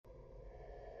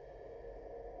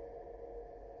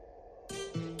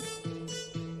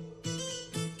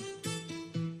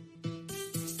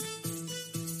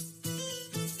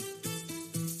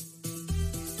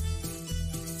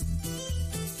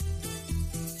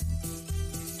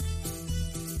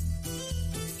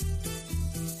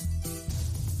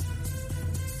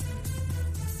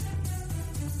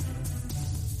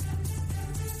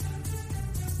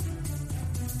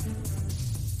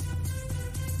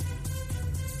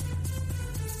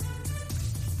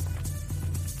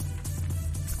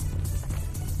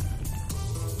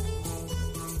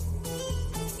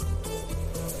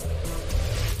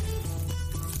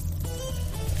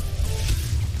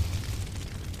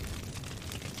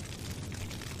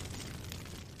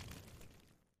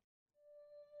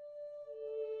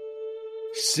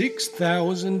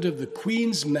6,000 of the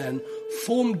Queen's men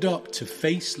formed up to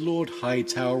face Lord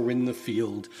Hightower in the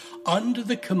field under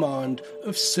the command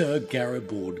of Sir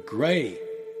Garibald Grey.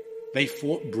 They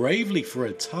fought bravely for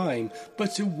a time,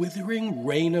 but a withering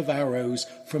rain of arrows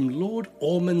from Lord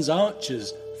Ormond's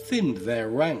archers thinned their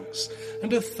ranks,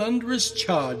 and a thunderous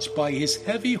charge by his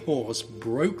heavy horse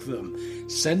broke them,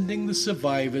 sending the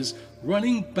survivors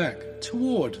running back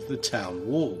toward the town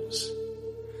walls.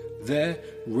 There,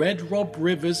 Red Rob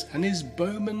Rivers and his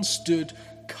bowmen stood,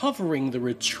 covering the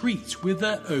retreat with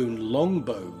their own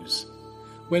longbows.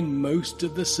 When most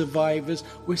of the survivors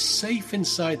were safe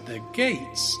inside their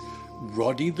gates,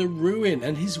 Roddy the Ruin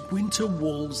and his winter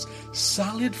wolves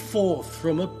sallied forth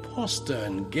from a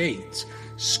postern gate,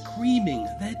 screaming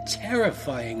their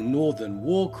terrifying northern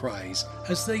war cries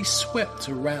as they swept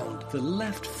around the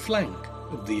left flank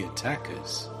of the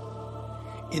attackers.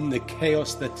 In the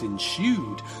chaos that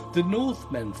ensued, the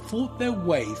Northmen fought their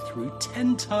way through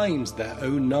 10 times their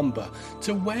own number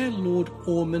to where Lord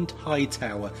Ormond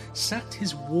Hightower sat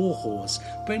his warhorse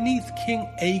beneath King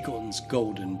Aegon's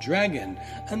golden dragon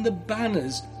and the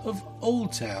banners of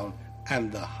Oldtown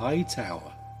and the High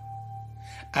Tower.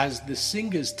 As the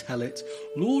singers tell it,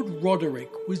 Lord Roderick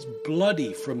was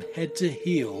bloody from head to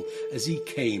heel as he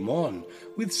came on,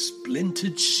 with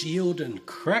splintered shield and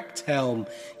cracked helm,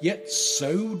 yet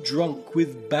so drunk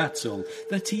with battle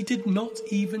that he did not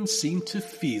even seem to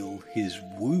feel his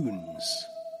wounds.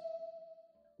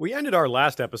 We ended our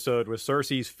last episode with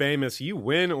Cersei's famous "you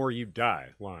win or you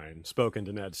die" line spoken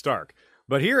to Ned Stark.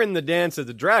 But here in the Dance of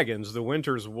the Dragons, the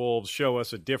Winter's Wolves show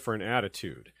us a different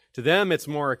attitude. To them, it's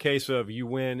more a case of you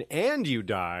win and you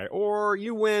die, or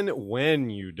you win when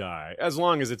you die, as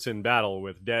long as it's in battle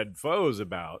with dead foes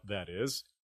about, that is.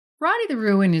 Roddy the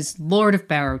Ruin is Lord of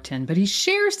Barrowton, but he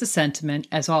shares the sentiment,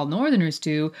 as all Northerners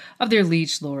do, of their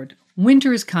liege lord.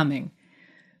 Winter is coming.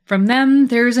 From them,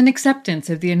 there is an acceptance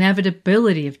of the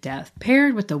inevitability of death,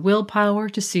 paired with the willpower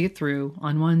to see it through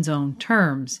on one's own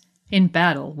terms, in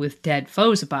battle with dead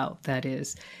foes about, that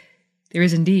is. There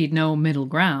is indeed no middle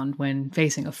ground when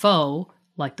facing a foe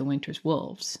like the Winter's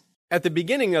Wolves. At the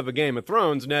beginning of A Game of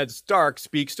Thrones, Ned Stark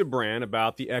speaks to Bran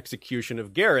about the execution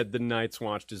of Garrett, the Night's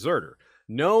Watch deserter.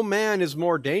 No man is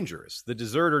more dangerous. The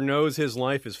deserter knows his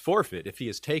life is forfeit if he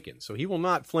is taken, so he will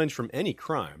not flinch from any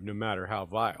crime, no matter how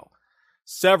vile.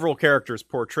 Several characters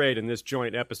portrayed in this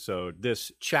joint episode,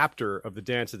 this chapter of The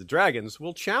Dance of the Dragons,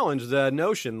 will challenge the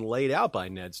notion laid out by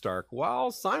Ned Stark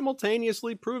while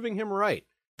simultaneously proving him right.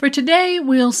 For today,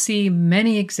 we'll see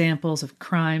many examples of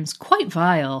crimes quite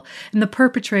vile, and the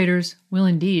perpetrators will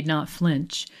indeed not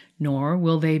flinch, nor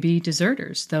will they be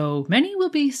deserters, though many will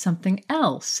be something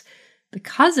else. The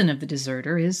cousin of the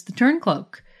deserter is the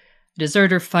Turncloak. A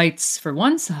deserter fights for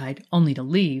one side only to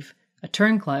leave. A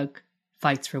Turncloak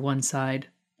fights for one side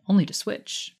only to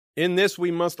switch. In this, we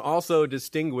must also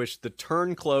distinguish the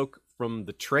Turncloak from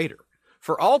the traitor.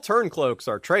 For all Turncloaks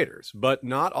are traitors, but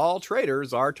not all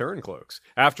traitors are Turncloaks.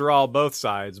 After all, both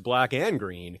sides, black and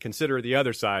green, consider the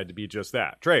other side to be just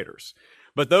that, traitors.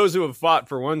 But those who have fought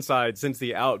for one side since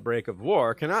the outbreak of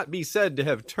war cannot be said to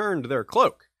have turned their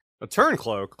cloak. A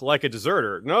Turncloak, like a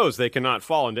deserter, knows they cannot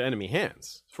fall into enemy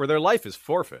hands, for their life is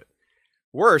forfeit.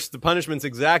 Worse, the punishments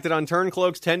exacted on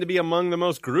Turncloaks tend to be among the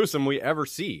most gruesome we ever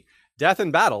see. Death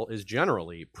in battle is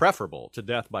generally preferable to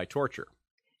death by torture.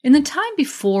 In the time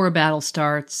before a battle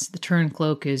starts, the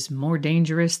Turncloak is more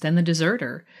dangerous than the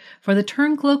deserter, for the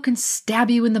Turncloak can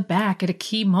stab you in the back at a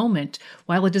key moment,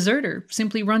 while a deserter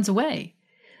simply runs away.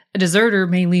 A deserter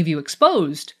may leave you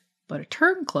exposed, but a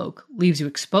Turncloak leaves you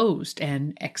exposed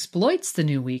and exploits the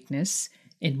new weakness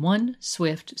in one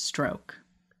swift stroke.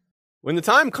 When the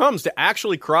time comes to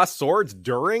actually cross swords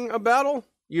during a battle,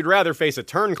 you'd rather face a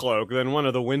Turncloak than one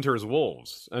of the Winter's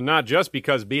Wolves, and not just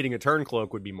because beating a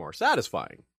Turncloak would be more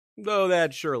satisfying, though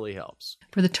that surely helps.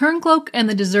 For the Turncloak and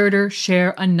the deserter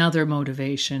share another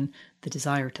motivation, the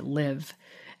desire to live.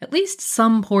 At least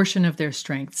some portion of their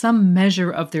strength, some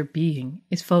measure of their being,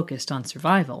 is focused on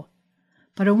survival.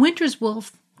 But a Winter's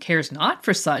Wolf cares not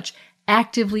for such,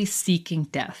 actively seeking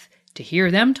death. To hear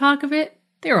them talk of it,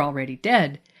 they're already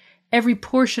dead. Every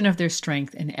portion of their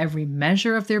strength and every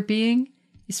measure of their being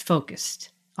is focused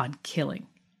on killing.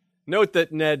 Note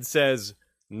that Ned says,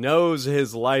 knows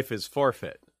his life is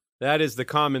forfeit. That is the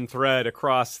common thread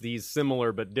across these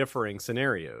similar but differing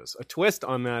scenarios. A twist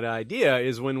on that idea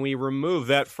is when we remove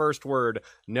that first word,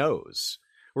 knows.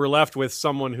 We're left with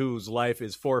someone whose life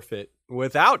is forfeit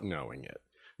without knowing it.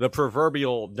 The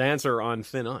proverbial dancer on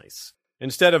thin ice.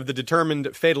 Instead of the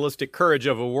determined, fatalistic courage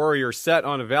of a warrior set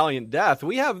on a valiant death,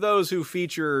 we have those who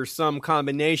feature some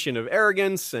combination of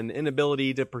arrogance and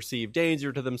inability to perceive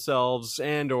danger to themselves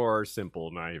and/or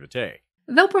simple naivete.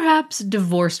 Though perhaps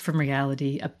divorced from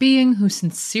reality, a being who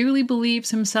sincerely believes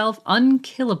himself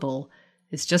unkillable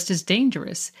is just as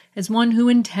dangerous as one who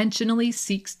intentionally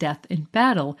seeks death in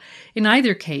battle. In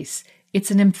either case, it's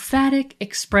an emphatic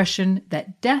expression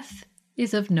that death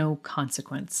is of no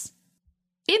consequence.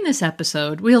 In this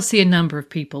episode, we'll see a number of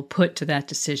people put to that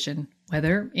decision,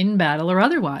 whether in battle or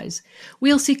otherwise.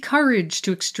 We'll see courage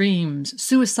to extremes,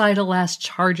 suicidal last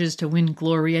charges to win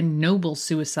glory, and noble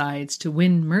suicides to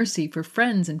win mercy for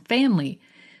friends and family,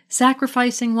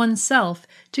 sacrificing oneself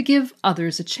to give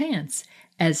others a chance,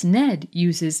 as Ned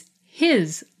uses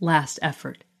his last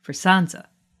effort for Sansa.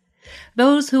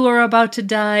 Those who are about to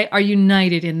die are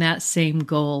united in that same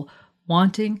goal,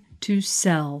 wanting to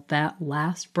sell that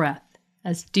last breath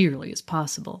as dearly as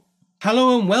possible.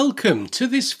 Hello and welcome to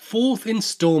this fourth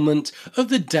installment of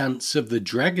the Dance of the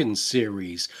Dragon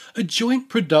series, a joint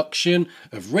production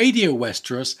of Radio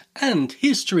Westeros and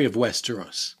History of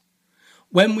Westeros.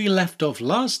 When we left off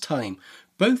last time,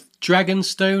 both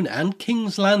Dragonstone and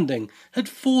King's Landing had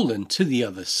fallen to the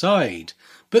other side,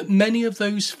 but many of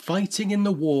those fighting in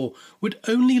the war would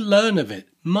only learn of it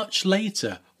much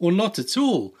later, or not at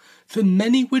all, for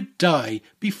many would die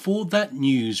before that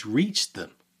news reached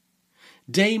them.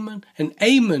 Daemon and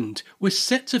Aemond were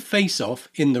set to face off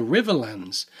in the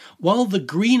Riverlands, while the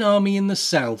Green Army in the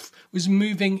south was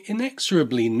moving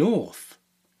inexorably north.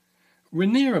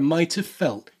 Rhaenyra might have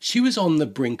felt she was on the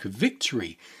brink of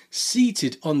victory,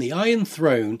 seated on the Iron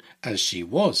Throne as she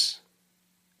was.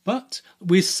 But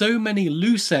with so many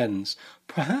loose ends,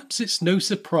 perhaps it's no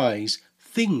surprise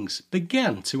things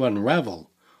began to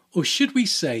unravel, or should we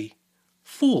say,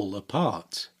 fall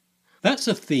apart. That's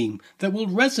a theme that will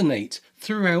resonate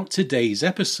throughout today's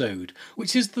episode,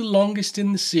 which is the longest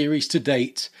in the series to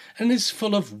date and is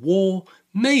full of war,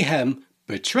 mayhem,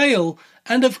 betrayal,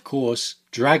 and of course,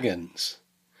 dragons.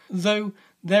 Though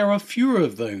there are fewer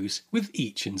of those with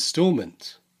each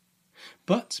instalment.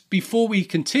 But before we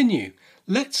continue,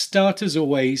 let's start as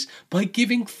always by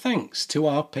giving thanks to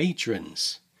our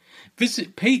patrons.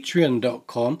 Visit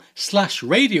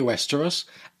patreon.com/Radio Westeros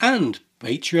and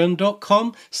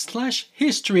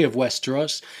patreon.com/History of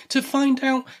Westeros to find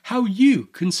out how you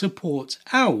can support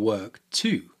our work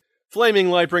too. Flaming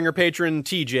Lightbringer patron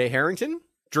TJ Harrington,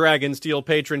 Dragonsteel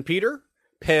patron Peter,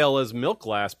 Pale as Milk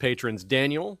Glass patrons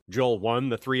Daniel, Joel 1,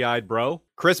 the Three-Eyed Bro,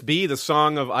 Chris B, the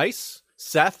Song of Ice,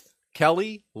 Seth,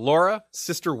 Kelly, Laura,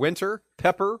 Sister Winter,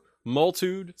 Pepper,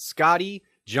 Multude, Scotty,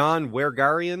 John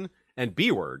Wergarian, and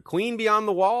B-Word, Queen Beyond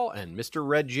the Wall, and Mr.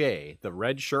 Red J, the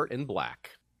red shirt in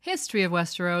black. History of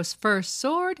Westeros, First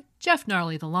Sword, Jeff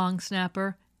Gnarly the Long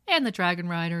Snapper, and the Dragon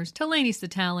Riders, Telenis the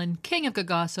Talon, King of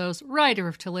Gagassos, Rider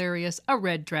of Telarius, a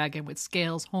red dragon with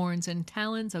scales, horns, and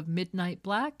talons of midnight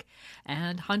black,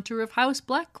 and Hunter of House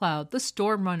Blackcloud, the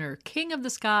Storm Runner, King of the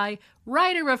Sky,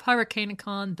 Rider of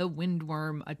Hurricanecon, the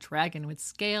Windworm, a dragon with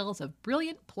scales of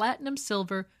brilliant platinum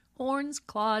silver, horns,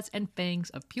 claws, and fangs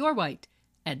of pure white,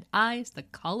 and eyes the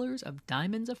colors of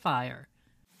diamonds of fire.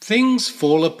 Things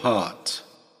fall apart.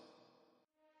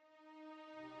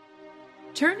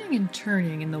 Turning and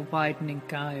turning in the widening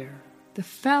gyre, the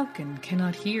falcon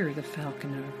cannot hear the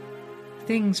falconer.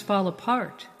 Things fall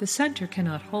apart, the center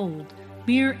cannot hold,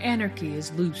 mere anarchy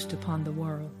is loosed upon the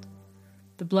world.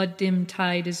 The blood-dimmed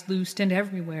tide is loosed, and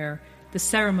everywhere the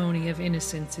ceremony of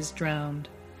innocence is drowned.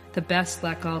 The best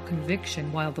lack all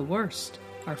conviction, while the worst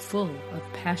are full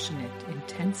of passionate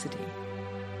intensity.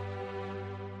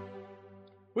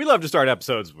 We love to start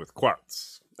episodes with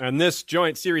quotes. And this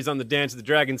joint series on the Dance of the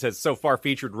Dragons has so far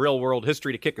featured real-world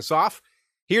history to kick us off.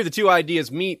 Here the two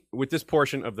ideas meet with this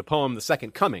portion of the poem The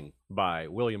Second Coming by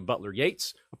William Butler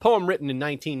Yeats, a poem written in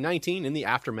 1919 in the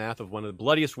aftermath of one of the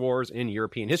bloodiest wars in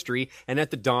European history and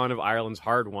at the dawn of Ireland's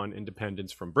hard-won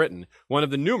independence from Britain, one of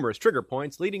the numerous trigger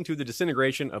points leading to the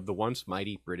disintegration of the once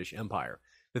mighty British Empire.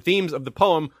 The themes of the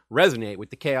poem resonate with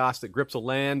the chaos that grips a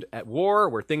land at war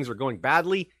where things are going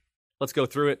badly. Let's go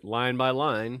through it line by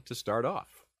line to start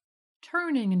off.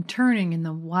 Turning and turning in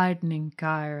the widening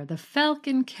gyre, the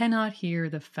falcon cannot hear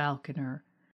the falconer.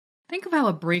 Think of how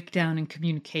a breakdown in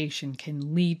communication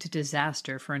can lead to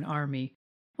disaster for an army.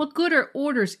 What good are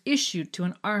orders issued to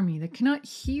an army that cannot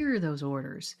hear those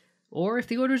orders? Or if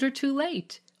the orders are too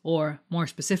late? Or, more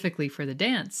specifically for the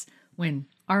dance, when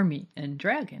army and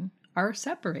dragon are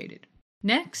separated.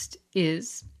 Next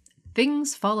is,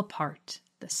 things fall apart,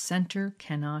 the center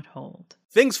cannot hold.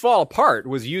 Things Fall Apart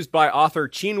was used by author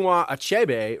Chinua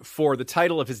Achebe for the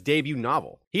title of his debut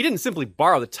novel. He didn't simply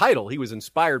borrow the title, he was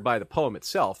inspired by the poem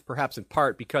itself, perhaps in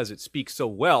part because it speaks so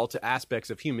well to aspects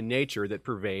of human nature that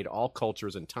pervade all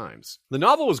cultures and times. The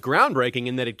novel was groundbreaking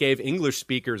in that it gave English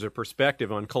speakers a perspective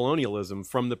on colonialism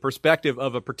from the perspective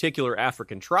of a particular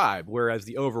African tribe, whereas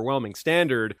the overwhelming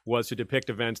standard was to depict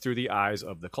events through the eyes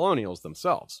of the colonials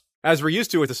themselves. As we're used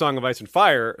to with The Song of Ice and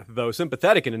Fire, though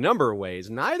sympathetic in a number of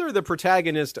ways, neither the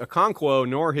protagonist Okonkwo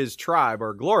nor his tribe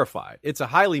are glorified. It's a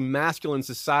highly masculine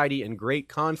society, and great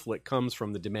conflict comes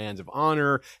from the demands of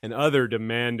honor and other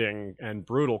demanding and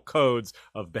brutal codes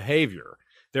of behavior.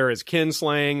 There is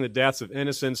kinslaying, the deaths of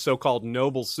innocents, so-called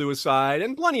noble suicide,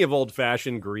 and plenty of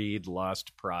old-fashioned greed,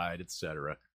 lust, pride,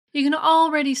 etc. You can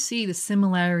already see the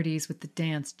similarities with the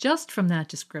dance just from that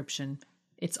description.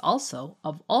 It's also,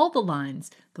 of all the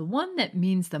lines, the one that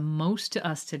means the most to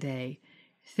us today.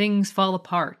 Things fall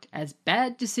apart as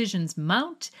bad decisions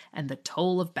mount and the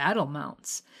toll of battle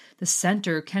mounts. The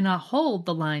center cannot hold,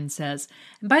 the line says,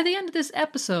 and by the end of this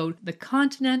episode, the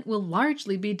continent will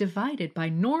largely be divided by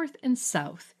north and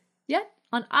south. Yet,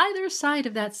 on either side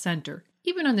of that center,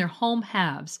 even on their home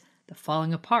halves, the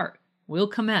falling apart will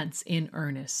commence in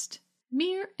earnest.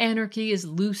 Mere anarchy is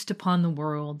loosed upon the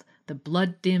world, the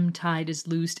blood-dim tide is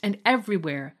loosed, and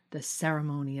everywhere the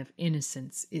ceremony of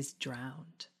innocence is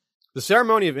drowned. The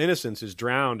ceremony of innocence is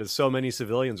drowned as so many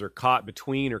civilians are caught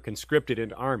between or conscripted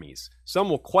into armies. Some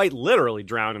will quite literally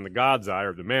drown in the God's Eye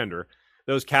or Demander.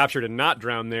 Those captured and not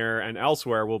drowned there and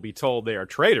elsewhere will be told they are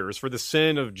traitors for the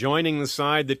sin of joining the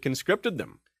side that conscripted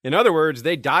them. In other words,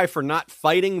 they die for not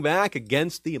fighting back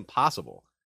against the impossible.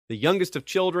 The youngest of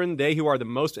children, they who are the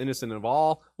most innocent of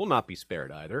all, will not be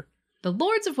spared either. The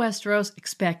lords of Westeros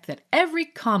expect that every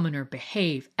commoner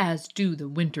behave as do the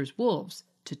winter's wolves,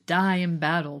 to die in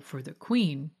battle for the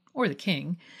queen, or the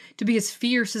king, to be as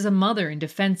fierce as a mother in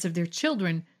defense of their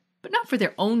children, but not for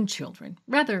their own children,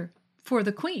 rather for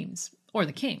the queen's, or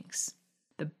the king's.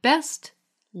 The best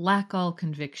lack all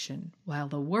conviction, while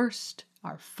the worst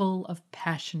are full of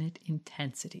passionate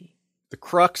intensity. The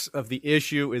crux of the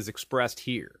issue is expressed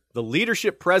here. The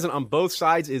leadership present on both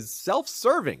sides is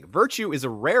self-serving. Virtue is a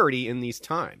rarity in these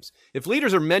times. If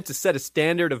leaders are meant to set a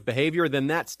standard of behavior, then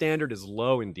that standard is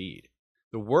low indeed.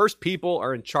 The worst people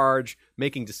are in charge,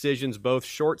 making decisions both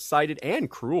short-sighted and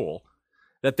cruel.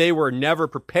 That they were never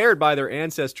prepared by their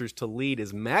ancestors to lead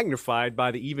is magnified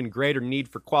by the even greater need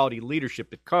for quality leadership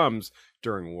that comes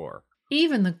during war.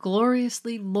 Even the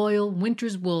gloriously loyal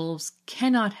Winter's Wolves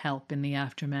cannot help in the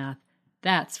aftermath.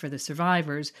 That's for the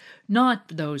survivors, not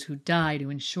those who die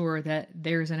to ensure that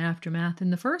there's an aftermath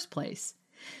in the first place.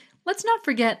 Let's not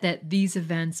forget that these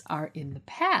events are in the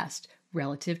past,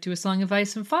 relative to A Song of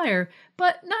Ice and Fire,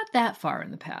 but not that far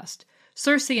in the past.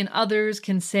 Cersei and others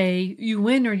can say, you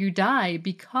win or you die,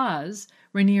 because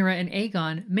Rhaenyra and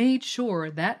Aegon made sure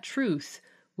that truth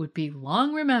would be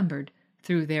long remembered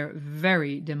through their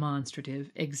very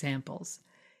demonstrative examples.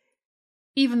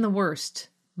 Even the worst,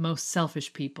 most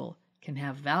selfish people can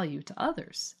have value to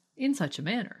others in such a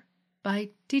manner by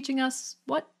teaching us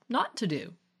what not to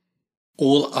do.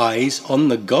 All eyes on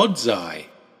the God's Eye.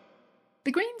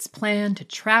 The Greens' plan to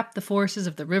trap the forces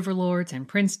of the Riverlords and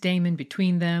Prince Daemon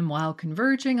between them while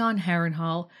converging on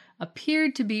Harrenhal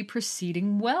appeared to be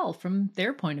proceeding well from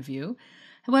their point of view.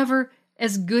 However,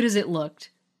 as good as it looked,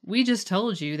 we just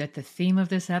told you that the theme of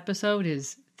this episode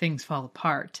is Things Fall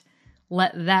Apart.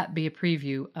 Let that be a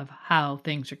preview of how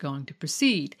things are going to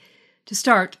proceed. To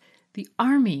start, the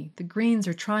army the Greens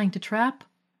are trying to trap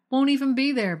won't even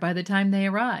be there by the time they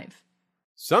arrive.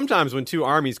 Sometimes when two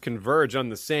armies converge on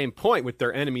the same point with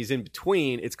their enemies in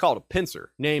between, it's called a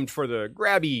pincer, named for the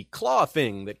grabby claw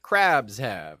thing that crabs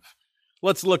have.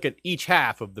 Let's look at each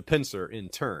half of the pincer in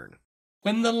turn.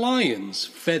 When the lions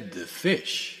fed the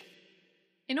fish.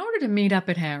 In order to meet up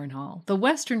at Harrenhal, the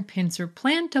Western Pincer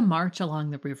planned to march along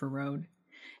the river road.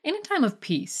 In a time of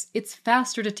peace, it's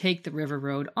faster to take the river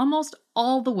road almost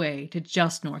all the way to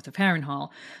just north of Harrenhal,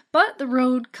 but the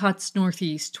road cuts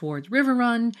northeast towards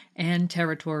Riverrun and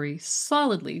territory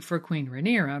solidly for Queen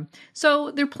Rhaenyra,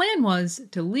 so their plan was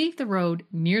to leave the road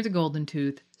near the Golden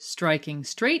Tooth, striking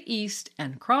straight east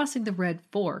and crossing the Red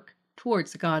Fork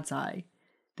towards the God's Eye.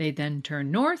 They then turn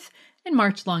north and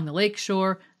march along the lake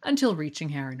shore until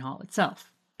reaching Harrenhal itself.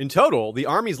 In total, the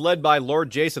armies led by Lord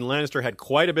Jason Lannister had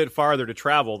quite a bit farther to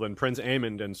travel than Prince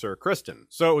Aemond and Ser Criston,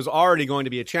 so it was already going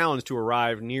to be a challenge to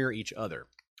arrive near each other.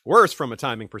 Worse, from a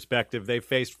timing perspective, they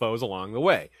faced foes along the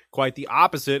way, quite the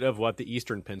opposite of what the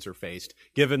Eastern Pincer faced,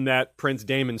 given that Prince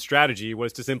Daemon's strategy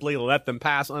was to simply let them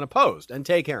pass unopposed and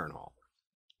take Harrenhal.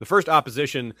 The first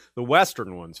opposition the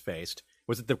Western ones faced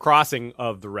was at the crossing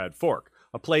of the Red Fork,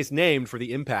 a place named for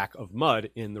the impact of mud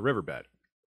in the riverbed.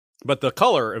 But the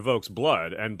color evokes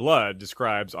blood, and blood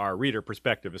describes our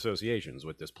reader-perspective associations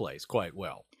with this place quite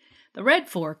well. The Red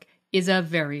Fork is a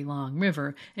very long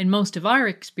river, and most of our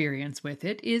experience with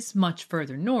it is much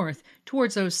further north,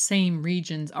 towards those same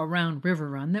regions around River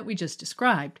Run that we just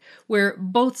described, where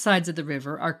both sides of the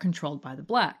river are controlled by the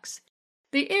Blacks.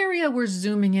 The area we're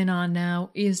zooming in on now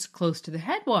is close to the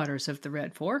headwaters of the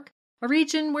Red Fork, a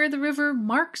region where the river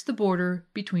marks the border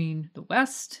between the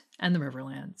West and the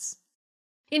Riverlands.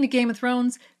 In Game of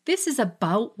Thrones, this is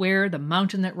about where the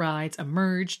Mountain That Rides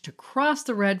emerged to cross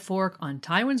the Red Fork on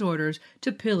Tywin's orders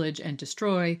to pillage and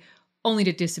destroy, only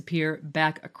to disappear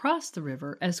back across the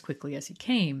river as quickly as he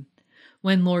came.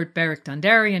 When Lord Beric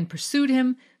Dondarrion pursued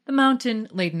him, the mountain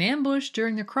laid an ambush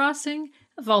during the crossing,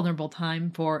 a vulnerable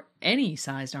time for any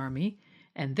sized army,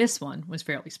 and this one was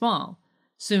fairly small.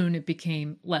 Soon it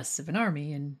became less of an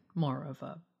army and more of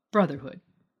a brotherhood,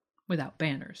 without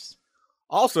banners.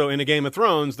 Also, in A Game of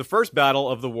Thrones, the first battle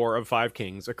of the War of Five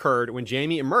Kings occurred when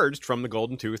Jaime emerged from the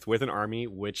Golden Tooth with an army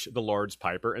which the Lords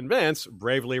Piper and Vance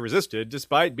bravely resisted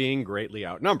despite being greatly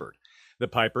outnumbered. The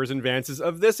Pipers and Vances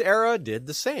of this era did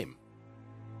the same.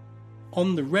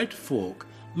 On the Red Fork,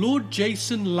 Lord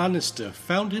Jason Lannister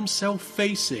found himself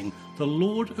facing the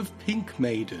Lord of Pink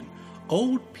Maiden,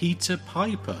 old Peter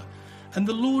Piper, and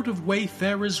the Lord of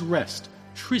Wayfarer's Rest,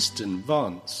 Tristan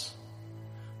Vance.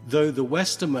 Though the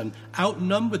Westermen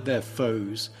outnumbered their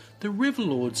foes, the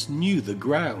Riverlords knew the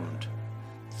ground.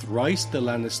 Thrice the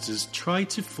Lannisters tried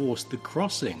to force the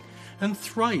crossing, and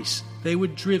thrice they were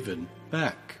driven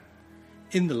back.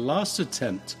 In the last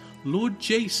attempt, Lord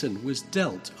Jason was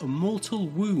dealt a mortal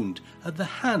wound at the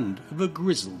hand of a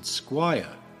grizzled squire,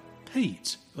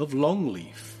 Pate of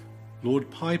Longleaf.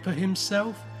 Lord Piper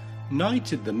himself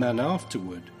knighted the man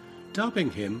afterward,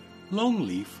 dubbing him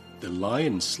Longleaf the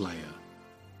Lion Slayer.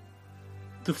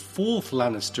 The fourth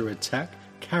Lannister attack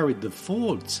carried the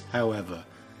fords, however.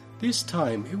 This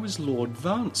time it was Lord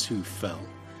Vance who fell,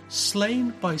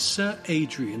 slain by Sir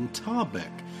Adrian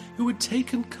Tarbeck, who had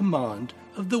taken command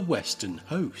of the western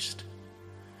host.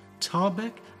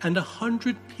 Tarbeck and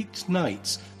 100 picked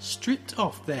knights stripped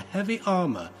off their heavy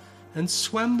armour and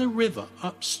swam the river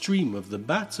upstream of the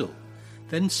battle,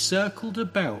 then circled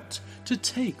about to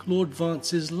take Lord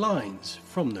Vance's lines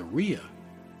from the rear.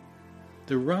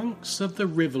 The ranks of the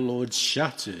Riverlords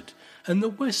shattered, and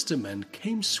the Westermen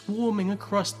came swarming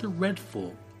across the Red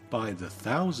Fork by the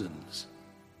thousands.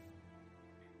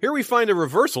 Here we find a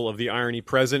reversal of the irony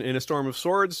present in A Storm of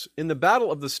Swords. In the Battle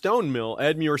of the Stone Mill,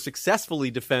 Edmure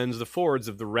successfully defends the fords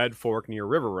of the Red Fork near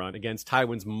Riverrun against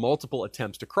Tywin's multiple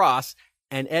attempts to cross,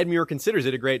 and Edmure considers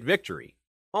it a great victory,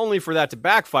 only for that to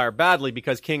backfire badly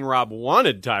because King Robb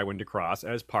wanted Tywin to cross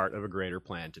as part of a greater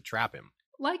plan to trap him.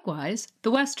 Likewise, the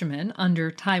Westermen,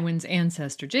 under Tywin's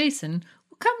ancestor Jason,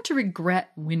 will come to regret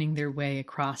winning their way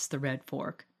across the Red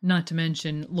Fork, not to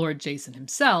mention Lord Jason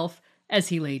himself, as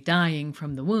he lay dying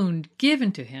from the wound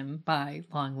given to him by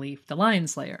Longleaf the Lion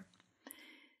Slayer.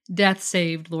 Death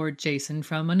saved Lord Jason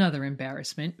from another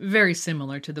embarrassment, very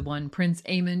similar to the one Prince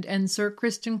Aemond and Sir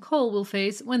Criston Cole will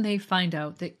face when they find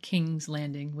out that King's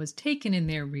Landing was taken in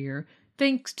their rear,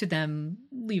 thanks to them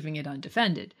leaving it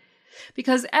undefended.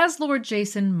 Because as Lord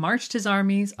Jason marched his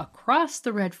armies across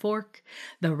the Red Fork,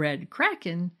 the Red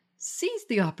Kraken seized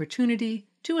the opportunity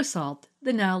to assault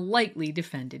the now lightly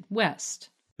defended West.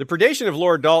 The predation of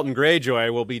Lord Dalton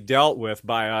Greyjoy will be dealt with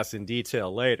by us in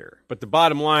detail later, but the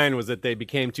bottom line was that they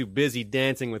became too busy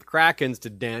dancing with krakens to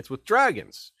dance with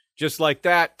dragons. Just like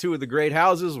that, two of the great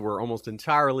houses were almost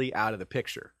entirely out of the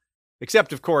picture.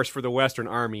 Except, of course, for the Western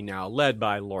army now led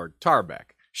by Lord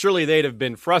Tarbeck. Surely they'd have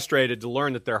been frustrated to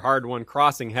learn that their hard-won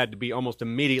crossing had to be almost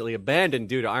immediately abandoned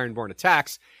due to Ironborn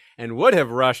attacks, and would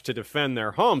have rushed to defend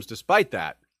their homes despite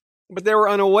that. But they were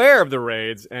unaware of the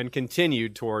raids and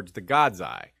continued towards the God's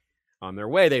Eye. On their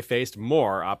way, they faced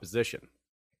more opposition.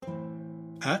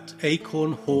 At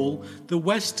Acorn Hall, the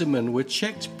Westermen were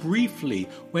checked briefly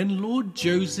when Lord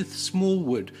Joseph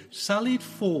Smallwood sallied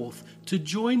forth to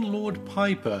join Lord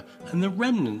Piper and the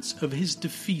remnants of his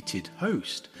defeated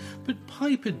host, but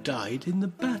Piper died in the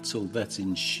battle that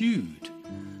ensued.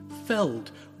 Felled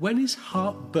when his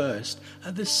heart burst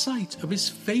at the sight of his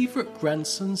favourite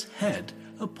grandson's head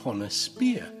upon a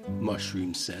spear,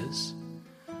 Mushroom says,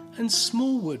 and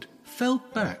Smallwood fell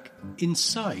back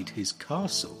inside his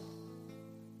castle.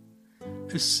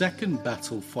 A second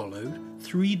battle followed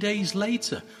 3 days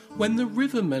later when the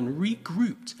Rivermen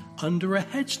regrouped under a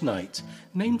hedge knight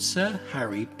named Sir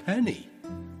Harry Penny.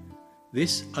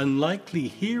 This unlikely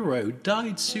hero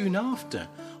died soon after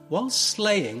while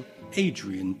slaying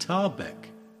Adrian Tarbeck.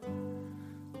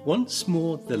 Once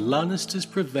more the Lannisters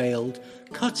prevailed,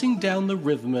 cutting down the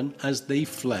rivermen as they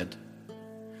fled.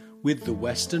 With the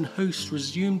western host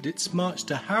resumed its march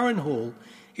to Harrenhal,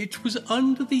 it was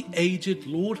under the aged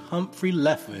Lord Humphrey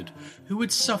Lefford, who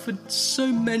had suffered so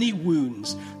many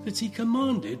wounds that he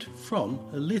commanded from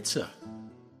a litter.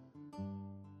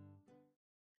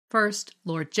 First,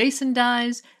 Lord Jason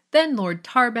dies, then Lord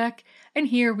Tarbeck, and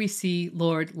here we see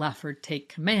Lord Lefford take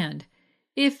command.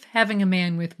 If having a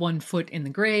man with one foot in the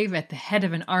grave at the head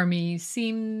of an army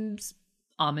seems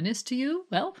ominous to you,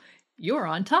 well, you're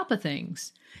on top of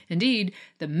things. Indeed,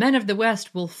 the men of the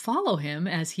West will follow him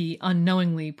as he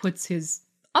unknowingly puts his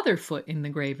other foot in the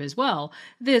grave as well.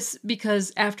 This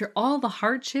because after all the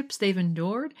hardships they've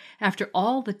endured, after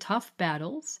all the tough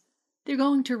battles, they're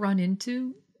going to run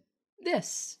into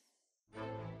this.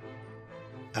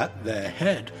 At their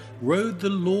head rode the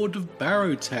Lord of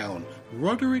Barrowtown,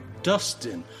 Roderick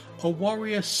Dustin, a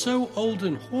warrior so old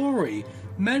and hoary,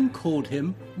 men called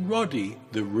him Roddy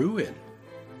the Ruin.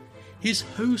 His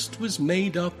host was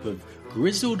made up of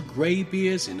grizzled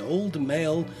greybeards in old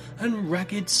mail and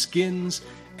ragged skins,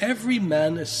 every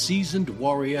man a seasoned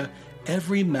warrior,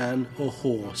 every man a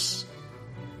horse.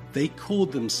 They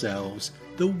called themselves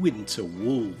the Winter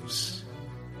Wolves.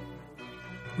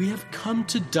 "We have come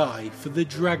to die for the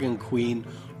Dragon Queen,"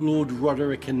 Lord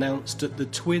Roderick announced at the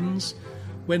Twins,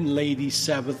 when Lady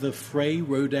Sabbatha Frey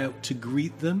rode out to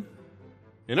greet them.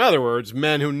 In other words,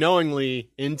 men who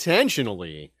knowingly,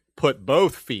 intentionally, put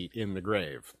both feet in the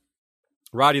grave.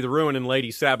 Roddy the Ruin and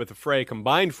Lady Sabbatha Frey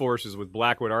combined forces with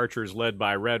Blackwood archers led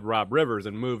by Red Rob Rivers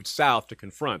and moved south to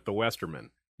confront the Westermen.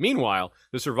 Meanwhile,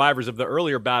 the survivors of the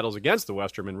earlier battles against the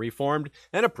Westermen reformed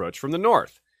and approached from the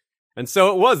north. And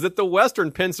so it was that the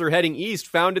western pincer heading east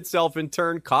found itself in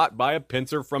turn caught by a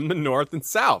pincer from the north and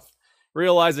south.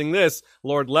 Realizing this,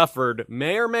 Lord Lefford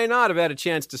may or may not have had a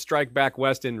chance to strike back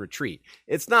west in retreat.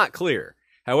 It's not clear.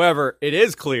 However, it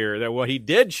is clear that what he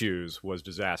did choose was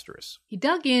disastrous. He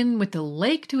dug in with the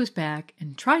lake to his back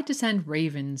and tried to send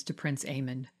ravens to Prince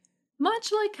Aemond.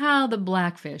 Much like how the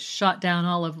Blackfish shot down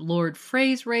all of Lord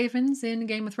Frey's ravens in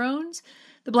Game of Thrones,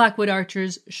 the Blackwood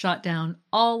archers shot down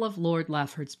all of Lord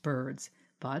Lefford's birds.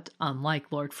 But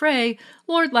unlike Lord Frey,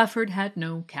 Lord Lefford had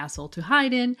no castle to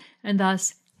hide in, and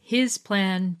thus his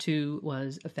plan too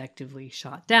was effectively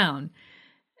shot down.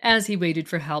 As he waited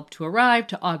for help to arrive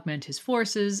to augment his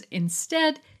forces,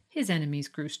 instead, his enemies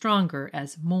grew stronger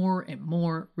as more and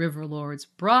more river lords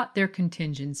brought their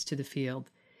contingents to the field.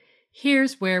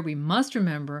 Here's where we must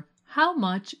remember how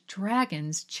much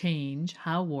dragons change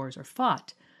how wars are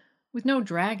fought. With no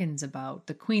dragons about,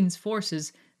 the Queen's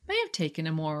forces may have taken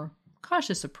a more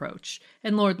cautious approach,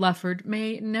 and Lord Lefford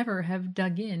may never have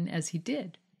dug in as he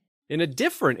did. In a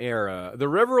different era, the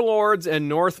River Lords and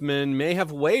Northmen may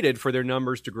have waited for their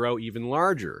numbers to grow even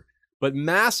larger. But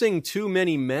massing too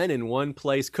many men in one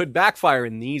place could backfire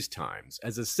in these times,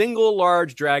 as a single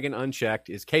large dragon unchecked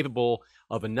is capable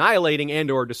of annihilating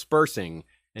and or dispersing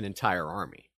an entire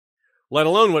army. Let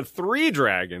alone what 3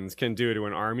 dragons can do to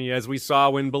an army, as we saw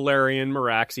when Balerion,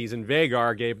 Meraxes, and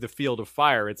Vhagar gave the Field of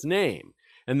Fire its name.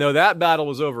 And though that battle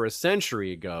was over a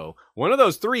century ago, one of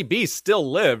those 3 beasts still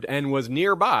lived and was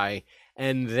nearby,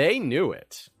 and they knew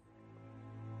it.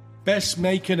 "Best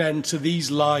make an end to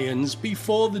these lions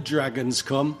before the dragons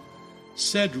come,"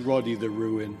 said Roddy the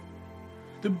Ruin.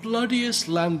 The bloodiest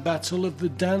land battle of the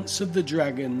Dance of the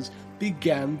Dragons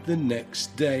began the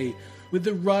next day with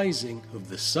the rising of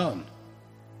the sun.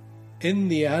 In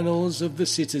the annals of the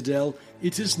Citadel,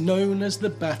 it is known as the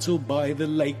Battle by the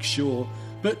Lake Shore,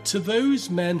 but to those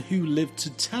men who lived to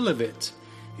tell of it,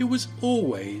 it was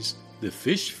always the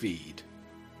fish feed.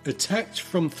 Attacked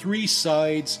from 3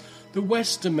 sides, the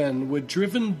Westermen were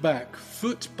driven back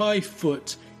foot by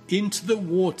foot into the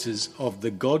waters of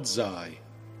the God's Eye.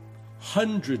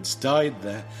 Hundreds died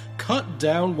there, cut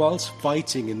down whilst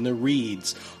fighting in the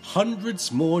reeds.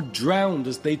 Hundreds more drowned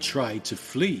as they tried to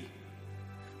flee.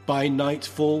 By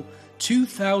nightfall,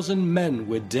 2,000 men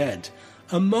were dead,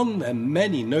 among them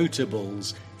many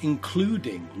notables,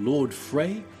 including Lord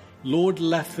Frey, Lord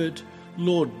Lefford,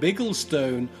 Lord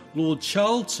Bigglestone, Lord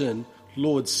Charlton,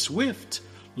 Lord Swift,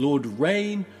 Lord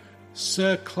Rain,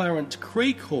 Sir Clarence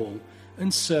Crakehall,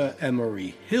 and Sir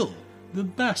Emery Hill, the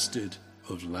bastard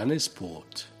of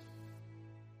Lannisport.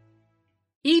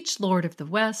 Each Lord of the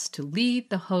West to lead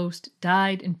the host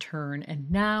died in turn, and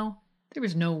now there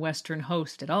was no Western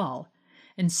host at all.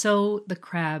 And so the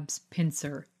crab's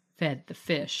pincer fed the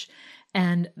fish,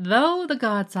 and though the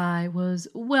God's Eye was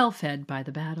well fed by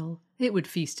the battle, it would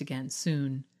feast again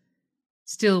soon.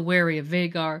 Still wary of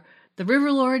Vhagar, The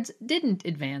Riverlords didn't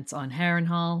advance on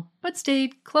Harrenhal, but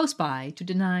stayed close by to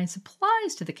deny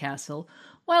supplies to the castle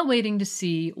while waiting to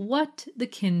see what the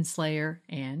Kinslayer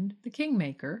and the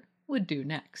Kingmaker would do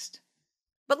next.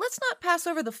 But let's not pass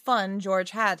over the fun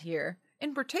George had here,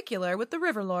 in particular with the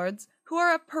Riverlords, who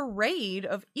are a parade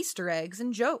of Easter eggs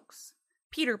and jokes.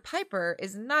 Peter Piper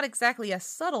is not exactly a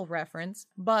subtle reference,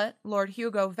 but Lord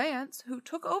Hugo Vance, who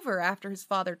took over after his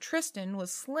father Tristan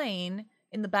was slain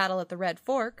in the battle at the Red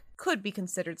Fork, could be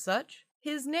considered such.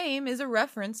 His name is a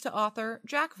reference to author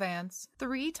Jack Vance,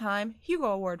 3-time Hugo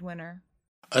Award winner.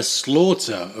 A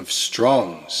slaughter of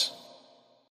Strongs.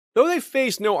 Though they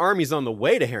faced no armies on the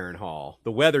way to Harrenhal,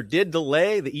 the weather did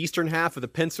delay the eastern half of the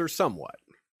pincer somewhat.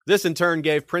 This in turn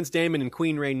gave Prince Daemon and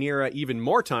Queen Rhaenyra even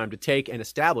more time to take and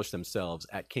establish themselves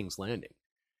at King's Landing.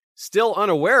 Still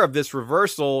unaware of this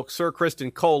reversal, Sir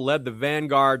Criston Cole led the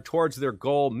vanguard towards their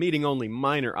goal, meeting only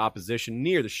minor opposition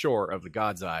near the shore of the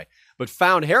God's Eye, but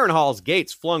found Harrenhal's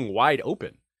gates flung wide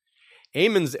open.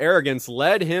 Aemon's arrogance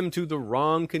led him to the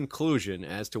wrong conclusion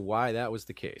as to why that was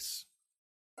the case.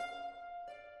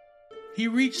 He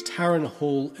reached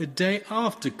Harrenhal a day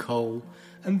after Cole,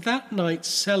 and that night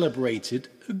celebrated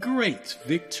a great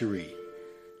victory.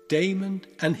 Daemon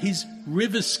and his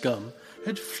river scum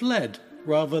had fled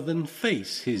rather than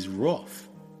face his wrath,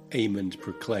 Aemond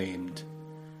proclaimed.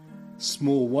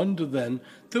 Small wonder then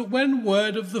that when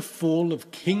word of the fall of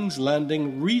King's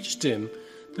Landing reached him,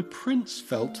 the prince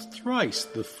felt thrice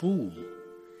the fool.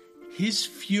 His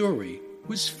fury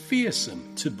was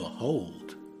fearsome to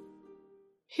behold.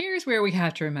 Here's where we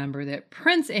have to remember that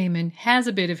Prince Aemon has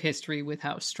a bit of history with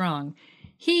House Strong.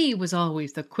 He was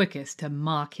always the quickest to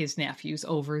mock his nephews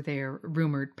over their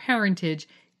rumored parentage,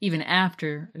 even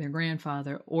after their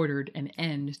grandfather ordered an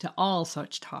end to all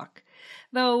such talk.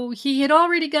 Though he had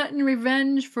already gotten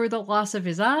revenge for the loss of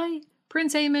his eye,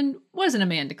 Prince Aemon wasn't a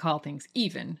man to call things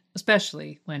even,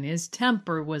 especially when his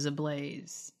temper was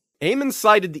ablaze. Aemon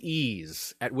cited the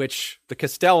ease at which the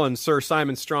Castellan Sir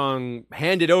Simon Strong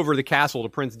handed over the castle to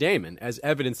Prince Daemon as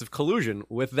evidence of collusion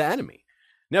with the enemy.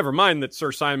 Never mind that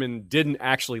Sir Simon didn't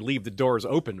actually leave the doors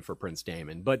open for Prince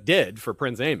Daemon, but did for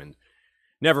Prince Aemon.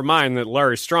 Never mind that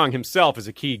Larry Strong himself is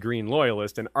a key Green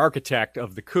loyalist and architect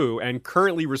of the coup and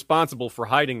currently responsible for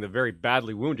hiding the very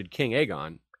badly wounded King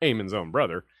Aegon, Aemon's own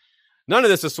brother. None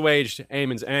of this assuaged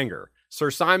Aemon's anger.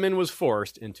 Sir Simon was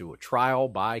forced into a trial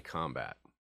by combat.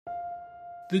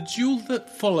 The duel that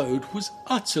followed was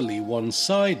utterly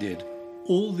one-sided.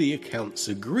 All the accounts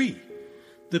agree.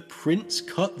 The prince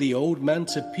cut the old man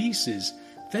to pieces,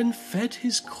 then fed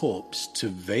his corpse to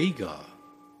Vhagar.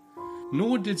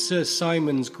 Nor did Sir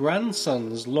Simon's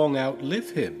grandsons long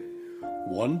outlive him.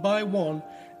 One by one,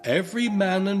 every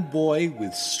man and boy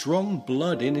with strong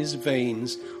blood in his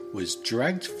veins was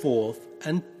dragged forth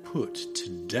and put to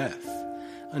death,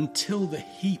 until the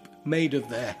heap made of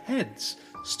their heads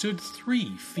stood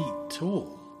 3 feet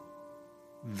tall.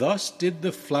 Thus did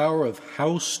the flower of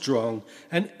House Strong,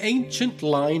 an ancient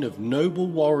line of noble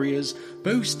warriors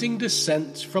boasting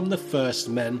descent from the first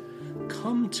men,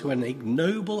 come to an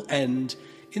ignoble end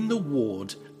in the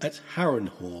ward at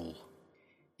Harrenhal.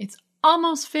 It's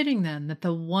almost fitting then that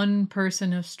the one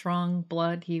person of strong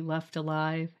blood he left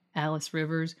alive, Alice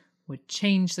Rivers, would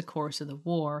change the course of the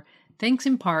war, thanks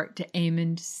in part to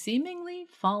Aemond seemingly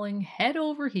falling head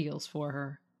over heels for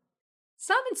her.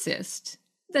 Some insist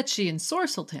that she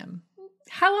ensorcelled him.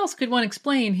 How else could one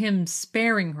explain him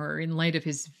sparing her in light of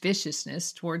his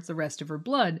viciousness towards the rest of her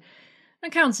blood?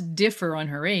 Accounts differ on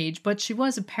her age, but she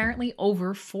was apparently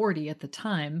over 40 at the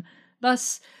time.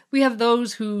 Thus, we have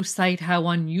those who cite how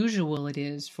unusual it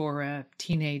is for a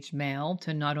teenage male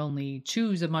to not only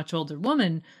choose a much older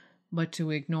woman, but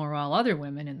to ignore all other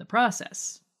women in the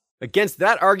process. Against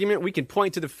that argument, we can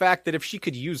point to the fact that if she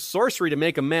could use sorcery to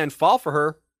make a man fall for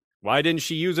her, why didn't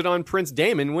she use it on Prince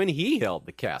Daemon when he held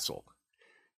the castle?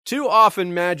 Too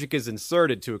often magic is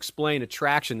inserted to explain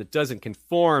attraction that doesn't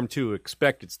conform to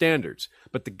expected standards,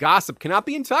 but the gossip cannot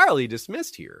be entirely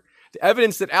dismissed here. The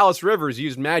evidence that Alice Rivers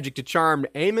used magic to charm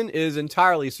Aemon is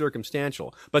entirely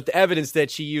circumstantial, but the evidence that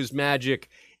she used magic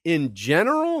in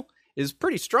general is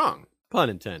pretty strong, pun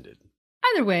intended.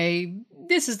 Either way,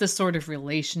 this is the sort of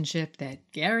relationship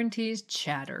that guarantees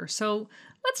chatter, so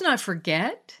let's not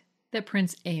forget that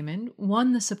Prince Aemon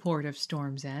won the support of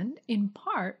Storm's End in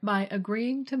part by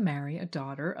agreeing to marry a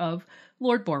daughter of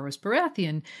Lord Boros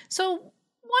Baratheon. So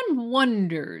one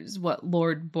wonders what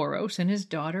Lord Boros and his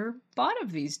daughter thought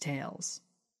of these tales.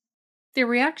 Their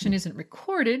reaction isn't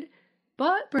recorded,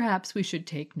 but perhaps we should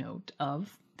take note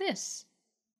of this.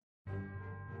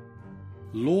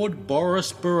 Lord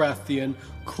Boros Baratheon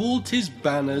called his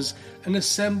banners and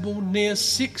assembled near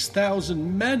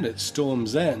 6,000 men at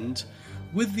Storm's End,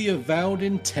 with the avowed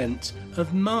intent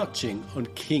of marching on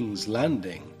King's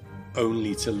Landing,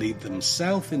 only to lead them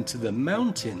south into the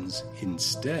mountains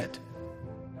instead.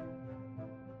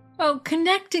 Well,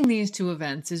 connecting these two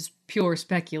events is pure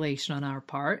speculation on our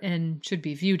part and should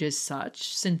be viewed as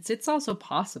such, since it's also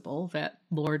possible that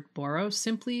Lord Boros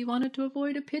simply wanted to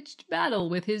avoid a pitched battle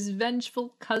with his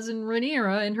vengeful cousin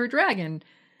Rhaenyra and her dragon.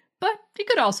 But it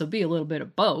could also be a little bit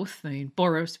of both. I mean,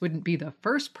 Boros wouldn't be the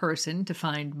first person to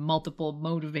find multiple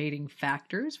motivating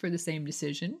factors for the same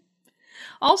decision.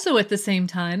 Also, at the same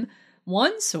time,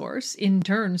 one source in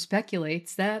turn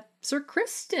speculates that Sir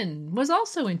Criston was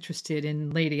also interested in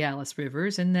Lady Alice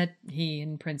Rivers and that he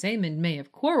and Prince Aemond may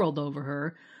have quarreled over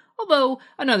her, although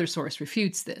another source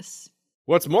refutes this.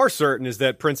 What's more certain is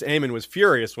that Prince Aemon was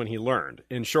furious when he learned,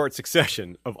 in short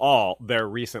succession, of all their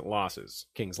recent losses.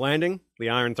 King's Landing, the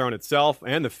Iron Throne itself,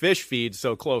 and the fish feed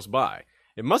so close by.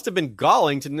 It must have been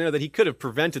galling to know that he could have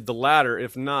prevented the latter,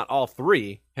 if not all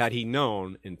three, had he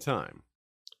known in time.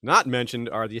 Not mentioned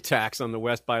are the attacks on the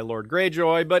west by Lord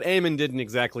Greyjoy, but Aemon didn't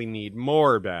exactly need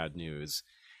more bad news.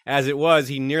 As it was,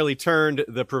 he nearly turned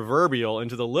the proverbial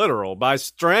into the literal by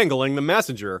strangling the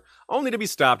messenger, only to be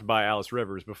stopped by Alice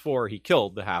Rivers before he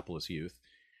killed the hapless youth.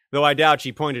 Though I doubt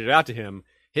she pointed it out to him,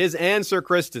 his and Sir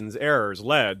Criston's errors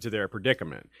led to their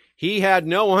predicament. He had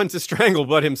no one to strangle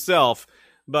but himself,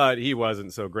 but he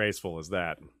wasn't so graceful as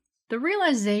that. The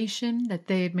realization that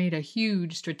they had made a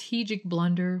huge strategic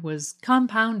blunder was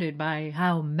compounded by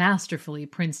how masterfully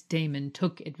Prince Daemon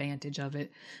took advantage of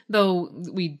it, though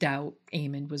we doubt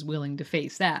Aemond was willing to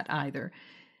face that either.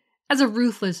 As a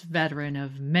ruthless veteran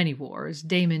of many wars,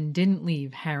 Daemon didn't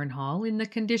leave Harrenhal in the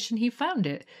condition he found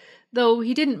it, though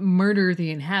he didn't murder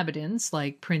the inhabitants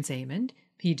like Prince Aemond.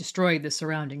 He destroyed the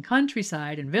surrounding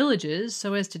countryside and villages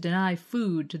so as to deny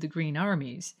food to the Green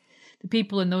armies. The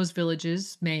people in those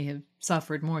villages may have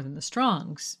suffered more than the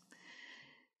Strongs.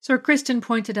 Sir Criston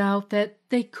pointed out that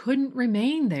they couldn't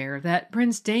remain there, that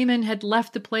Prince Daemon had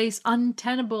left the place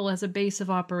untenable as a base of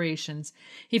operations.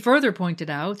 He further pointed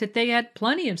out that they had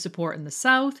plenty of support in the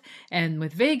south, and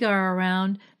with Vhagar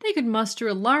around, they could muster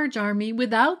a large army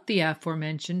without the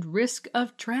aforementioned risk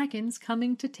of dragons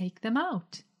coming to take them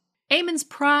out. Aemon's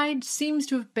pride seems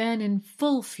to have been in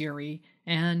full fury,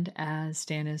 and, as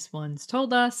Stannis once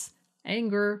told us,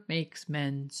 anger makes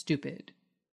men stupid.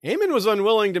 Aemon was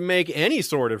unwilling to make any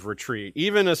sort of retreat,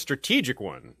 even a strategic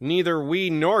one. Neither we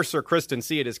nor Sir Criston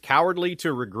see it as cowardly to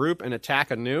regroup and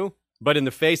attack anew, but in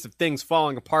the face of things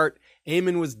falling apart,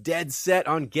 Aemon was dead set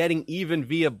on getting even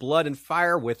via blood and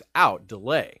fire without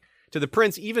delay. To the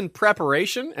prince, even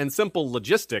preparation and simple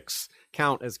logistics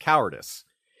count as cowardice.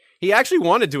 He actually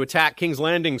wanted to attack King's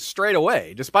Landing straight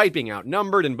away, despite being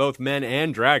outnumbered in both men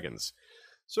and dragons.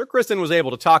 Sir Criston was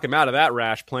able to talk him out of that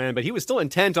rash plan, but he was still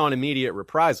intent on immediate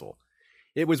reprisal.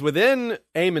 It was within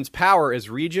Aemon's power as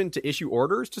regent to issue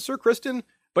orders to Sir Criston,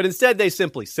 but instead they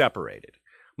simply separated.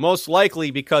 Most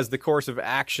likely because the course of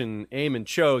action Aemon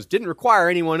chose didn't require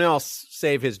anyone else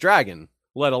save his dragon,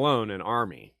 let alone an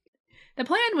army. The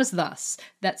plan was thus,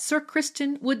 that Sir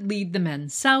Criston would lead the men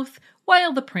south,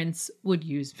 while the prince would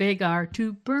use Vhagar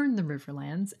to burn the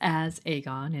Riverlands, as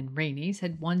Aegon and Rhaenys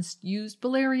had once used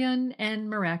Balerion and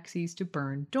Meraxes to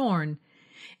burn Dorne.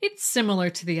 It's similar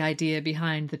to the idea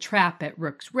behind the trap at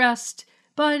Rook's Rest,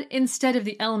 but instead of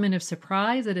the element of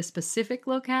surprise at a specific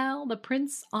locale, the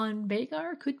prince on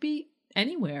Vhagar could be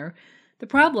anywhere. The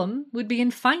problem would be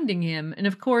in finding him, and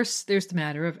of course there's the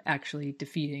matter of actually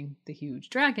defeating the huge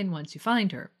dragon once you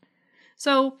find her.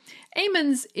 So,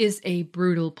 Aemon's is a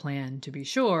brutal plan, to be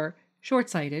sure,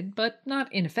 short-sighted, but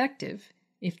not ineffective.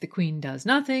 If the queen does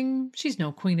nothing, she's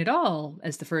no queen at all,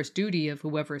 as the first duty of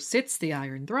whoever sits the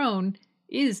Iron Throne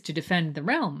is to defend the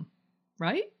realm,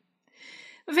 right?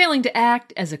 Failing to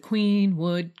act as a queen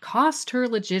would cost her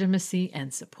legitimacy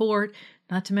and support,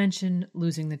 not to mention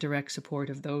losing the direct support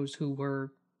of those who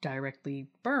were directly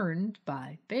burned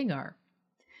by Vhagar.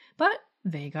 But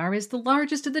Vhagar is the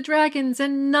largest of the dragons,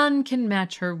 and none can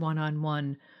match her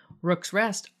one-on-one. Rook's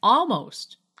Rest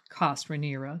almost cost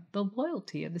Rhaenyra the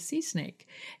loyalty of the Sea Snake.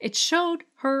 It showed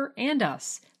her and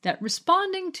us that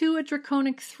responding to a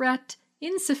draconic threat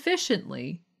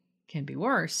insufficiently can be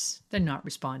worse than not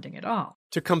responding at all.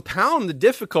 To compound the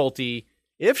difficulty,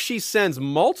 if she sends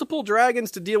multiple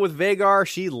dragons to deal with Vhagar,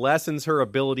 she lessens her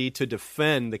ability to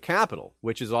defend the capital,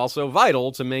 which is also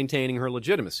vital to maintaining her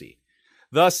legitimacy.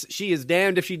 Thus, she is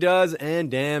damned if she does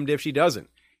and damned if she doesn't.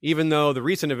 Even though the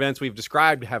recent events we've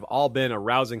described have all been a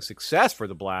rousing success for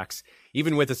the Blacks,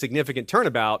 Even with a significant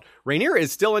turnabout, Rhaenyra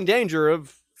is still in danger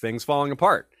of things falling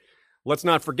apart. Let's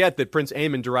not forget that Prince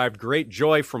Aemon derived great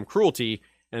joy from cruelty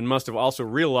and must have also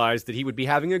realized that he would be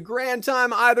having a grand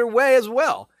time either way as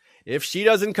well. If she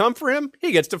doesn't come for him,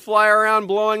 he gets to fly around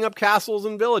blowing up castles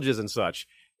and villages and such.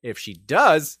 If she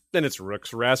does, then it's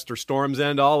Rook's Rest or Storm's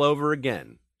End all over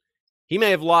again. He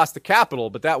may have lost the capital,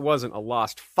 but that wasn't a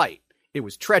lost fight. It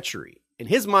was treachery. In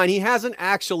his mind, he hasn't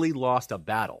actually lost a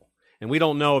battle. And we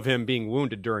don't know of him being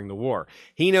wounded during the war.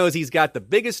 He knows he's got the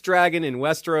biggest dragon in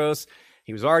Westeros.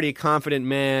 He was already a confident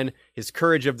man, his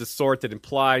courage of the sort that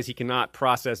implies he cannot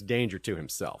process danger to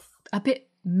himself. A bit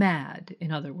mad,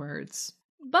 in other words.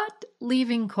 But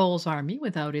leaving Cole's army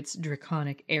without its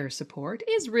draconic air support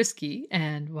is risky,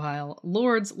 and while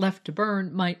lords left to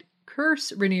burn might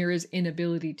curse Rhaenyra's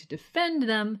inability to defend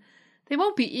them, they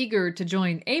won't be eager to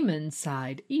join Aemon's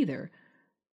side either.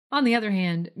 On the other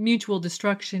hand, mutual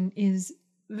destruction is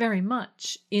very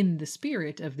much in the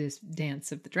spirit of this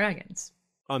Dance of the Dragons.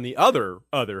 On the other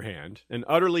hand, an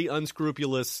utterly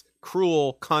unscrupulous,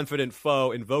 cruel, confident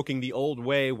foe invoking the old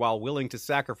way while willing to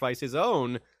sacrifice his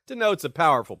own denotes a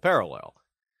powerful parallel.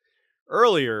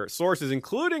 Earlier, sources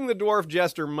including the dwarf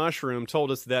jester Mushroom told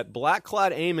us that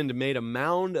black-clad Aemond made a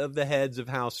mound of the heads of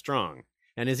House Strong,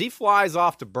 and as he flies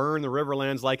off to burn the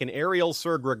Riverlands like an aerial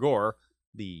Ser Gregor,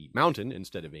 the mountain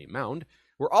instead of a mound,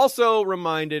 we're also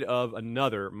reminded of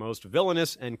another most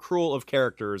villainous and cruel of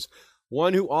characters,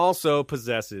 one who also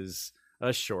possesses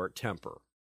a short temper.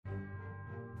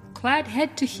 Clad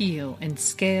head to heel in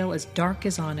scale as dark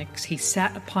as onyx, he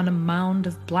sat upon a mound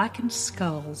of blackened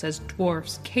skulls as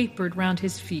dwarfs capered round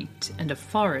his feet and a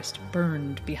forest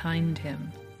burned behind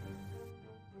him.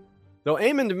 Though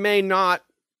Aemond may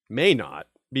not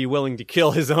be willing to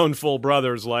kill his own full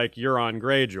brothers like Euron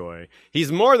Greyjoy,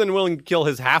 he's more than willing to kill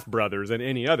his half-brothers and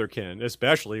any other kin,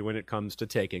 especially when it comes to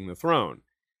taking the throne.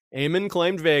 Aemon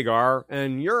claimed Vhagar,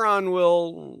 and Euron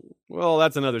well,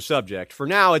 that's another subject. For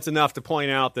now, it's enough to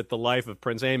point out that the life of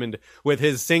Prince Aemond, with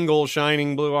his single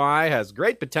shining blue eye, has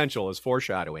great potential as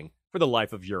foreshadowing for the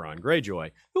life of Euron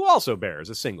Greyjoy, who also bears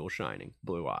a single shining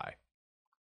blue eye.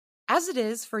 As it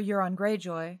is for Euron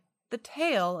Greyjoy, the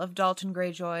tale of Dalton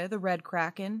Greyjoy, the Red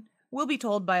Kraken, will be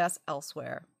told by us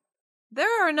elsewhere.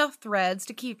 There are enough threads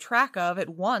to keep track of at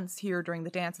once here during the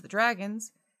Dance of the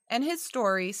Dragons, and his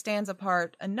story stands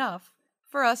apart enough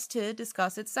for us to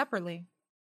discuss it separately.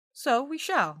 So we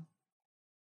shall.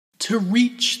 To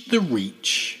reach the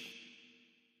Reach.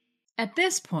 At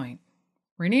this point,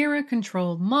 Rhaenyra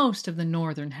controlled most of the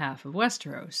northern half of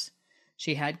Westeros.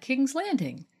 She had King's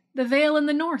Landing, the Vale in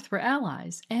the north were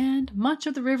allies, and much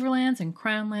of the Riverlands and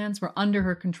Crownlands were under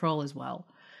her control as well.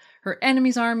 Her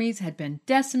enemies' armies had been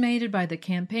decimated by the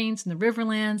campaigns in the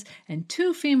Riverlands, and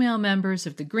 2 female members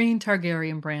of the Green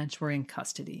Targaryen branch were in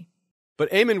custody. But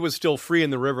Aemond was still free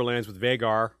in the Riverlands with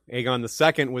Vhagar. Aegon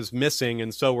II was missing,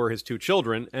 and so were his 2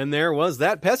 children, and there was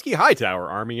that pesky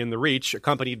Hightower army in the Reach,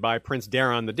 accompanied by Prince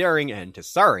Daeron the Daring and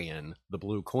Tessarion, the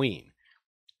Blue Queen.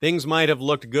 Things might have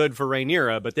looked good for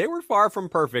Rhaenyra, but they were far from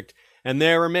perfect, and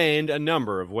there remained a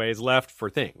number of ways left for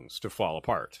things to fall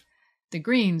apart. The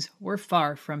Greens were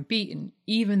far from beaten,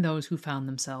 even those who found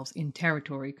themselves in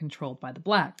territory controlled by the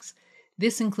Blacks.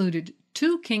 This included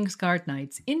 2 Kingsguard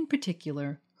knights in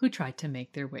particular who tried to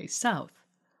make their way south.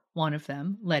 One of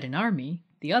them led an army,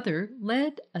 the other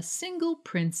led a single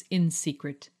prince in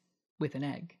secret with an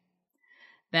egg.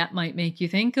 That might make you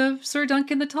think of Sir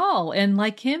Duncan the Tall, and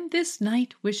like him, this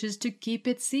knight wishes to keep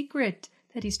it secret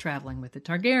that he's traveling with a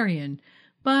Targaryen.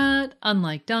 But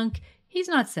unlike Dunk, he's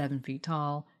not 7 feet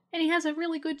tall, and he has a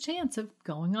really good chance of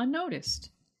going unnoticed.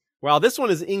 While this one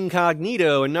is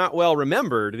incognito and not well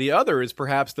remembered, the other is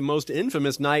perhaps the most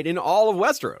infamous knight in all of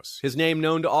Westeros, his name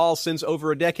known to all since over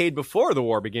a decade before the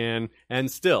war began, and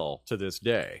still to this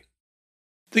day.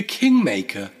 The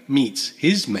Kingmaker meets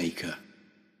his maker.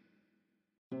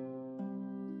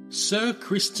 Sir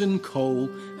Criston Cole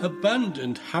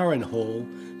abandoned Harrenhal,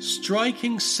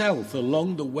 striking south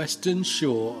along the western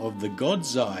shore of the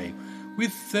God's Eye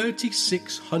with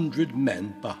 3,600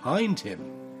 men behind him.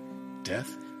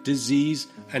 Death, disease,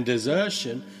 and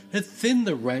desertion had thinned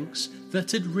the ranks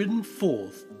that had ridden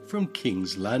forth from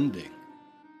King's Landing.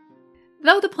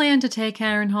 Though the plan to take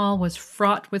Harrenhal was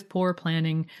fraught with poor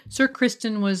planning, Sir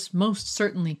Criston was most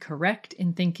certainly correct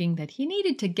in thinking that he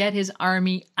needed to get his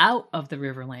army out of the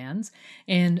Riverlands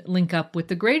and link up with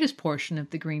the greatest portion of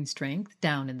the Green Strength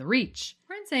down in the Reach.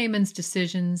 Prince Aemon's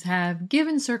decisions have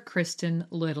given Sir Criston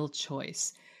little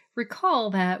choice.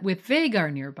 Recall that with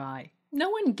Vhagar nearby,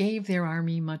 no one gave their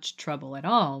army much trouble at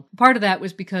all. Part of that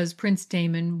was because Prince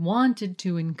Daemon wanted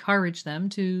to encourage them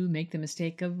to make the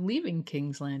mistake of leaving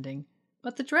King's Landing.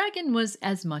 but the dragon was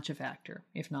as much a factor,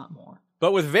 if not more.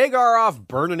 But with Vhagarroth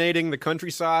burninating the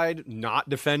countryside, not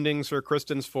defending Sir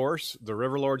Kristen's force, the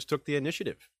Riverlords took the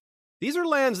initiative. These are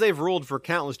lands they've ruled for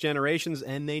countless generations,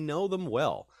 and they know them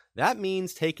well. That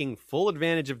means taking full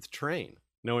advantage of the terrain,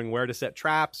 knowing where to set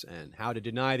traps and how to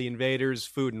deny the invaders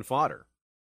food and fodder.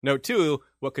 Note, too,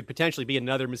 what could potentially be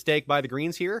another mistake by the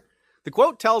Greens here. The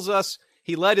quote tells us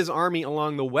he led his army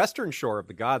along the western shore of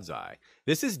the God's Eye.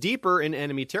 This is deeper in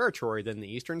enemy territory than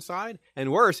the eastern side,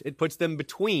 and worse, it puts them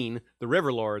between the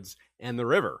Riverlords and the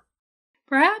river.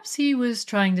 Perhaps he was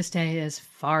trying to stay as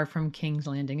far from King's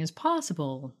Landing as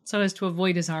possible, so as to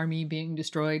avoid his army being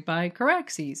destroyed by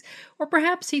Caraxes, or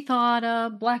perhaps he thought a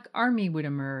black army would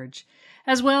emerge.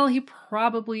 As well, he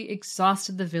probably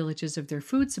exhausted the villages of their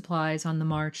food supplies on the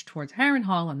march towards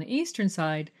Harrenhal on the eastern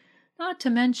side, not to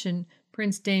mention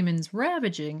Prince Daemon's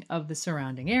ravaging of the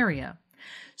surrounding area.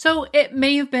 So it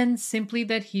may have been simply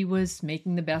that he was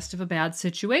making the best of a bad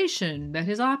situation, that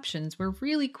his options were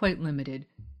really quite limited.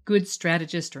 Good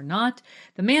strategist or not,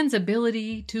 the man's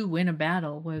ability to win a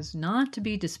battle was not to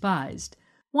be despised.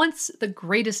 Once the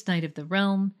greatest knight of the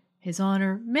realm, his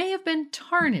honor may have been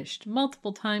tarnished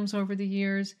multiple times over the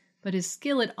years, but his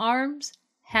skill at arms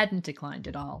hadn't declined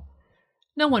at all.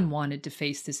 No one wanted to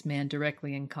face this man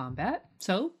directly in combat,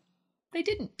 so they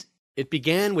didn't. It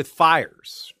began with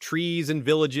fires. Trees and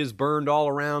villages burned all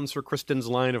around Sir Kristen's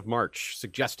line of march,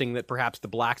 suggesting that perhaps the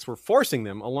Blacks were forcing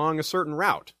them along a certain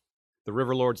route. The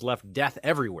Riverlords left death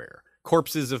everywhere,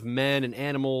 corpses of men and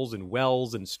animals in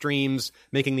wells and streams,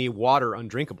 making the water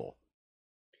undrinkable.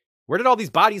 Where did all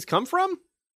these bodies come from?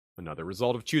 Another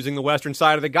result of choosing the western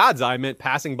side of the God's Eye meant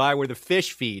passing by where the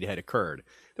fish feed had occurred.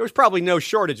 There was probably no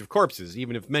shortage of corpses,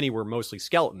 even if many were mostly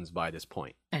skeletons by this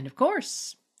point. And of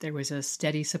course, there was a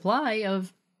steady supply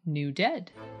of new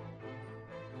dead.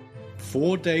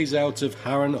 4 days out of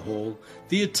Harrenhal,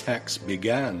 the attacks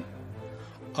began.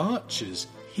 Archers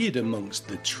hid amongst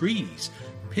the trees,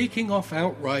 picking off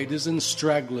outriders and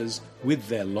stragglers with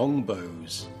their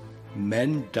longbows.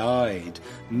 Men died,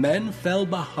 men fell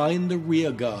behind the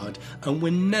rearguard and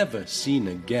were never seen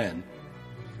again.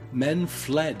 Men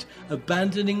fled,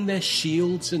 abandoning their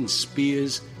shields and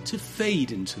spears to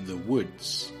fade into the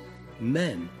woods.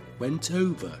 Men went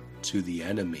over to the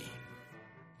enemy.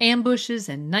 Ambushes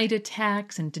and night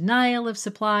attacks and denial of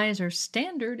supplies are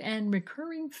standard and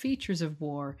recurring features of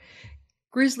war.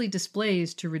 Grisly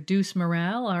displays to reduce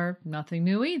morale are nothing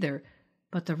new either,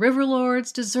 but the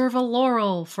Riverlords deserve a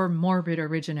laurel for morbid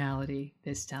originality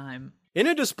this time. In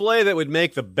a display that would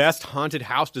make the best haunted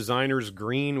house designers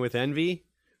green with envy,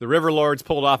 the Riverlords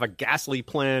pulled off a ghastly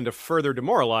plan to further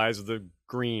demoralize the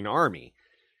Green Army.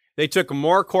 They took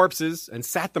more corpses and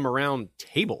sat them around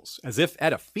tables, as if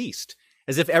at a feast,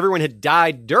 as if everyone had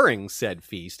died during said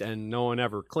feast and no one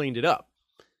ever cleaned it up.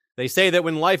 They say that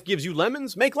when life gives you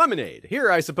lemons, make lemonade. Here,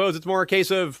 I suppose it's more a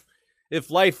case of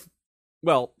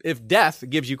if death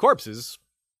gives you corpses,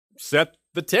 set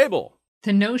the table.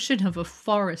 The notion of a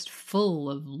forest full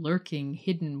of lurking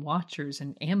hidden watchers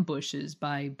and ambushes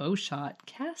by bowshot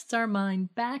casts our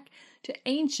mind back to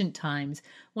ancient times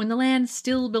when the land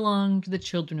still belonged to the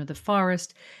children of the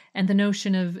forest, and the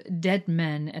notion of dead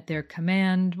men at their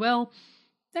command, well,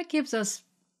 that gives us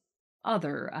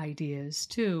other ideas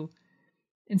too.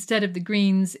 Instead of the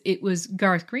Greens, it was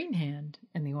Garth Greenhand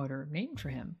and the order named for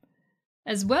him.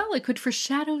 As well, it could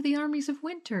foreshadow the armies of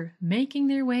winter making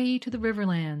their way to the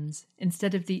Riverlands.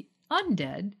 Instead of the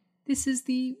undead, this is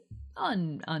the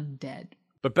undead.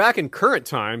 But back in current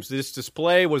times, this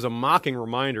display was a mocking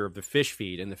reminder of the fish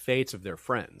feed and the fates of their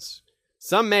friends.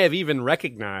 Some may have even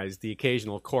recognized the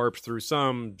occasional corpse through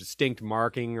some distinct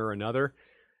marking or another.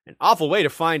 An awful way to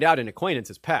find out an acquaintance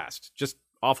has passed. Just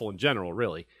awful in general,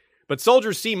 really. But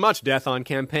soldiers see much death on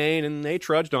campaign, and they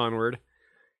trudged onward.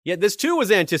 Yet this too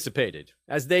was anticipated.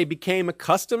 As they became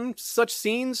accustomed to such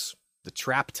scenes, the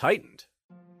trap tightened.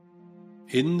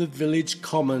 In the village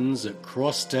commons at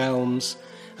Crossed Elms,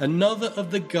 another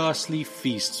of the ghastly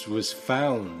feasts was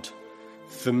found.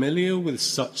 Familiar with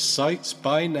such sights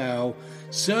by now,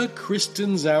 Sir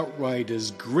Kristen's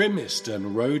outriders grimaced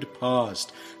and rode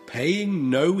past, paying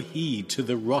no heed to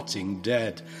the rotting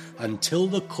dead, until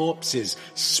the corpses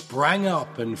sprang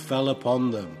up and fell upon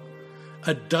them.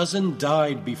 A dozen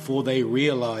died before they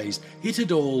realized it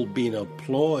had all been a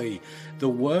ploy, the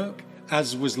work,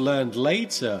 as was learned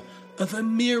later, of a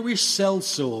Myrish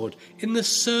sellsword in the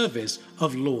service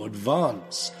of Lord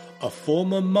Vance, a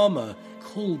former mummer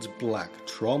called Black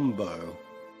Trombo.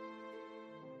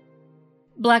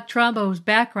 Black Trombo's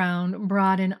background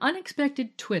brought an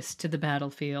unexpected twist to the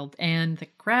battlefield, and the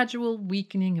gradual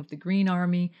weakening of the Green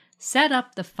Army set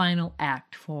up the final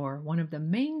act for one of the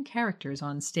main characters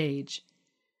on stage.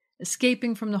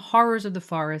 Escaping from the horrors of the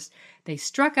forest, they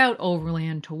struck out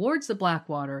overland towards the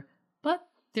Blackwater, but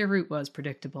their route was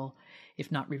predictable,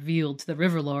 if not revealed to the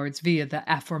Riverlords via the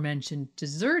aforementioned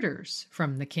deserters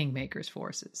from the Kingmaker's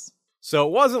forces. So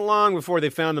it wasn't long before they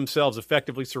found themselves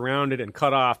effectively surrounded and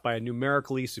cut off by a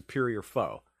numerically superior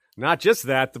foe. Not just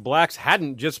that, the Blacks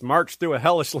hadn't just marched through a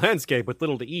hellish landscape with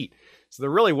little to eat, so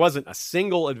there really wasn't a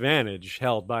single advantage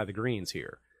held by the Greens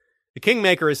here. The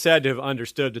Kingmaker is said to have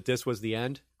understood that this was the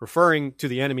end, referring to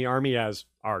the enemy army as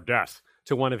our death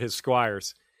to one of his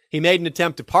squires. He made an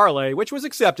attempt to parley, which was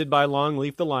accepted by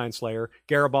Longleaf the Lion-Slayer,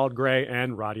 Garibald Grey,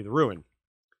 and Roddy the Ruin.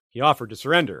 He offered to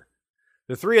surrender.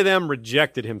 The three of them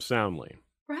rejected him soundly.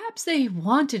 Perhaps they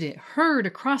wanted it heard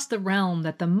across the realm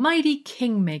that the mighty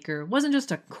Kingmaker wasn't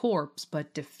just a corpse,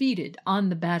 but defeated on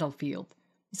the battlefield.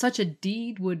 Such a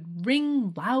deed would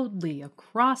ring loudly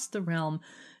across the realm,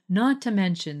 not to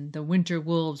mention the Winter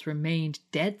Wolves remained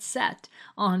dead set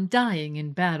on dying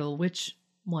in battle, which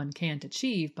one can't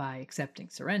achieve by accepting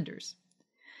surrenders.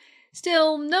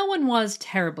 Still, no one was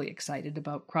terribly excited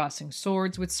about crossing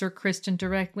swords with Sir Criston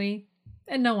directly,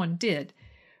 and no one did.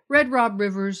 Red Rob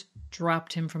Rivers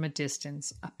dropped him from a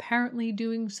distance, apparently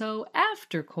doing so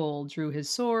after Cole drew his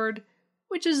sword,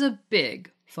 which is a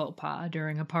big faux pas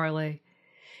during a parley.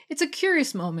 It's a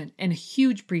curious moment and a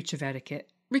huge breach of etiquette.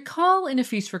 Recall in A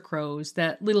Feast for Crows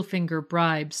that Littlefinger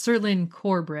bribed Sir Lyn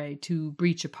Corbray to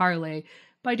breach a parley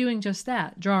by doing just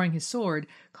that, drawing his sword,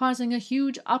 causing a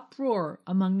huge uproar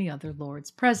among the other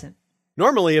lords present.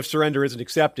 Normally, if surrender isn't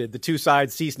accepted, the two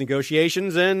sides cease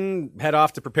negotiations and head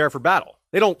off to prepare for battle.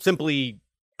 They don't simply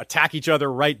attack each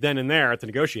other right then and there at the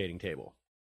negotiating table.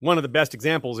 One of the best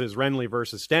examples is Renly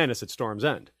versus Stannis at Storm's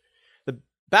End. The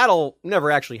battle never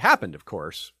actually happened, of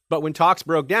course, but when talks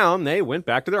broke down, they went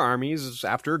back to their armies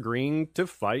after agreeing to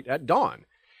fight at dawn.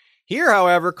 Here,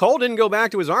 however, Cole didn't go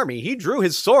back to his army. He drew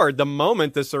his sword the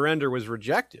moment the surrender was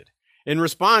rejected. In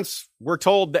response, we're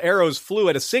told the arrows flew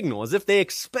at a signal, as if they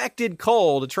expected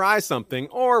Cole to try something,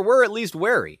 or were at least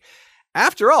wary.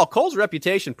 After all, Cole's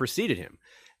reputation preceded him.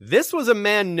 This was a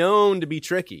man known to be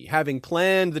tricky, having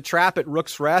planned the trap at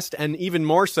Rook's Rest, and even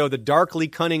more so, the darkly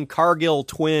cunning Cargill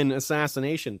twin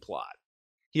assassination plot.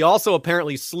 He also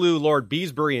apparently slew Lord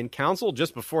Beesbury in council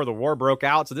just before the war broke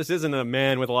out, so this isn't a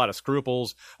man with a lot of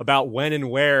scruples about when and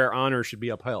where honor should be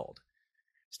upheld.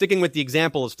 Sticking with the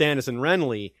example of Stannis and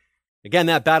Renly, again,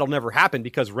 that battle never happened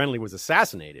because Renly was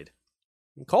assassinated.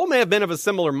 Cole may have been of a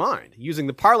similar mind, using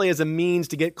the parley as a means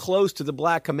to get close to the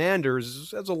Black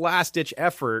commanders as a last-ditch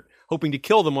effort, hoping to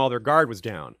kill them while their guard was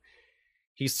down.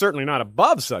 He's certainly not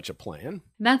above such a plan.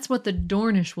 That's what the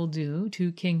Dornish will do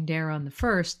to King Daeron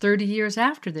I 30 years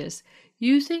after this,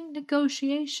 using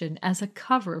negotiation as a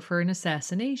cover for an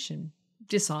assassination.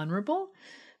 Dishonorable?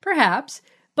 Perhaps,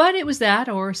 but it was that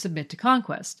or submit to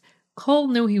conquest. Cole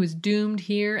knew he was doomed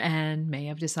here and may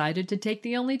have decided to take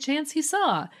the only chance he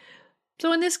saw.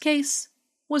 So in this case,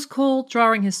 was Cole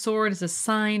drawing his sword as a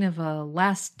sign of a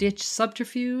last-ditch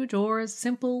subterfuge or a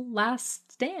simple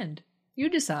last stand? You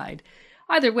decide.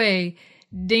 Either way,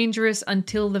 dangerous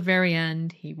until the very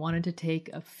end, he wanted to take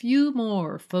a few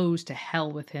more foes to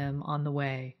hell with him on the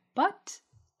way. But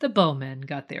the bowmen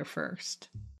got there first.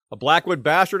 A Blackwood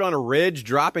bastard on a ridge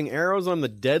dropping arrows on the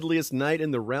deadliest knight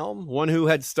in the realm, one who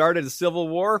had started a civil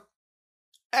war?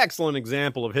 Excellent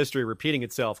example of history repeating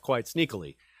itself quite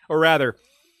sneakily. Or rather,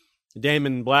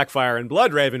 Daemon Blackfire and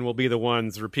Bloodraven will be the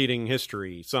ones repeating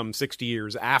history some 60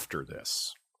 years after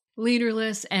this.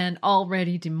 Leaderless and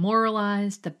already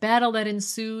demoralized, the battle that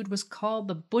ensued was called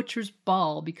the Butcher's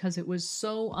Ball because it was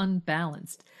so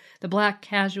unbalanced. The Black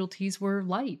casualties were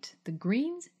light, the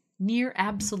Greens near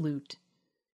absolute.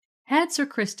 Had Sir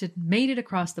Criston made it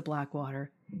across the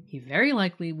Blackwater, he very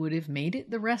likely would have made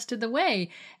it the rest of the way,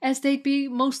 as they'd be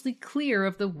mostly clear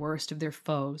of the worst of their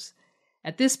foes.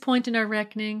 At this point in our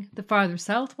reckoning, the farther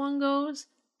south one goes,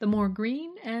 the more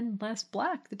green and less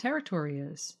black the territory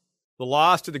is. The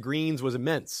loss to the Greens was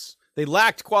immense. They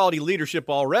lacked quality leadership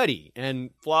already,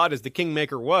 and flawed as the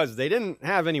Kingmaker was, they didn't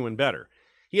have anyone better.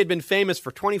 He had been famous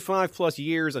for 25 plus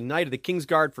years, a Knight of the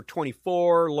Kingsguard for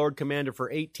 24, Lord Commander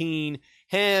for 18,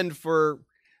 Hand for,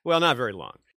 well, not very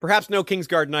long. Perhaps no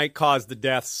Kingsguard Knight caused the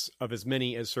deaths of as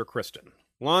many as Sir Criston.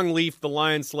 Longleaf the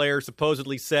Lion Slayer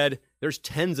supposedly said, "There's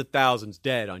tens of thousands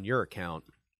dead on your account."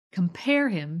 Compare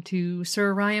him to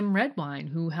Sir Riam Redwine,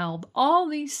 who held all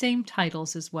these same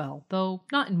titles as well, though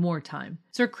not in wartime.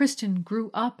 Sir Criston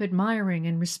grew up admiring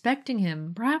and respecting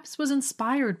him, perhaps was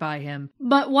inspired by him.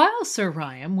 But while Sir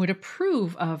Riam would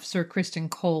approve of Sir Criston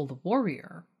Cole the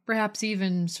warrior, perhaps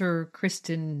even Sir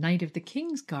Criston Knight of the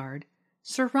King's Guard,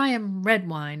 Sir Riam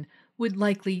Redwine would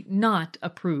likely not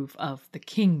approve of the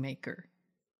Kingmaker.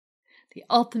 The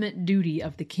ultimate duty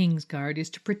of the King's Guard is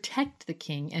to protect the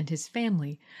king and his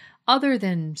family, other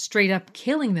than straight up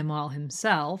killing them all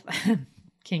himself,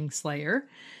 Kingslayer.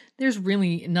 There's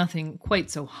really nothing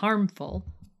quite so harmful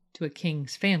to a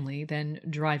king's family than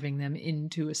driving them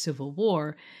into a civil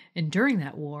war, and during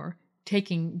that war,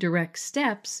 taking direct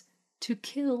steps to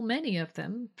kill many of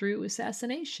them through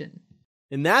assassination.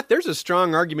 In that, there's a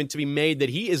strong argument to be made that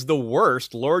he is the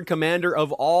worst Lord Commander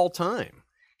of all time.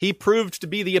 He proved to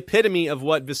be the epitome of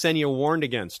what Visenya warned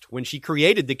against when she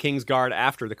created the King's Guard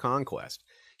after the conquest.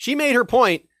 She made her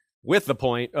point with the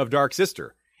point of Dark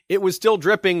Sister. It was still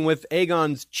dripping with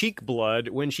Aegon's cheek blood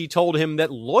when she told him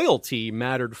that loyalty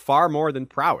mattered far more than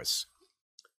prowess.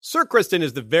 Sir Criston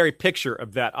is the very picture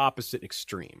of that opposite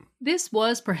extreme. This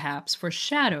was perhaps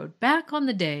foreshadowed back on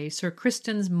the day Sir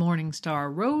Criston's Morning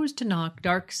Star rose to knock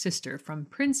Dark Sister from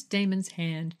Prince Daemon's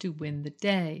hand to win the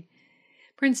day.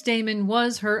 Prince Daemon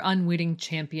was her unwitting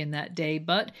champion that day,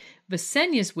 but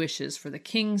Visenya's wishes for the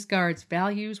King's Guard's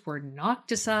values were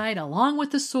knocked aside along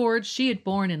with the sword she had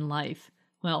borne in life.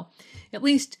 Well, at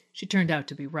least she turned out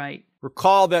to be right.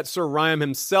 Recall that Sir Riam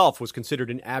himself was considered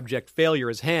an abject failure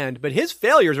as Hand, but his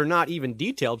failures are not even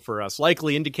detailed for us,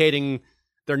 likely indicating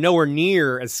they're nowhere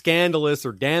near as scandalous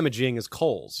or damaging as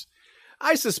Cole's.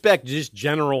 I suspect just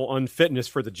general unfitness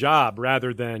for the job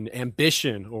rather than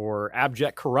ambition or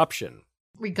abject corruption.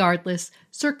 Regardless,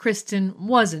 Sir Criston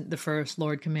wasn't the first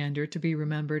Lord Commander to be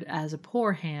remembered as a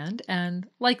poor hand, and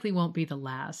likely won't be the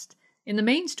last. In the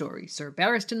main story, Sir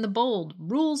Barristan the Bold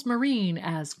rules Meereen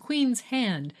as Queen's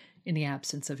Hand in the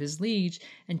absence of his liege,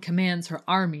 and commands her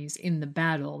armies in the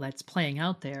battle that's playing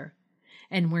out there.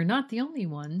 And we're not the only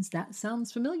ones that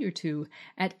sounds familiar to.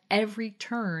 At every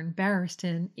turn,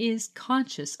 Barristan is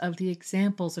conscious of the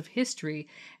examples of history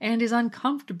and is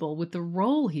uncomfortable with the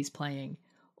role he's playing.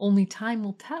 Only time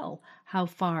will tell how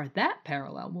far that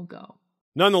parallel will go.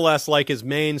 Nonetheless, like his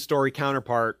main story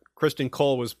counterpart, Criston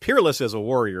Cole was peerless as a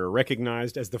warrior,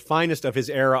 recognized as the finest of his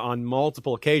era on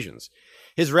multiple occasions.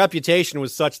 His reputation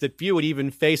was such that few would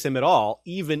even face him at all,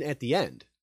 even at the end.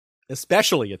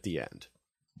 Especially at the end.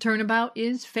 Turnabout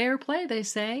is fair play, they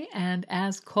say, and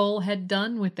as Cole had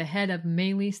done with the head of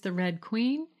Meleys the Red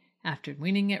Queen, after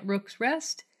winning at Rook's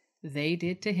Rest, they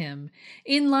did to him.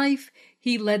 In life,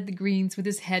 he led the Greens with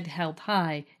his head held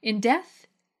high. In death,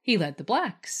 he led the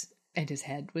Blacks, and his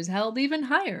head was held even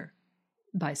higher.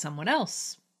 By someone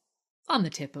else. On the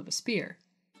tip of a spear.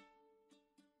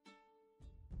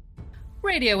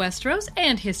 Radio Westeros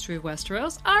and History of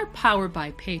Westeros are powered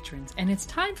by patrons, and it's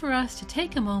time for us to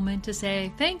take a moment to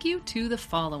say thank you to the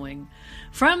following.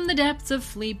 From the depths of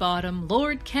Flea Bottom,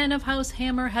 Lord Ken of House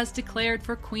Hammer has declared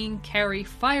for Queen Carrie,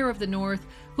 Fire of the North,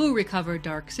 who recovered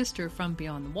Dark Sister from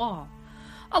beyond the wall.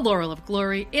 A laurel of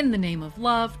glory in the name of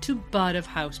love to Bud of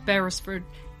House Beresford,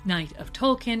 Knight of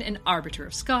Tolkien and Arbiter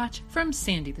of Scotch, from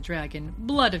Sandy the Dragon,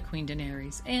 Blood of Queen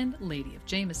Daenerys, and Lady of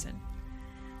Jameson.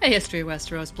 A History of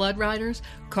Westeros Blood Riders,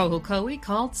 Kohokohi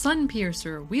called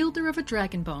Sunpiercer, wielder of a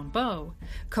dragonbone bow,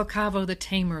 Kokavo the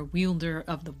Tamer, wielder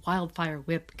of the wildfire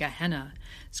whip Gehenna,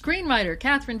 screenwriter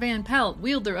Catherine Van Pelt,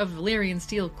 wielder of Valyrian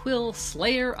steel quill,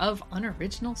 slayer of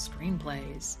unoriginal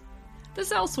screenplays. The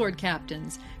Sellsword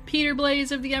Captains, Peter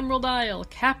Blaze of the Emerald Isle,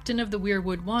 Captain of the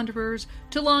Weirwood Wanderers,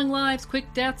 To Long Lives,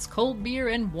 Quick Deaths, Cold Beer,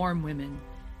 and Warm Women.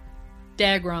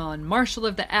 Dagron, Marshal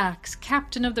of the Axe,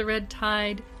 Captain of the Red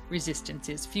Tide, Resistance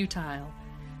is Futile.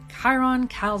 Chiron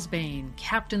Calsbane,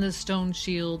 Captain of the Stone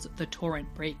Shields, The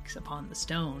Torrent Breaks Upon the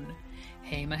Stone.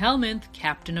 Haema Helminth,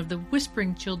 Captain of the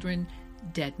Whispering Children,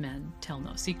 Dead Men Tell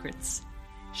No Secrets.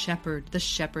 Shepherd, the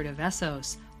Shepherd of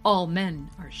Essos, All men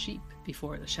are sheep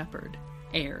before the shepherd,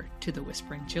 heir to the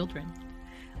Whispering Children.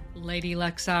 Lady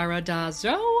Laxara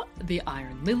Dazro, the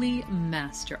Iron Lily,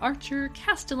 Master Archer,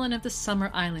 Castellan of the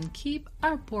Summer Island Keep,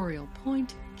 Arboreal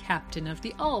Point, Captain of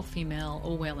the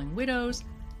all-female Wailing Widows,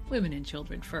 Women and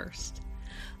Children First.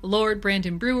 Lord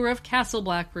Brandon Brewer of Castle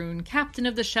Blackroon, Captain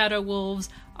of the Shadow Wolves,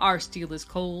 Our Steel is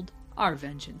Cold, Our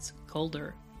Vengeance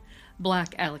Colder.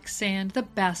 Black Alex Sand, the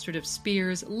Bastard of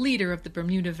Spears, leader of the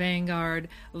Bermuda Vanguard,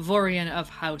 Vorian of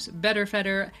House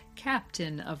Betterfetter,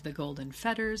 Captain of the Golden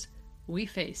Fetters, we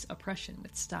face oppression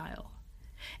with style.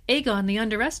 Aegon the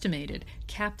Underestimated,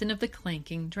 Captain of the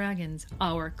Clanking Dragons,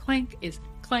 our clank is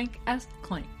clank as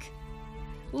clank.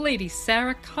 Lady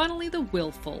Sarah Connolly the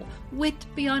Willful. Wit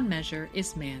beyond measure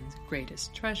is man's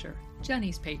greatest treasure.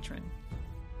 Jenny's patron.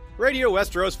 Radio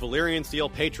Westeros Valyrian Steel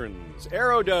patrons: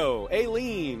 Aerodo,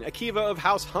 Aileen, Akiva of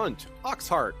House Hunt,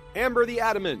 Oxheart, Amber the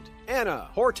Adamant, Anna,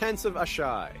 Hortense of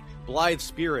Ashai, Blythe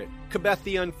Spirit, Kebeth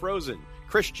the Unfrozen,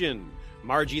 Christian,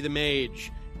 Margie the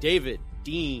Mage, David,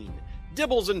 Dean,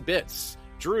 Dibbles and Bits,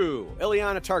 Drew,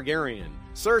 Ileana Targaryen,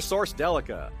 Sir Source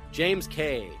Delica, James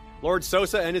K., Lord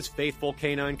Sosa and his faithful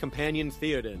canine companion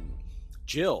Theoden,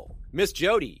 Jill, Miss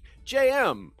Jody,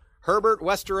 J.M., Herbert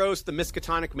Westeros the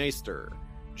Miskatonic Maester,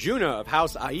 Juna of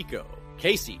House Aiko,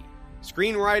 Casey,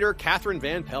 screenwriter Catherine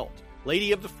Van Pelt,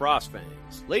 Lady of the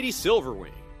Frostfangs, Lady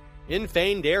Silverwing,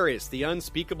 Infane Darius the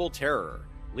Unspeakable Terror,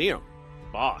 Liam,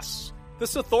 Boss, the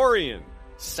Sithorian,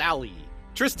 Sally,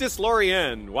 Tristis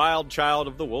Lorien, Wild Child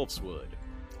of the Wolfswood,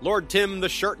 Lord Tim the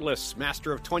Shirtless,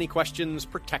 Master of 20 Questions,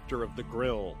 Protector of the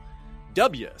Grill,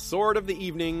 W, Sword of the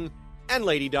Evening, and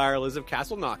Lady Direliz of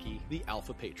Castle Naki, the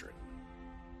Alpha Patron.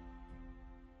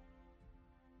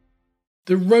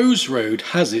 The Rose Road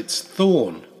has its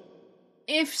thorn.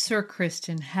 If Sir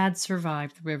Criston had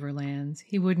survived the Riverlands,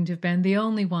 he wouldn't have been the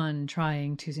only one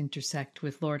trying to intersect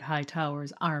with Lord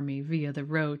Hightower's army via the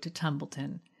road to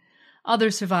Tumbleton.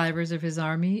 Other survivors of his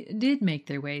army did make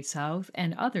their way south,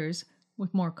 and others,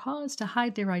 with more cause to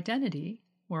hide their identity,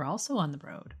 were also on the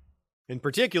road. In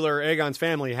particular, Aegon's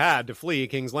family had to flee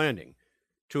King's Landing.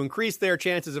 To increase their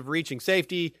chances of reaching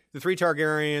safety, the three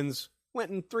Targaryens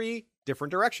went in three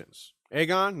different directions.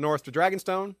 Aegon north to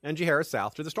Dragonstone, and Jaehaerys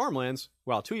south to the Stormlands,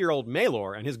 while 2-year-old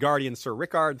Maelor and his guardian Sir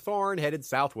Rickard Thorne headed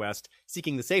southwest,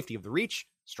 seeking the safety of the Reach,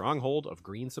 stronghold of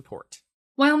green support.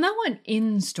 While no one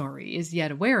in story is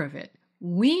yet aware of it,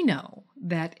 we know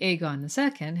that Aegon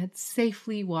II had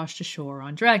safely washed ashore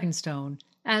on Dragonstone.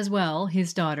 As well,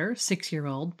 his daughter,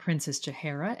 6-year-old Princess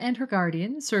Jaehaera, and her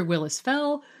guardian, Sir Willis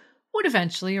Fell, would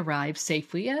eventually arrive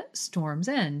safely at Storm's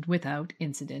End without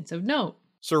incidents of note.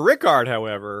 Sir Rickard,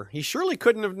 however, he surely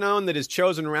couldn't have known that his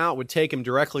chosen route would take him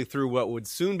directly through what would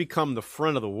soon become the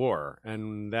front of the war,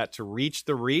 and that to reach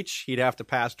the Reach, he'd have to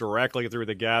pass directly through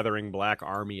the gathering Black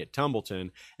Army at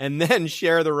Tumbleton, and then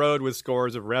share the road with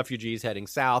scores of refugees heading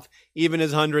south, even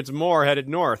as hundreds more headed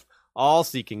north, all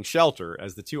seeking shelter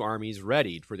as the two armies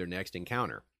readied for their next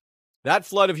encounter. That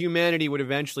flood of humanity would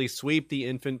eventually sweep the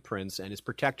infant prince and his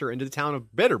protector into the town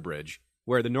of Bitterbridge,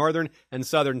 where the northern and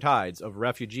southern tides of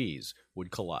refugees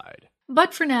would collide.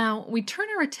 But for now, we turn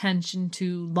our attention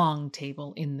to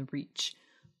Longtable in the Reach.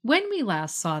 When we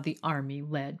last saw the army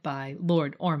led by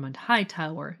Lord Ormond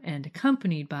Hightower and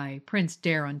accompanied by Prince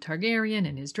Daeron Targaryen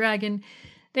and his dragon,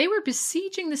 they were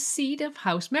besieging the seat of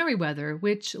House Merryweather,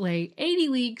 which lay 80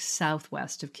 leagues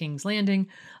southwest of King's Landing,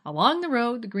 along the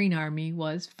road the Green Army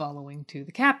was following to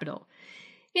the capital.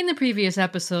 In the previous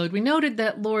episode, we noted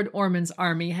that Lord Ormond's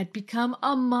army had become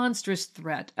a monstrous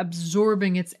threat,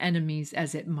 absorbing its enemies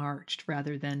as it marched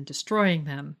rather than destroying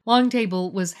them.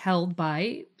 Longtable was held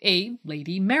by a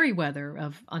Lady Merryweather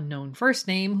of unknown first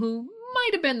name, who might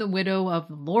have been the widow of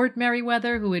Lord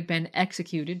Merryweather, who had been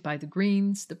executed by the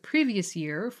Greens the previous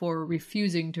year for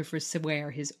refusing to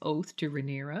forswear his oath to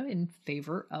Rhaenyra in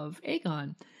favor of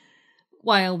Aegon.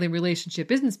 While the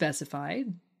relationship isn't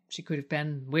specified, she could have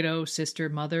been widow, sister,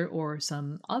 mother, or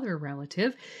some other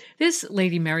relative. This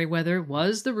Lady Merryweather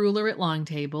was the ruler at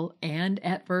Longtable, and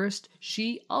at first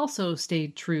she also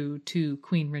stayed true to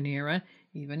Queen Rhaenyra,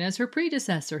 even as her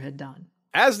predecessor had done.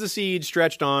 As the siege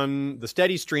stretched on, the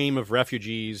steady stream of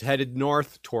refugees headed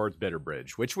north towards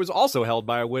Bitterbridge, which was also held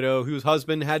by a widow whose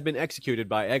husband had been executed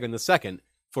by Aegon II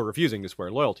for refusing to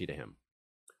swear loyalty to him.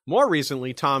 More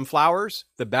recently, Tom Flowers,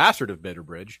 the bastard of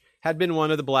Bitterbridge, had been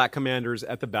one of the Black commanders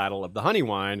at the Battle of the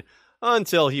Honeywine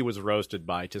until he was roasted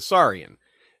by Tessarion.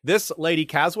 This Lady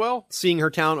Caswell, seeing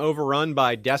her town overrun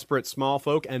by desperate small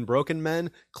folk and broken men,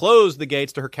 closed the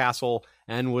gates to her castle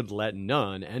and would let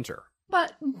none enter.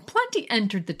 But plenty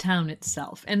entered the town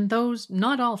itself, and those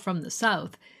not all from the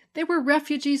south. They were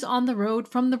refugees on the road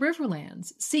from the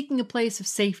Riverlands, seeking a place of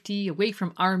safety away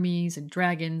from armies and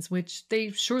dragons, which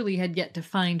they surely had yet to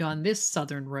find on this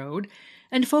southern road,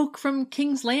 and folk from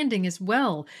King's Landing as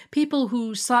well, people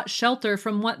who sought shelter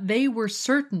from what they were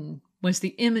certain was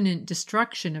the imminent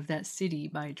destruction of that city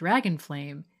by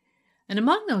Dragonflame. And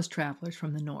among those travelers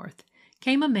from the north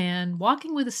came a man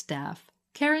walking with a staff,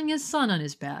 carrying his son on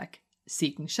his back,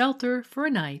 seeking shelter for a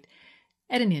night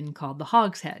at an inn called the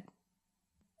Hogshead.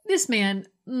 This man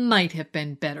might have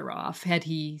been better off had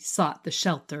he sought the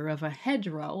shelter of a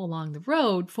hedgerow along the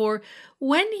road, for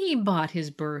when he bought his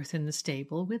berth in the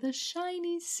stable with a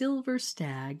shiny silver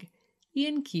stag, the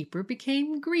innkeeper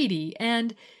became greedy,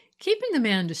 and, keeping the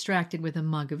man distracted with a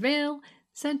mug of ale,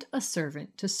 sent a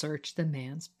servant to search the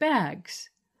man's bags.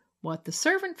 What the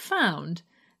servant found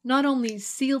not only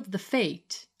sealed the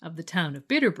fate of the town of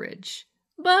Bitterbridge,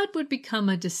 but would become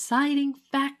a deciding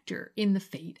factor in the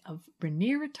fate of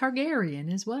Rhaenyra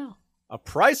Targaryen as well. A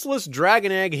priceless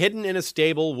dragon egg hidden in a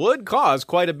stable would cause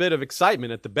quite a bit of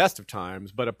excitement at the best of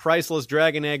times, but a priceless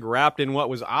dragon egg wrapped in what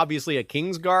was obviously a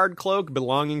Kingsguard cloak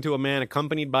belonging to a man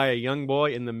accompanied by a young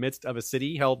boy in the midst of a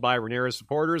city held by Rhaenyra's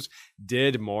supporters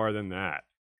did more than that.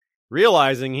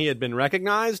 Realizing he had been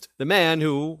recognized, the man,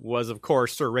 who was of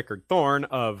course Sir Rickard Thorne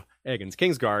of Aegon's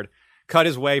Kingsguard, cut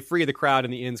his way free of the crowd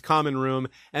in the inn's common room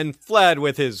and fled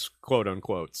with his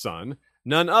quote-unquote son,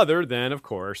 none other than, of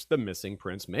course, the missing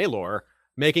Prince Maelor,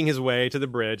 making his way to the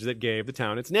bridge that gave the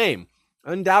town its name,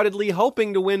 undoubtedly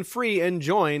hoping to win free and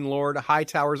join Lord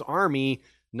Hightower's army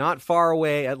not far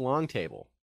away at Longtable.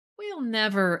 We'll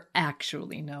never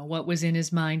actually know what was in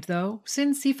his mind, though,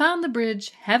 since he found the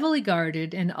bridge heavily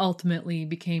guarded and ultimately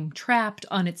became trapped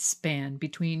on its span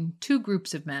between two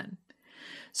groups of men.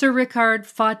 Sir Rickard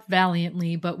fought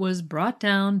valiantly but was brought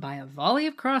down by a volley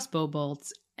of crossbow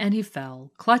bolts, and he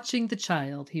fell, clutching the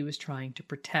child he was trying to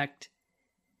protect.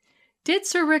 Did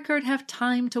Sir Rickard have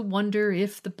time to wonder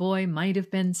if the boy might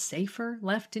have been safer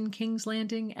left in King's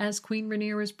Landing as Queen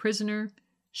Rhaenyra's prisoner?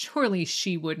 Surely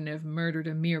she wouldn't have murdered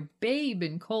a mere babe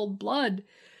in cold blood.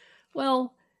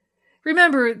 Well,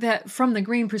 remember that from the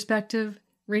Green perspective,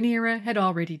 Rhaenyra had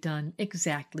already done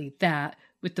exactly that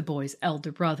with the boy's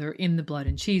elder brother in the blood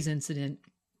and cheese incident.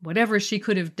 Whatever she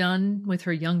could have done with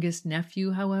her youngest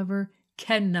nephew, however,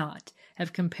 cannot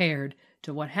have compared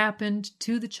to what happened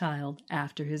to the child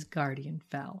after his guardian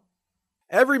fell.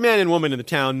 Every man and woman in the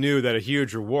town knew that a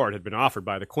huge reward had been offered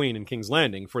by the Queen in King's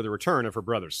Landing for the return of her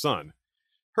brother's son.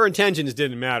 Her intentions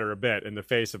didn't matter a bit in the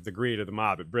face of the greed of the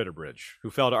mob at Bitterbridge, who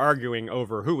fell to arguing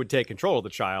over who would take control of the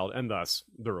child and thus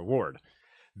the reward.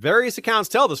 Various accounts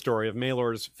tell the story of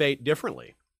Maelor's fate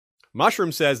differently.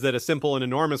 Mushroom says that a simple and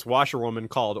enormous washerwoman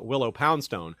called Willow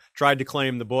Poundstone tried to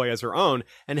claim the boy as her own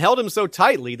and held him so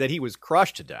tightly that he was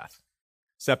crushed to death.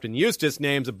 Septon Eustace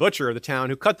names a butcher of the town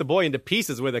who cut the boy into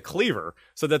pieces with a cleaver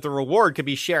so that the reward could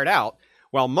be shared out,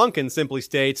 while Munkin simply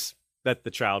states that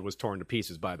the child was torn to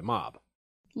pieces by the mob.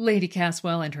 Lady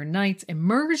Caswell and her knights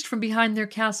emerged from behind their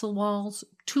castle walls,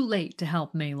 too late to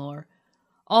help Maelor.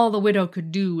 All the widow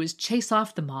could do was chase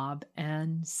off the mob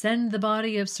and send the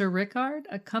body of Sir Rickard,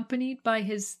 accompanied by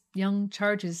his young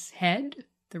charge's head,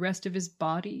 the rest of his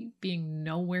body being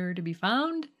nowhere to be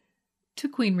found, to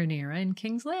Queen Rhaenyra in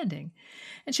King's Landing.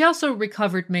 And she also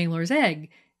recovered Maelor's egg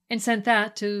and sent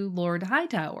that to Lord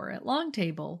Hightower at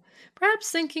Longtable, perhaps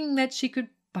thinking that she could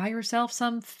buy herself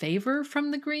some favor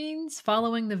from the Greens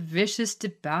following the vicious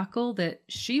debacle that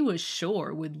she was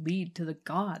sure would lead to the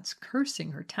gods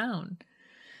cursing her town.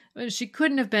 She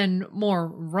couldn't have been more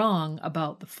wrong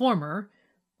about the former,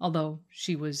 although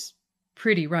she was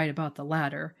pretty right about the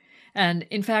latter. And,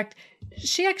 in fact,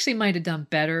 she actually might have done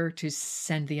better to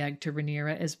send the egg to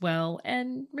Rhaenyra as well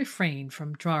and refrain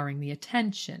from drawing the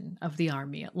attention of the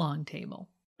army at Longtable.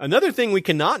 Another thing we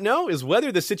cannot know is whether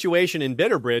the situation in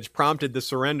Bitterbridge prompted the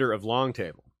surrender of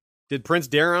Longtable. Did Prince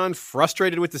Daeron,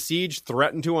 frustrated with the siege,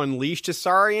 threaten to unleash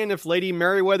Tessarion if Lady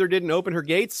Merryweather didn't open her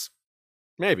gates?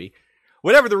 Maybe.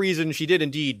 Whatever the reason, she did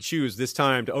indeed choose this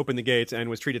time to open the gates and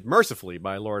was treated mercifully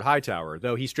by Lord Hightower,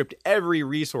 though he stripped every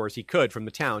resource he could from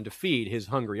the town to feed his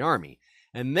hungry army,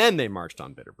 and then they marched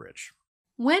on Bitterbridge.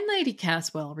 When Lady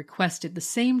Caswell requested the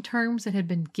same terms that had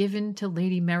been given to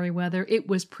Lady Merryweather, it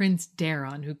was Prince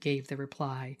Daeron who gave the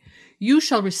reply. "You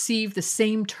shall receive the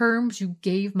same terms you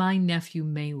gave my nephew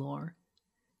Maelor."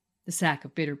 The sack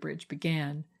of Bitterbridge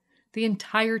began. The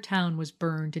entire town was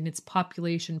burned and its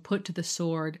population put to the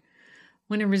sword.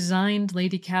 When a resigned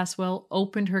Lady Caswell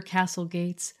opened her castle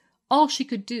gates, all she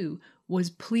could do was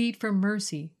plead for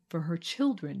mercy for her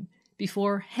children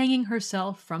before hanging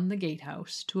herself from the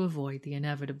gatehouse to avoid the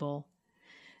inevitable.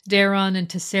 Daeron and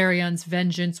Tessarion's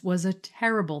vengeance was a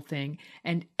terrible thing,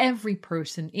 and every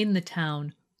person in the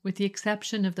town, with the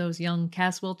exception of those young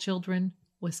Caswell children,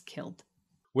 was killed.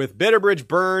 With Bitterbridge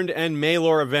burned and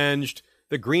Maelor avenged,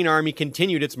 the Green Army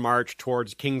continued its march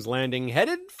towards King's Landing,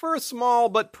 headed for a small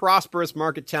but prosperous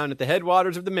market town at the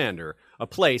headwaters of the Mander, a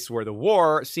place where the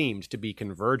war seemed to be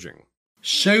converging.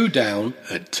 Showdown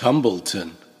at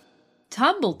Tumbleton.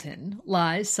 Tumbleton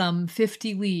lies some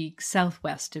 50 leagues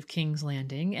southwest of King's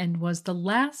Landing and was the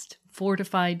last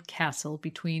fortified castle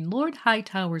between Lord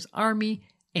Hightower's army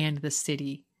and the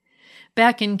city.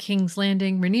 Back in King's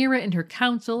Landing, Rhaenyra and her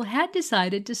council had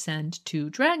decided to send 2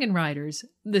 dragon riders,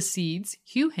 the Seeds,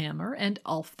 Hugh Hammer and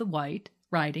Ulf the White,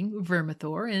 riding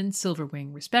Vermithor and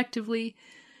Silverwing respectively,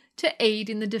 to aid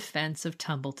in the defense of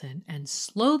Tumbleton and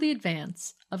slow the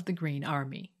advance of the Green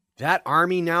Army. That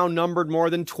army now numbered more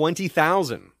than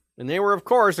 20,000, and they were, of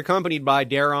course, accompanied by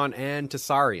Daron and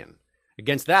Tessarion.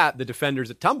 Against that, the defenders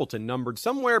at Tumbleton numbered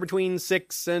somewhere between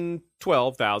 6,000 and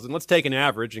 12,000. Let's take an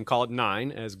average and call it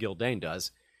 9, as Gyldain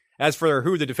does. As for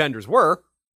who the defenders were,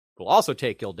 we'll also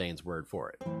take Gyldain's word for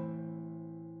it.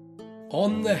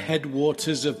 On the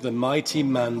headwaters of the mighty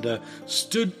Mander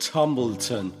stood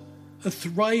Tumbleton, a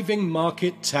thriving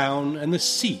market town and the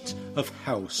seat of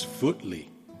House Footley.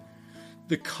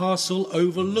 The castle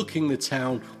overlooking the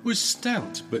town was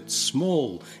stout but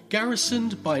small,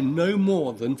 garrisoned by no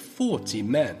more than 40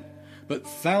 men, but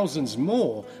thousands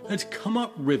more had come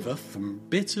up river from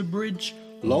Bitterbridge,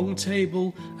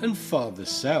 Longtable, and farther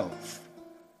south.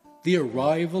 The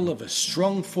arrival of a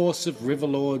strong force of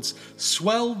riverlords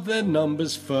swelled their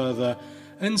numbers further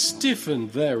and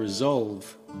stiffened their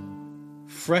resolve.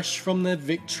 Fresh from their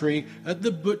victory at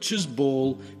the Butcher's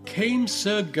Ball came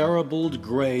Sir Garibald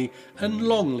Grey and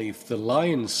Longleaf the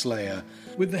Lion Slayer,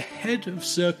 with the head of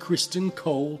Sir Criston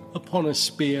Cole upon a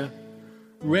spear,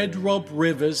 Red Rob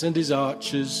Rivers and his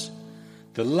archers,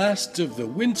 the last of the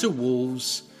Winter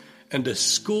Wolves, and a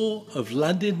score of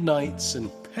landed knights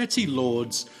and petty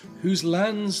lords whose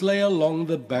lands lay along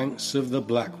the banks of the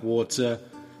Blackwater,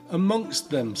 amongst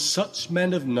them such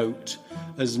men of note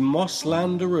as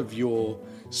Mosslander of yore,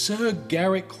 Sir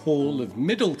Garrick Hall of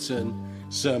Middleton,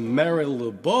 Sir Merrill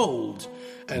the Bold,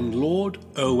 and Lord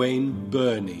Owain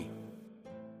Burney.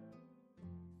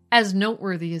 As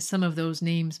noteworthy as some of those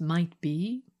names might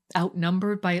be,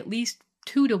 outnumbered by at least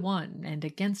 2 to 1, and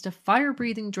against a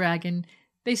fire-breathing dragon,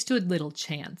 they stood little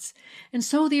chance. And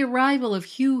so the arrival of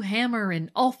Hugh Hammer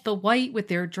and Ulf the White with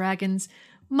their dragons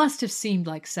must have seemed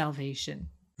like salvation.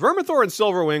 Vermithor and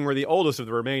Silverwing were the oldest of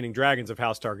the remaining dragons of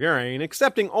House Targaryen,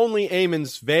 excepting only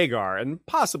Aemon's Vhagar and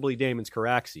possibly Daemon's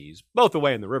Caraxes, both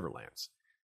away in the Riverlands.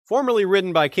 Formerly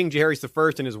ridden by King Jaehaerys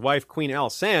I and his wife Queen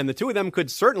Alysanne, the two of them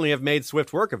could certainly have made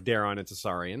swift work of Daron and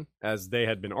Tessarion, as they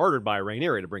had been ordered by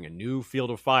Rhaenyra to bring a new field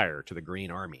of fire to the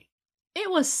Green Army. It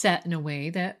was set in a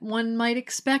way that one might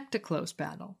expect a close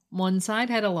battle. One side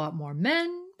had a lot more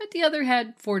men, but the other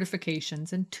had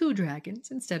fortifications and 2 dragons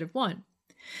instead of 1.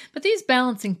 But these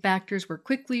balancing factors were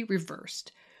quickly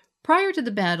reversed. Prior to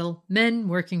the battle, men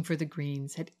working for the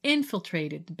Greens had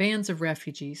infiltrated the bands of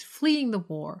refugees fleeing the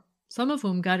war, some of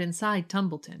whom got inside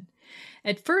Tumbleton,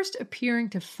 at first appearing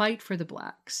to fight for the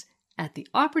Blacks. At the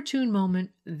opportune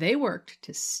moment, they worked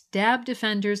to stab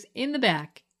defenders in the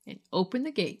back and open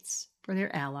the gates for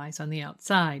their allies on the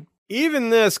outside. Even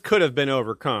this could have been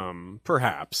overcome,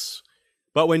 perhaps.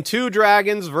 But when 2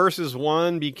 dragons versus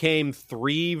 1 became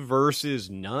 3 versus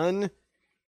none,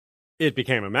 it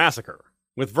became a massacre.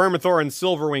 With Vermithor and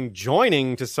Silverwing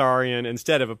joining Tessarion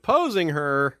instead of opposing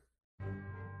her,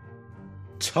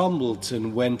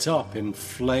 Tumbleton went up in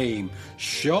flame.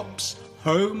 Shops,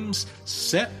 homes,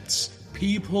 septs,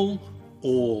 people,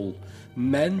 all.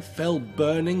 Men fell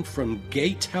burning from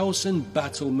gatehouse and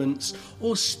battlements,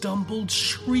 or stumbled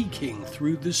shrieking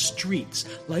through the streets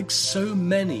like so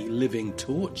many living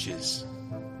torches.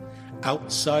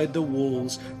 Outside the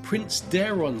walls, Prince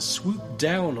Daron swooped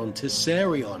down on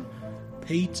Tessarion.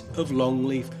 Pate of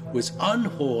Longleaf was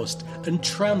unhorsed and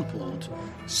trampled.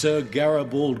 Sir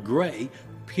Garibald Grey,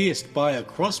 pierced by a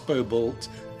crossbow bolt,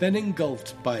 then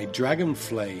engulfed by dragon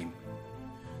flame.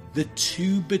 The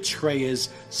 2 betrayers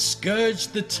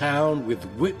scourged the town with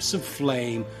whips of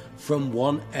flame from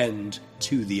one end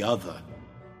to the other.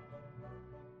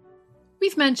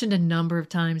 We've mentioned a number of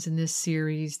times in this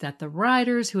series that the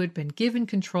riders who had been given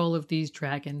control of these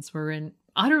dragons were an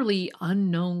utterly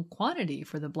unknown quantity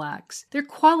for the Blacks. Their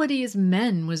quality as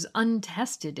men was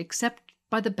untested except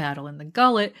by the battle in the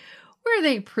Gullet, where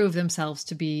they proved themselves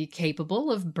to be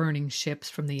capable of burning ships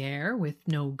from the air with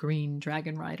no green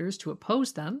dragon riders to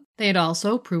oppose them. They had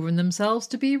also proven themselves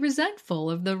to be resentful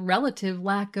of the relative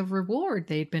lack of reward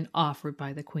they'd been offered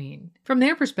by the Queen. From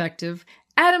their perspective,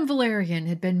 Adam Valerian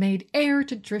had been made heir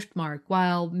to Driftmark,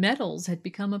 while Metals had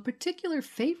become a particular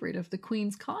favorite of the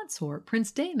Queen's consort, Prince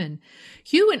Daemon.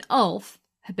 Hugh and Ulf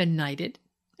had been knighted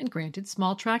and granted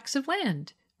small tracts of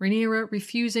land, Rhaenyra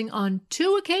refusing on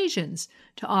 2 occasions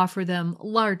to offer them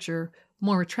larger,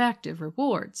 more attractive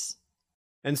rewards.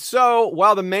 And so,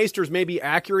 while the Maesters may be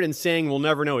accurate in saying we'll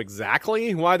never know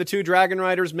exactly why the 2 dragon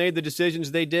riders made the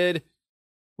decisions they did,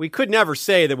 we could never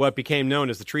say that what became known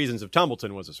as the treasons of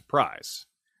Tumbleton was a surprise.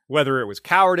 Whether it was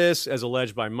cowardice, as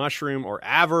alleged by Mushroom, or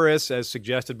avarice, as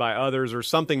suggested by others, or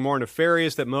something more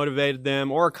nefarious that motivated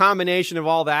them, or a combination of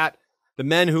all that, the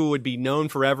men who would be known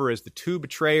forever as the 2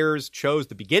 betrayers chose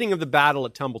the beginning of the battle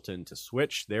at Tumbleton to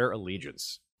switch their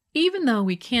allegiance. Even though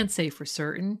we can't say for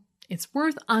certain, it's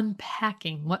worth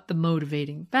unpacking what the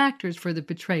motivating factors for the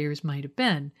betrayers might have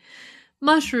been.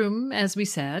 Mushroom, as we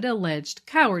said, alleged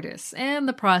cowardice and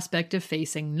the prospect of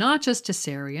facing not just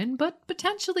Tessarion, but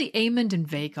potentially Aemond and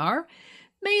Vhagar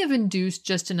may have induced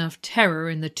just enough terror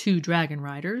in the two dragon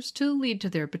riders to lead to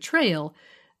their betrayal,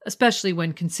 especially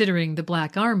when considering the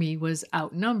Black Army was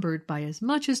outnumbered by as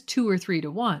much as 2 or 3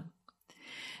 to 1.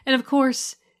 And of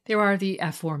course, there are the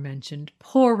aforementioned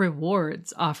poor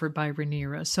rewards offered by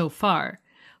Rhaenyra so far.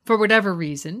 For whatever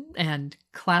reason, and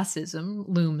classism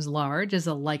looms large as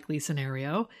a likely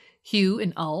scenario, Hugh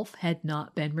and Ulf had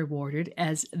not been rewarded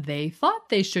as they thought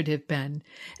they should have been.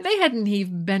 They hadn't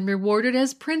even been rewarded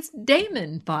as Prince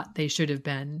Daemon thought they should have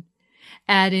been.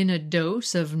 Add in a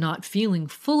dose of not feeling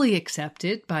fully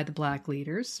accepted by the Black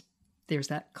leaders. There's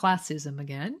that classism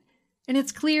again. And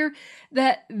it's clear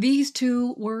that these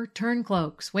two were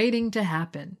turncloaks waiting to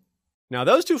happen. Now,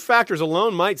 those two factors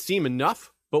alone might seem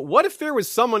enough, but what if there was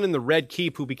someone in the Red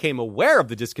Keep who became aware of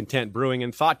the discontent brewing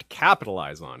and thought to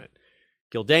capitalize on it?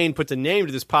 Gyldayn puts a name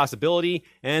to this possibility,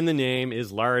 and the name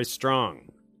is Larys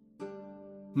Strong.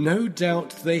 No doubt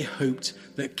they hoped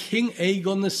that King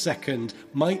Aegon II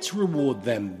might reward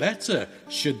them better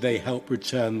should they help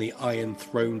return the Iron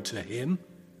Throne to him.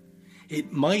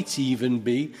 It might even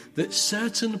be that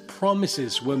certain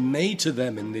promises were made to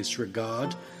them in this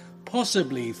regard,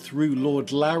 possibly through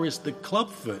Lord Larys the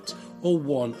Clubfoot or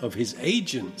one of his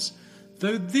agents,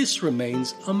 though this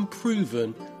remains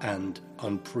unproven and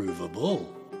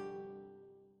unprovable.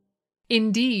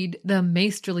 Indeed, the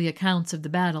masterly accounts of the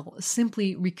battle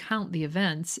simply recount the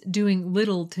events, doing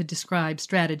little to describe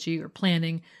strategy or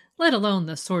planning, let alone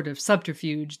the sort of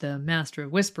subterfuge the Master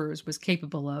of Whispers was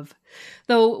capable of.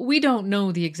 Though we don't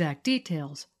know the exact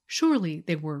details, surely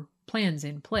there were plans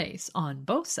in place on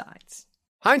both sides.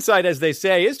 Hindsight, as they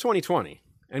say, is 20/20.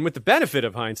 And with the benefit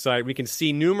of hindsight, we can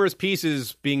see numerous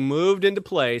pieces being moved into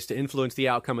place to influence the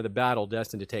outcome of the battle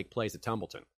destined to take place at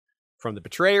Tumbleton. From the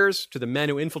betrayers to the men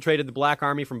who infiltrated the Black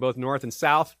Army from both north and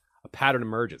south, a pattern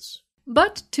emerges.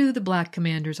 But to the Black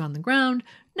commanders on the ground,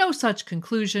 no such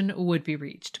conclusion would be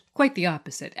reached. Quite the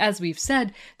opposite. As we've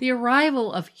said, the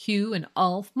arrival of Hugh and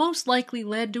Ulf most likely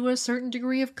led to a certain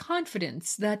degree of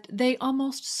confidence that they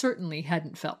almost certainly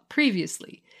hadn't felt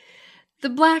previously. The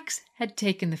Blacks had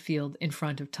taken the field in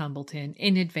front of Tumbleton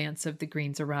in advance of the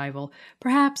Greens' arrival,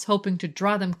 perhaps hoping to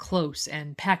draw them close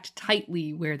and packed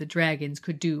tightly where the dragons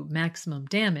could do maximum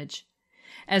damage.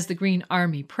 As the Green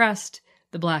army pressed,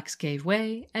 the Blacks gave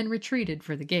way and retreated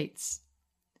for the gates.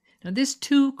 Now, this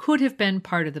too could have been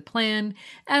part of the plan,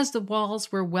 as the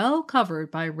walls were well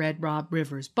covered by Red Rob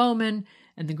River's bowmen,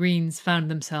 and the Greens found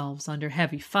themselves under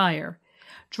heavy fire.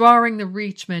 Drawing the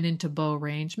Reachmen into bow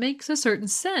range makes a certain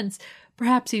sense,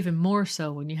 perhaps even more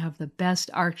so when you have the best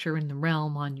archer in the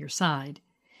realm on your side.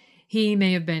 He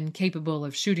may have been capable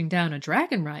of shooting down a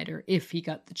dragon rider if he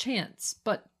got the chance,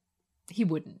 but he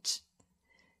wouldn't.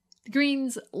 The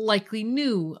Greens likely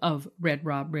knew of Red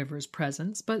Rob River's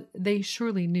presence, but they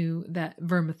surely knew that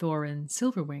Vermithor and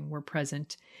Silverwing were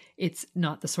present. It's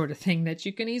not the sort of thing that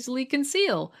you can easily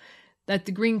conceal. That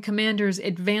the Green commanders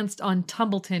advanced on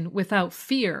Tumbleton without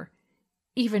fear,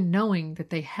 even knowing that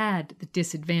they had the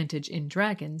disadvantage in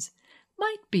dragons,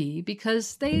 might be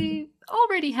because they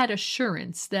already had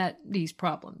assurance that these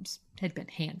problems had been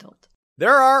handled.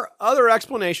 There are other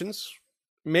explanations.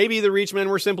 Maybe the Reachmen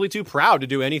were simply too proud to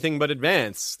do anything but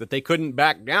advance, that they couldn't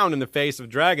back down in the face of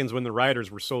dragons when the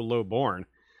riders were so low-born.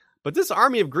 But this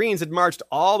army of Greens had marched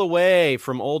all the way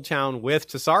from Old Town with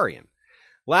Tessarion.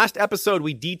 Last episode,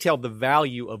 we detailed the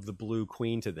value of the Blue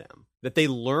Queen to them, that they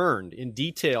learned in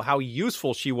detail how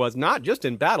useful she was not just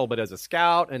in battle, but as a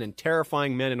scout and in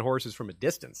terrifying men and horses from a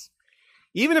distance.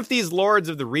 Even if these lords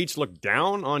of the Reach looked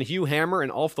down on Hugh Hammer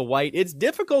and Ulf the White, it's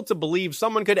difficult to believe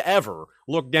someone could ever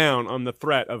look down on the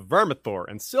threat of Vermithor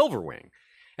and Silverwing.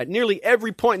 At nearly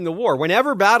every point in the war,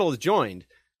 whenever battle is joined,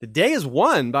 the day is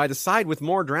won by the side with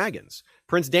more dragons.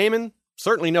 Prince Daemon,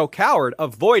 certainly no coward,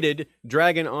 avoided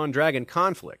dragon-on-dragon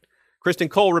conflict. Criston